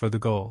search for the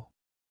goal.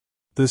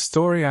 The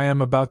story I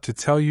am about to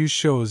tell you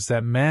shows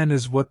that man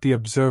is what the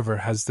observer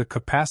has the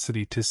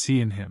capacity to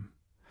see in him,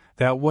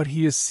 that what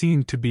he is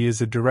seen to be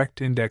is a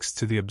direct index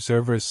to the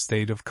observer's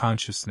state of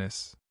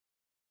consciousness.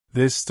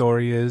 This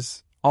story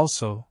is,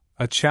 also,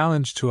 a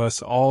challenge to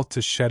us all to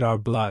shed our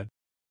blood,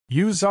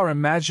 use our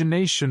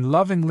imagination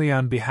lovingly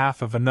on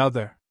behalf of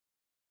another.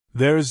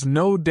 There is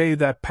no day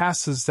that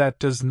passes that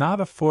does not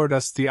afford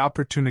us the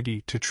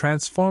opportunity to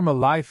transform a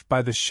life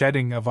by the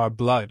shedding of our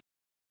blood.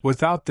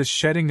 Without the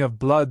shedding of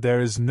blood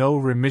there is no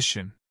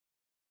remission.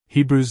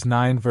 Hebrews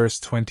 9 verse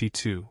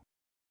 22.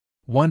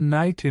 One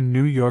night in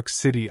New York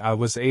City I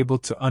was able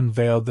to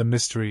unveil the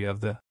mystery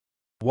of the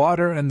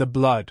water and the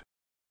blood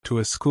to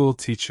a school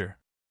teacher.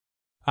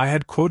 I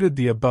had quoted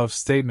the above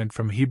statement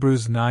from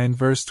Hebrews 9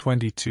 verse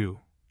 22,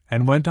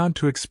 and went on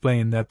to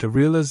explain that the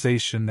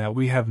realization that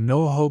we have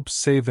no hope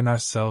save in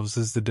ourselves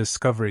is the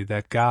discovery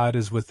that God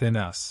is within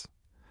us,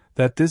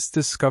 that this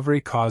discovery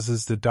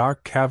causes the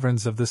dark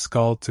caverns of the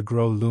skull to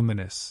grow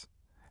luminous,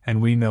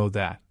 and we know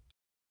that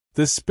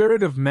the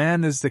spirit of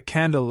man is the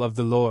candle of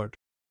the Lord,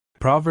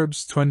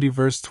 Proverbs 20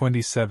 verse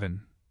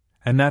 27,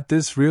 and that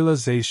this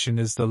realization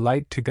is the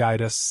light to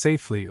guide us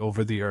safely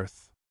over the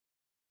earth.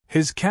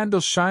 His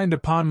candle shined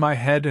upon my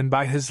head, and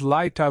by his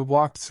light I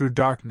walked through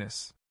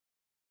darkness.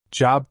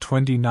 Job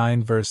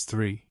 29 verse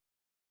 3.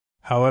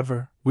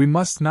 However, we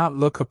must not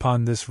look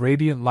upon this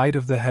radiant light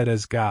of the head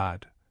as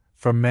God,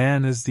 for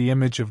man is the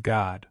image of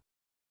God.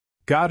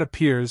 God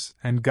appears,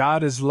 and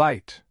God is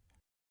light,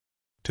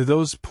 to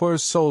those poor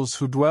souls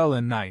who dwell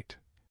in night.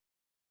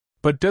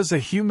 But does a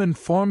human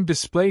form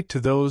display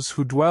to those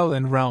who dwell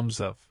in realms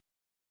of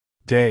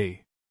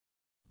day?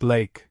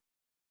 Blake.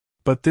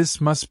 But this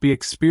must be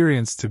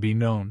experienced to be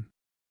known.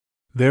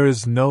 There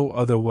is no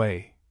other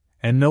way,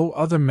 and no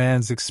other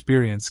man's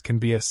experience can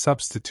be a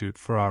substitute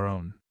for our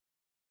own.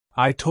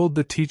 I told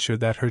the teacher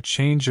that her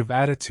change of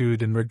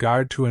attitude in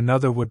regard to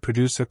another would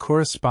produce a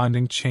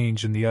corresponding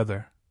change in the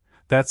other,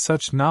 that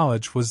such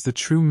knowledge was the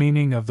true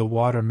meaning of the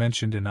water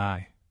mentioned in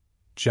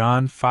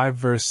John 5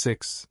 verse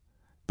 6,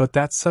 but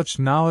that such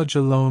knowledge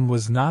alone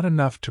was not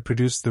enough to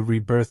produce the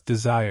rebirth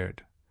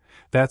desired,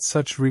 that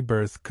such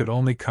rebirth could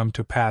only come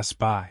to pass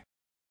by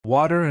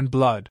water and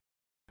blood,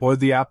 or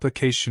the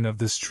application of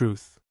this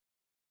truth.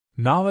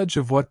 Knowledge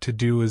of what to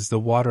do is the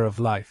water of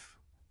life,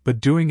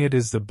 but doing it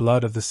is the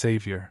blood of the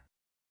Savior.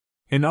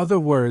 In other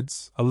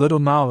words, a little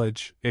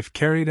knowledge, if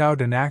carried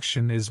out in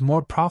action, is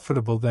more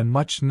profitable than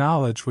much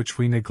knowledge which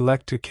we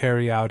neglect to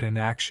carry out in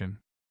action.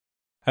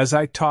 As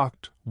I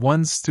talked,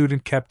 one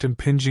student kept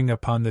impinging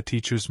upon the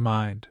teacher's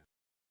mind.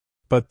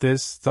 But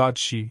this, thought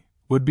she,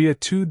 would be a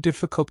too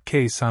difficult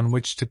case on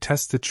which to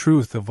test the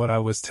truth of what I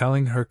was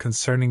telling her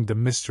concerning the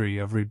mystery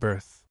of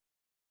rebirth.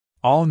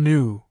 All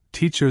knew,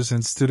 teachers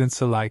and students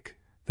alike,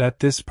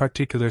 that this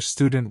particular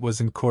student was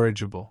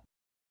incorrigible.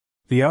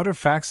 The outer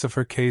facts of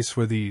her case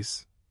were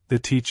these: the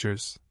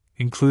teachers,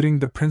 including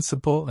the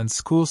principal and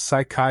school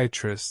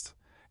psychiatrist,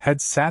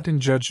 had sat in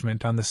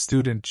judgment on the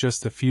student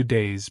just a few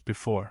days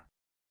before.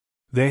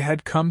 They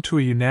had come to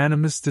a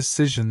unanimous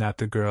decision that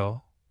the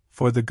girl,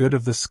 for the good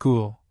of the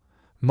school,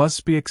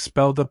 must be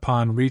expelled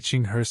upon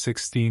reaching her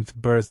 16th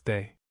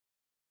birthday.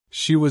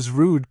 She was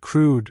rude,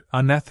 crude,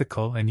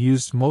 unethical, and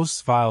used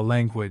most vile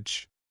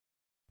language.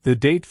 The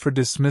date for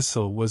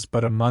dismissal was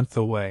but a month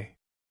away.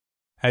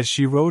 As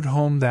she rode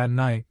home that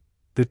night,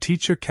 the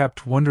teacher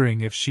kept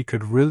wondering if she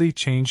could really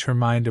change her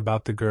mind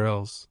about the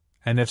girls,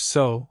 and if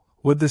so,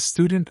 would the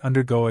student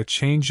undergo a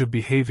change of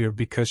behavior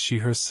because she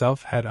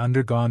herself had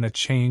undergone a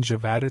change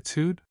of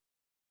attitude?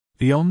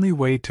 The only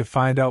way to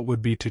find out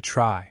would be to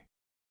try.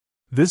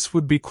 This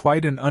would be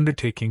quite an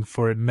undertaking,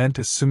 for it meant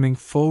assuming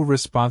full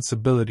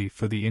responsibility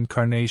for the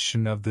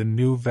incarnation of the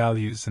new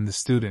values in the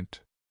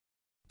student.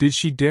 Did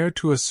she dare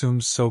to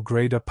assume so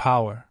great a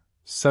power,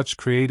 such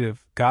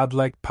creative,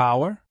 godlike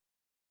power?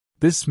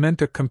 This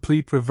meant a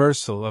complete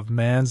reversal of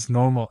man's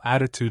normal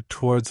attitude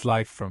towards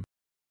life from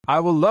 "I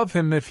will love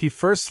him if he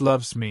first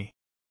loves me"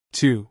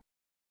 to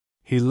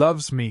 "He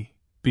loves me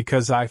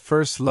because I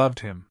first loved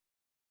him."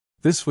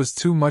 This was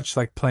too much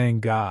like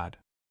playing God.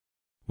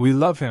 We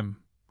love him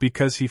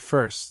because he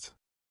first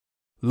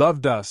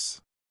loved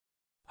us.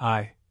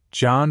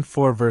 John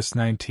 4 verse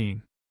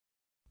 19.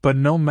 But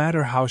no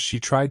matter how she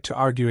tried to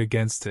argue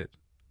against it,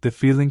 the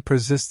feeling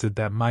persisted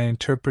that my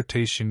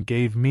interpretation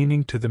gave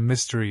meaning to the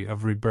mystery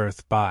of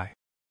rebirth by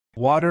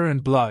water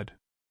and blood.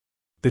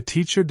 The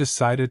teacher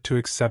decided to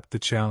accept the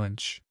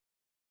challenge.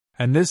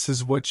 And this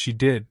is what she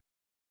did.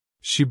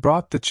 She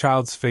brought the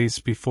child's face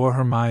before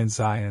her mind's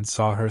eye and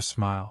saw her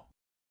smile.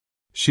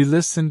 She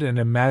listened and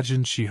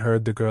imagined she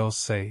heard the girl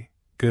say,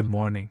 "Good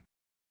morning."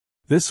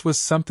 This was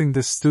something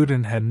the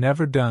student had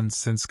never done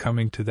since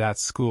coming to that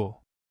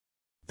school.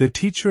 The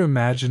teacher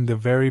imagined the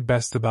very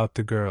best about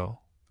the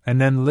girl, and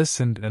then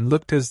listened and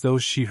looked as though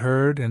she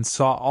heard and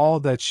saw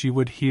all that she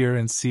would hear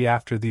and see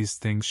after these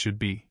things should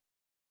be.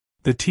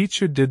 The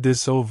teacher did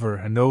this over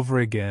and over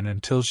again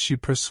until she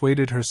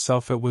persuaded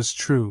herself it was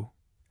true,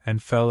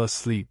 and fell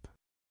asleep.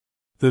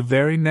 The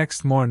very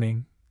next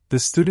morning, the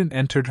student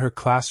entered her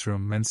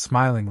classroom and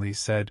smilingly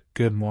said,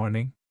 "Good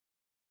morning."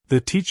 The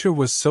teacher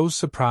was so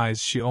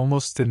surprised she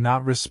almost did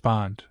not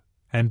respond,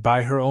 and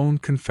by her own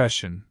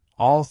confession,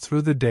 all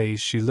through the day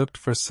she looked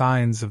for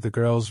signs of the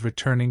girl's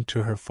returning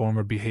to her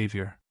former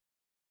behavior.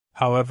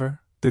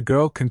 However, the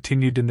girl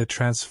continued in the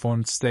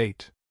transformed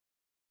state.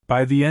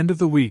 By the end of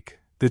the week,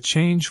 the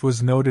change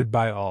was noted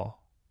by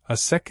all. A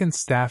second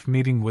staff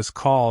meeting was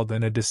called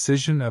and a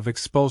decision of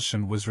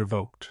expulsion was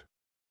revoked.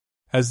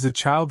 As the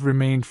child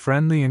remained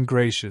friendly and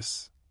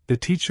gracious, the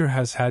teacher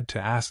has had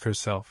to ask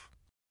herself,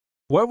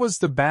 where was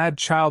the bad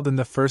child in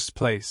the first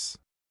place?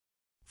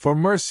 For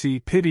mercy,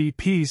 pity,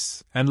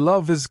 peace, and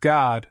love is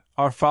God,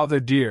 our Father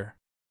dear.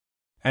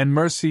 And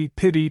mercy,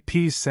 pity,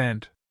 peace,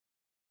 and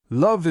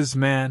love is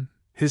man,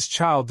 his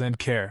child and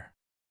care.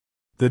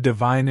 The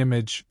Divine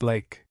Image,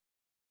 Blake.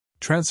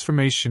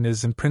 Transformation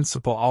is in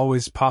principle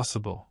always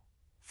possible,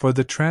 for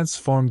the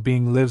transformed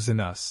being lives in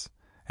us,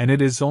 and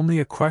it is only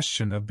a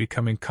question of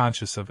becoming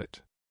conscious of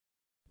it.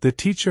 The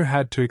teacher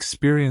had to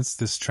experience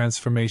this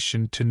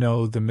transformation to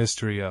know the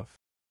mystery of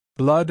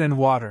blood and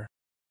water.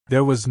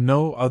 There was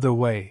no other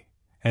way,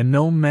 and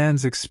no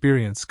man's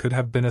experience could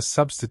have been a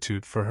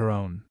substitute for her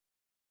own.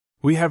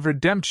 We have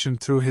redemption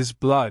through his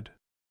blood.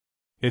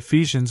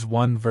 Ephesians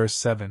 1 verse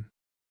 7.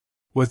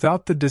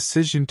 Without the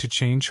decision to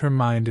change her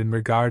mind in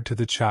regard to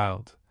the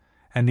child,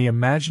 and the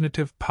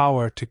imaginative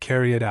power to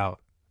carry it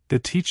out, the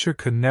teacher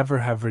could never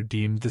have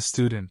redeemed the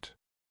student.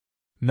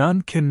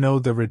 None can know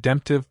the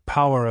redemptive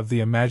power of the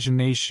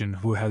imagination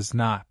who has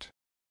not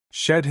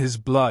shed his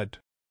blood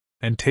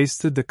and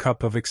tasted the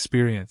cup of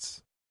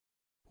experience.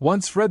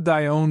 Once read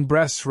thy own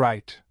breast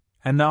right,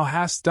 and thou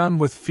hast done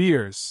with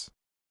fears.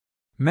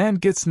 Man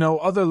gets no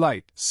other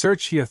light,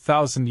 search he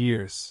 1,000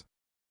 years.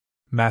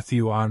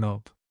 Matthew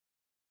Arnold.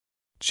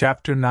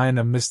 Chapter 9,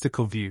 A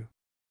Mystical View.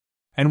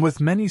 And with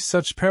many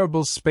such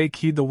parables spake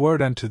he the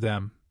word unto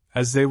them,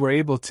 as they were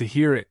able to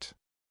hear it.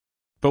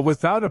 But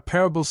without a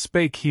parable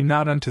spake he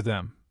not unto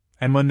them,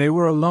 and when they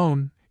were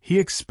alone, he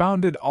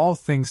expounded all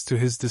things to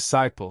his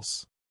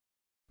disciples.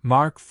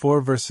 Mark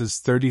 4 verses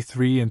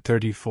 33 and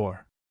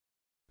 34.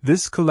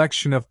 This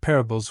collection of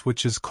parables,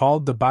 which is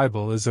called the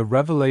Bible, is a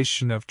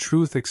revelation of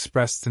truth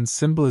expressed in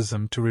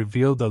symbolism to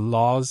reveal the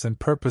laws and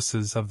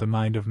purposes of the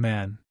mind of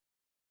man.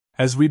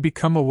 As we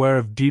become aware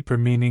of deeper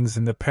meanings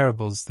in the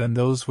parables than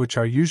those which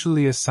are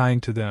usually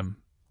assigned to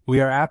them,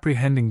 we are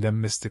apprehending them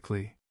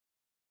mystically.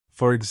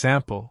 For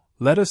example,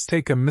 let us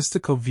take a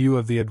mystical view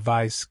of the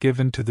advice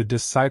given to the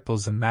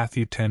disciples in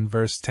Matthew 10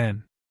 verse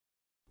 10.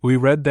 We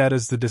read that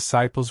as the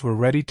disciples were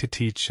ready to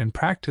teach and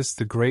practice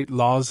the great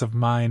laws of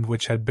mind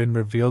which had been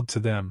revealed to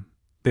them,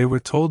 they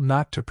were told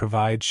not to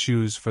provide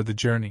shoes for the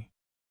journey.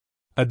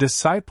 A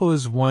disciple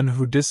is one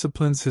who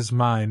disciplines his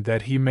mind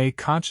that he may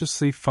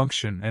consciously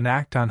function and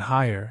act on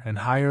higher and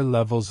higher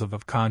levels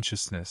of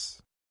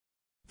consciousness.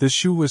 The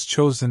shoe was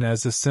chosen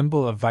as a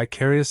symbol of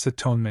vicarious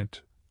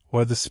atonement,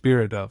 or the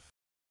spirit of,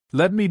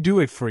 "Let me do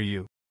it for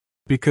you,"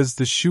 because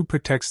the shoe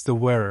protects the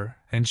wearer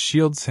and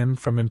shields him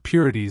from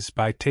impurities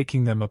by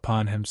taking them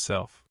upon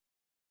himself.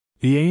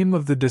 The aim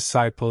of the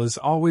disciple is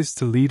always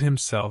to lead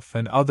himself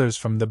and others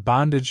from the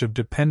bondage of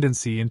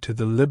dependency into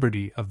the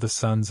liberty of the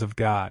sons of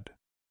God.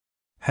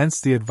 Hence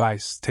the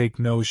advice, take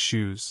no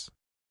shoes.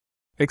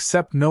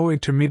 Accept no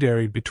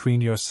intermediary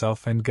between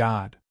yourself and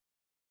God.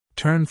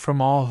 Turn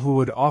from all who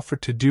would offer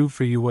to do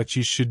for you what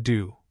you should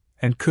do,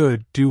 and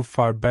could do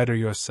far better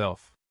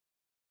yourself.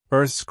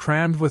 Earth's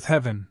crammed with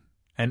heaven,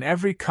 and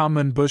every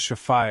common bush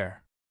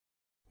afire.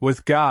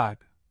 With God,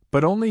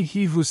 but only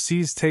he who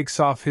sees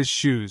takes off his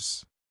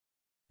shoes.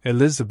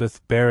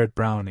 Elizabeth Barrett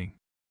Browning.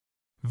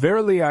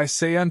 Verily I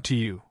say unto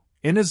you,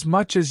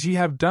 inasmuch as ye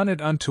have done it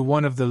unto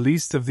one of the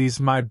least of these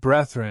my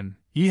brethren,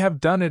 ye have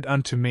done it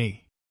unto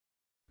me.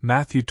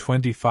 Matthew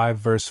 25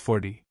 verse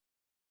 40.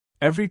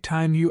 Every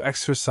time you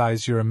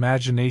exercise your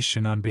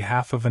imagination on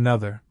behalf of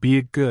another, be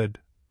it good,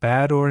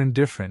 bad or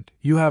indifferent,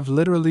 you have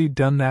literally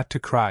done that to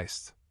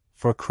Christ,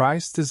 for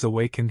Christ is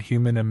awakened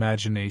human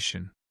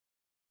imagination.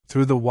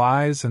 Through the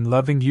wise and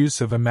loving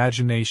use of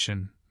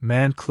imagination,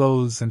 man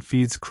clothes and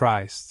feeds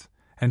Christ,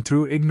 and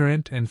through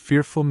ignorant and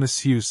fearful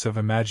misuse of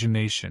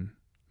imagination,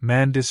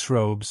 man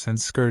disrobes and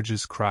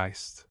scourges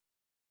Christ.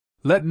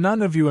 Let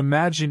none of you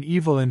imagine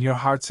evil in your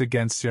hearts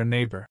against your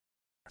neighbor.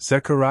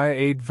 Zechariah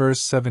 8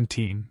 verse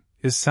 17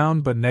 is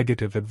sound but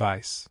negative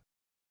advice.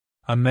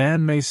 A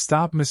man may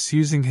stop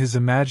misusing his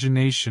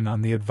imagination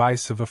on the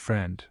advice of a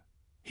friend.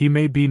 He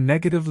may be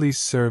negatively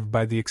served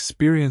by the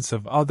experience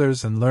of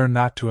others and learn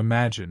not to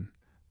imagine,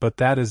 but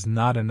that is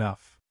not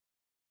enough.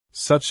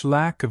 Such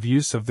lack of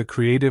use of the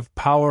creative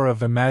power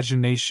of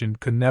imagination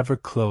could never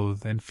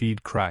clothe and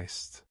feed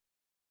Christ.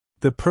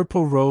 The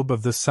purple robe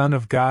of the Son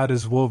of God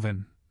is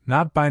woven,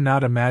 not by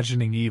not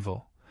imagining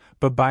evil,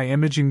 but by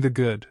imaging the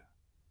good,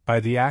 by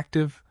the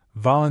active,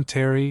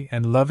 voluntary,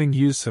 and loving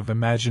use of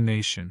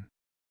imagination.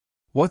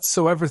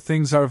 Whatsoever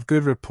things are of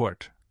good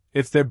report,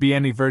 if there be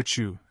any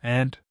virtue,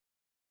 and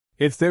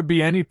if there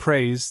be any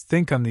praise,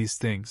 think on these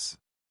things.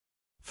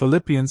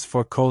 Philippians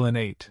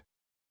 4:8.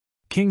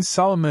 King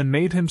Solomon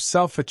made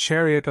himself a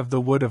chariot of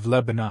the wood of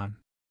Lebanon.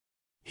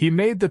 He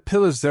made the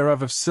pillars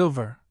thereof of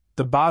silver,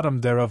 the bottom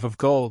thereof of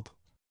gold,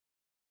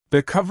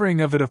 the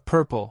covering of it of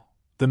purple,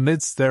 the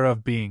midst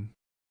thereof being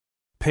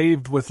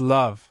paved with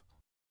love.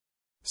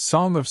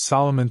 Song of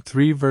Solomon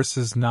 3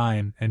 verses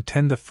 9 and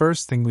 10. The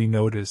first thing we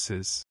notice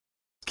is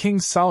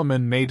King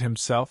Solomon made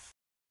himself.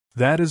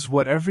 That is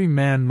what every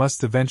man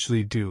must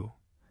eventually do,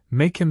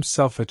 make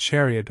himself a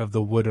chariot of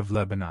the wood of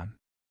Lebanon.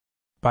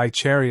 By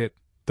chariot,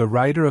 the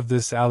writer of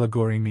this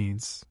allegory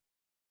means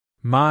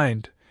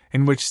mind,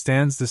 in which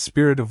stands the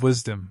spirit of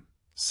wisdom,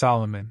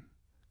 Solomon,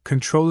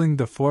 controlling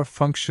the four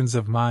functions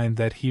of mind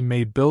that he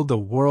may build a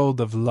world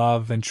of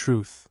love and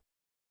truth.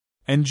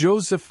 And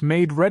Joseph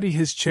made ready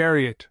his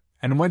chariot,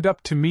 and went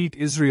up to meet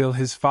Israel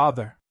his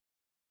father.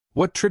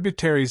 What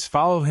tributaries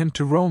follow him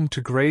to Rome to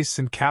grace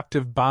in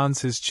captive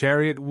bonds his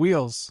chariot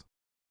wheels?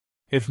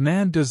 If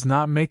man does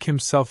not make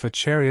himself a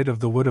chariot of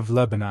the wood of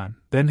Lebanon,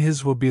 then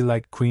his will be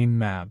like Queen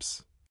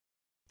Mab's.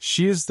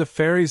 She is the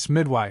fairy's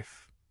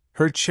midwife,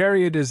 her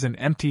chariot is an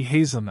empty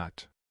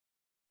hazelnut.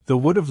 The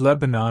wood of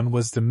Lebanon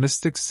was the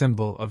mystic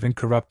symbol of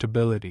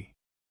incorruptibility.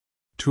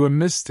 To a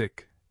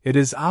mystic, it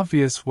is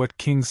obvious what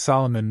King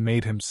Solomon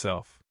made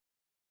himself.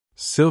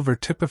 Silver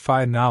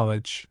typified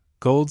knowledge,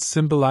 Gold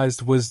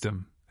symbolized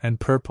wisdom, and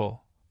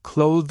purple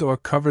clothed or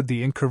covered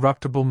the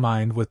incorruptible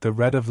mind with the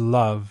red of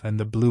love and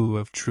the blue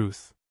of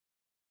truth.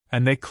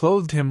 And they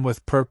clothed him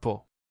with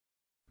purple.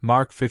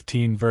 Mark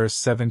 15 verse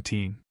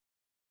 17.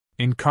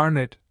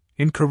 Incarnate,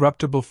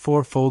 incorruptible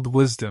fourfold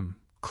wisdom,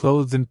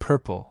 clothed in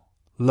purple,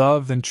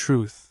 love and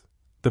truth,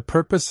 the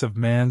purpose of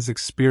man's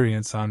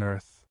experience on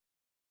earth.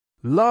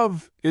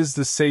 Love is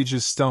the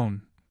sage's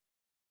stone.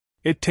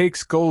 It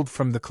takes gold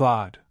from the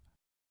clod.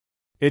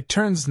 It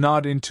turns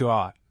naught into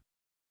aught.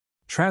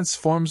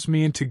 Transforms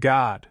me into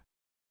God.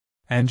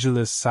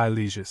 Angelus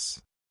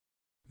Silesius.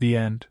 The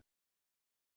End.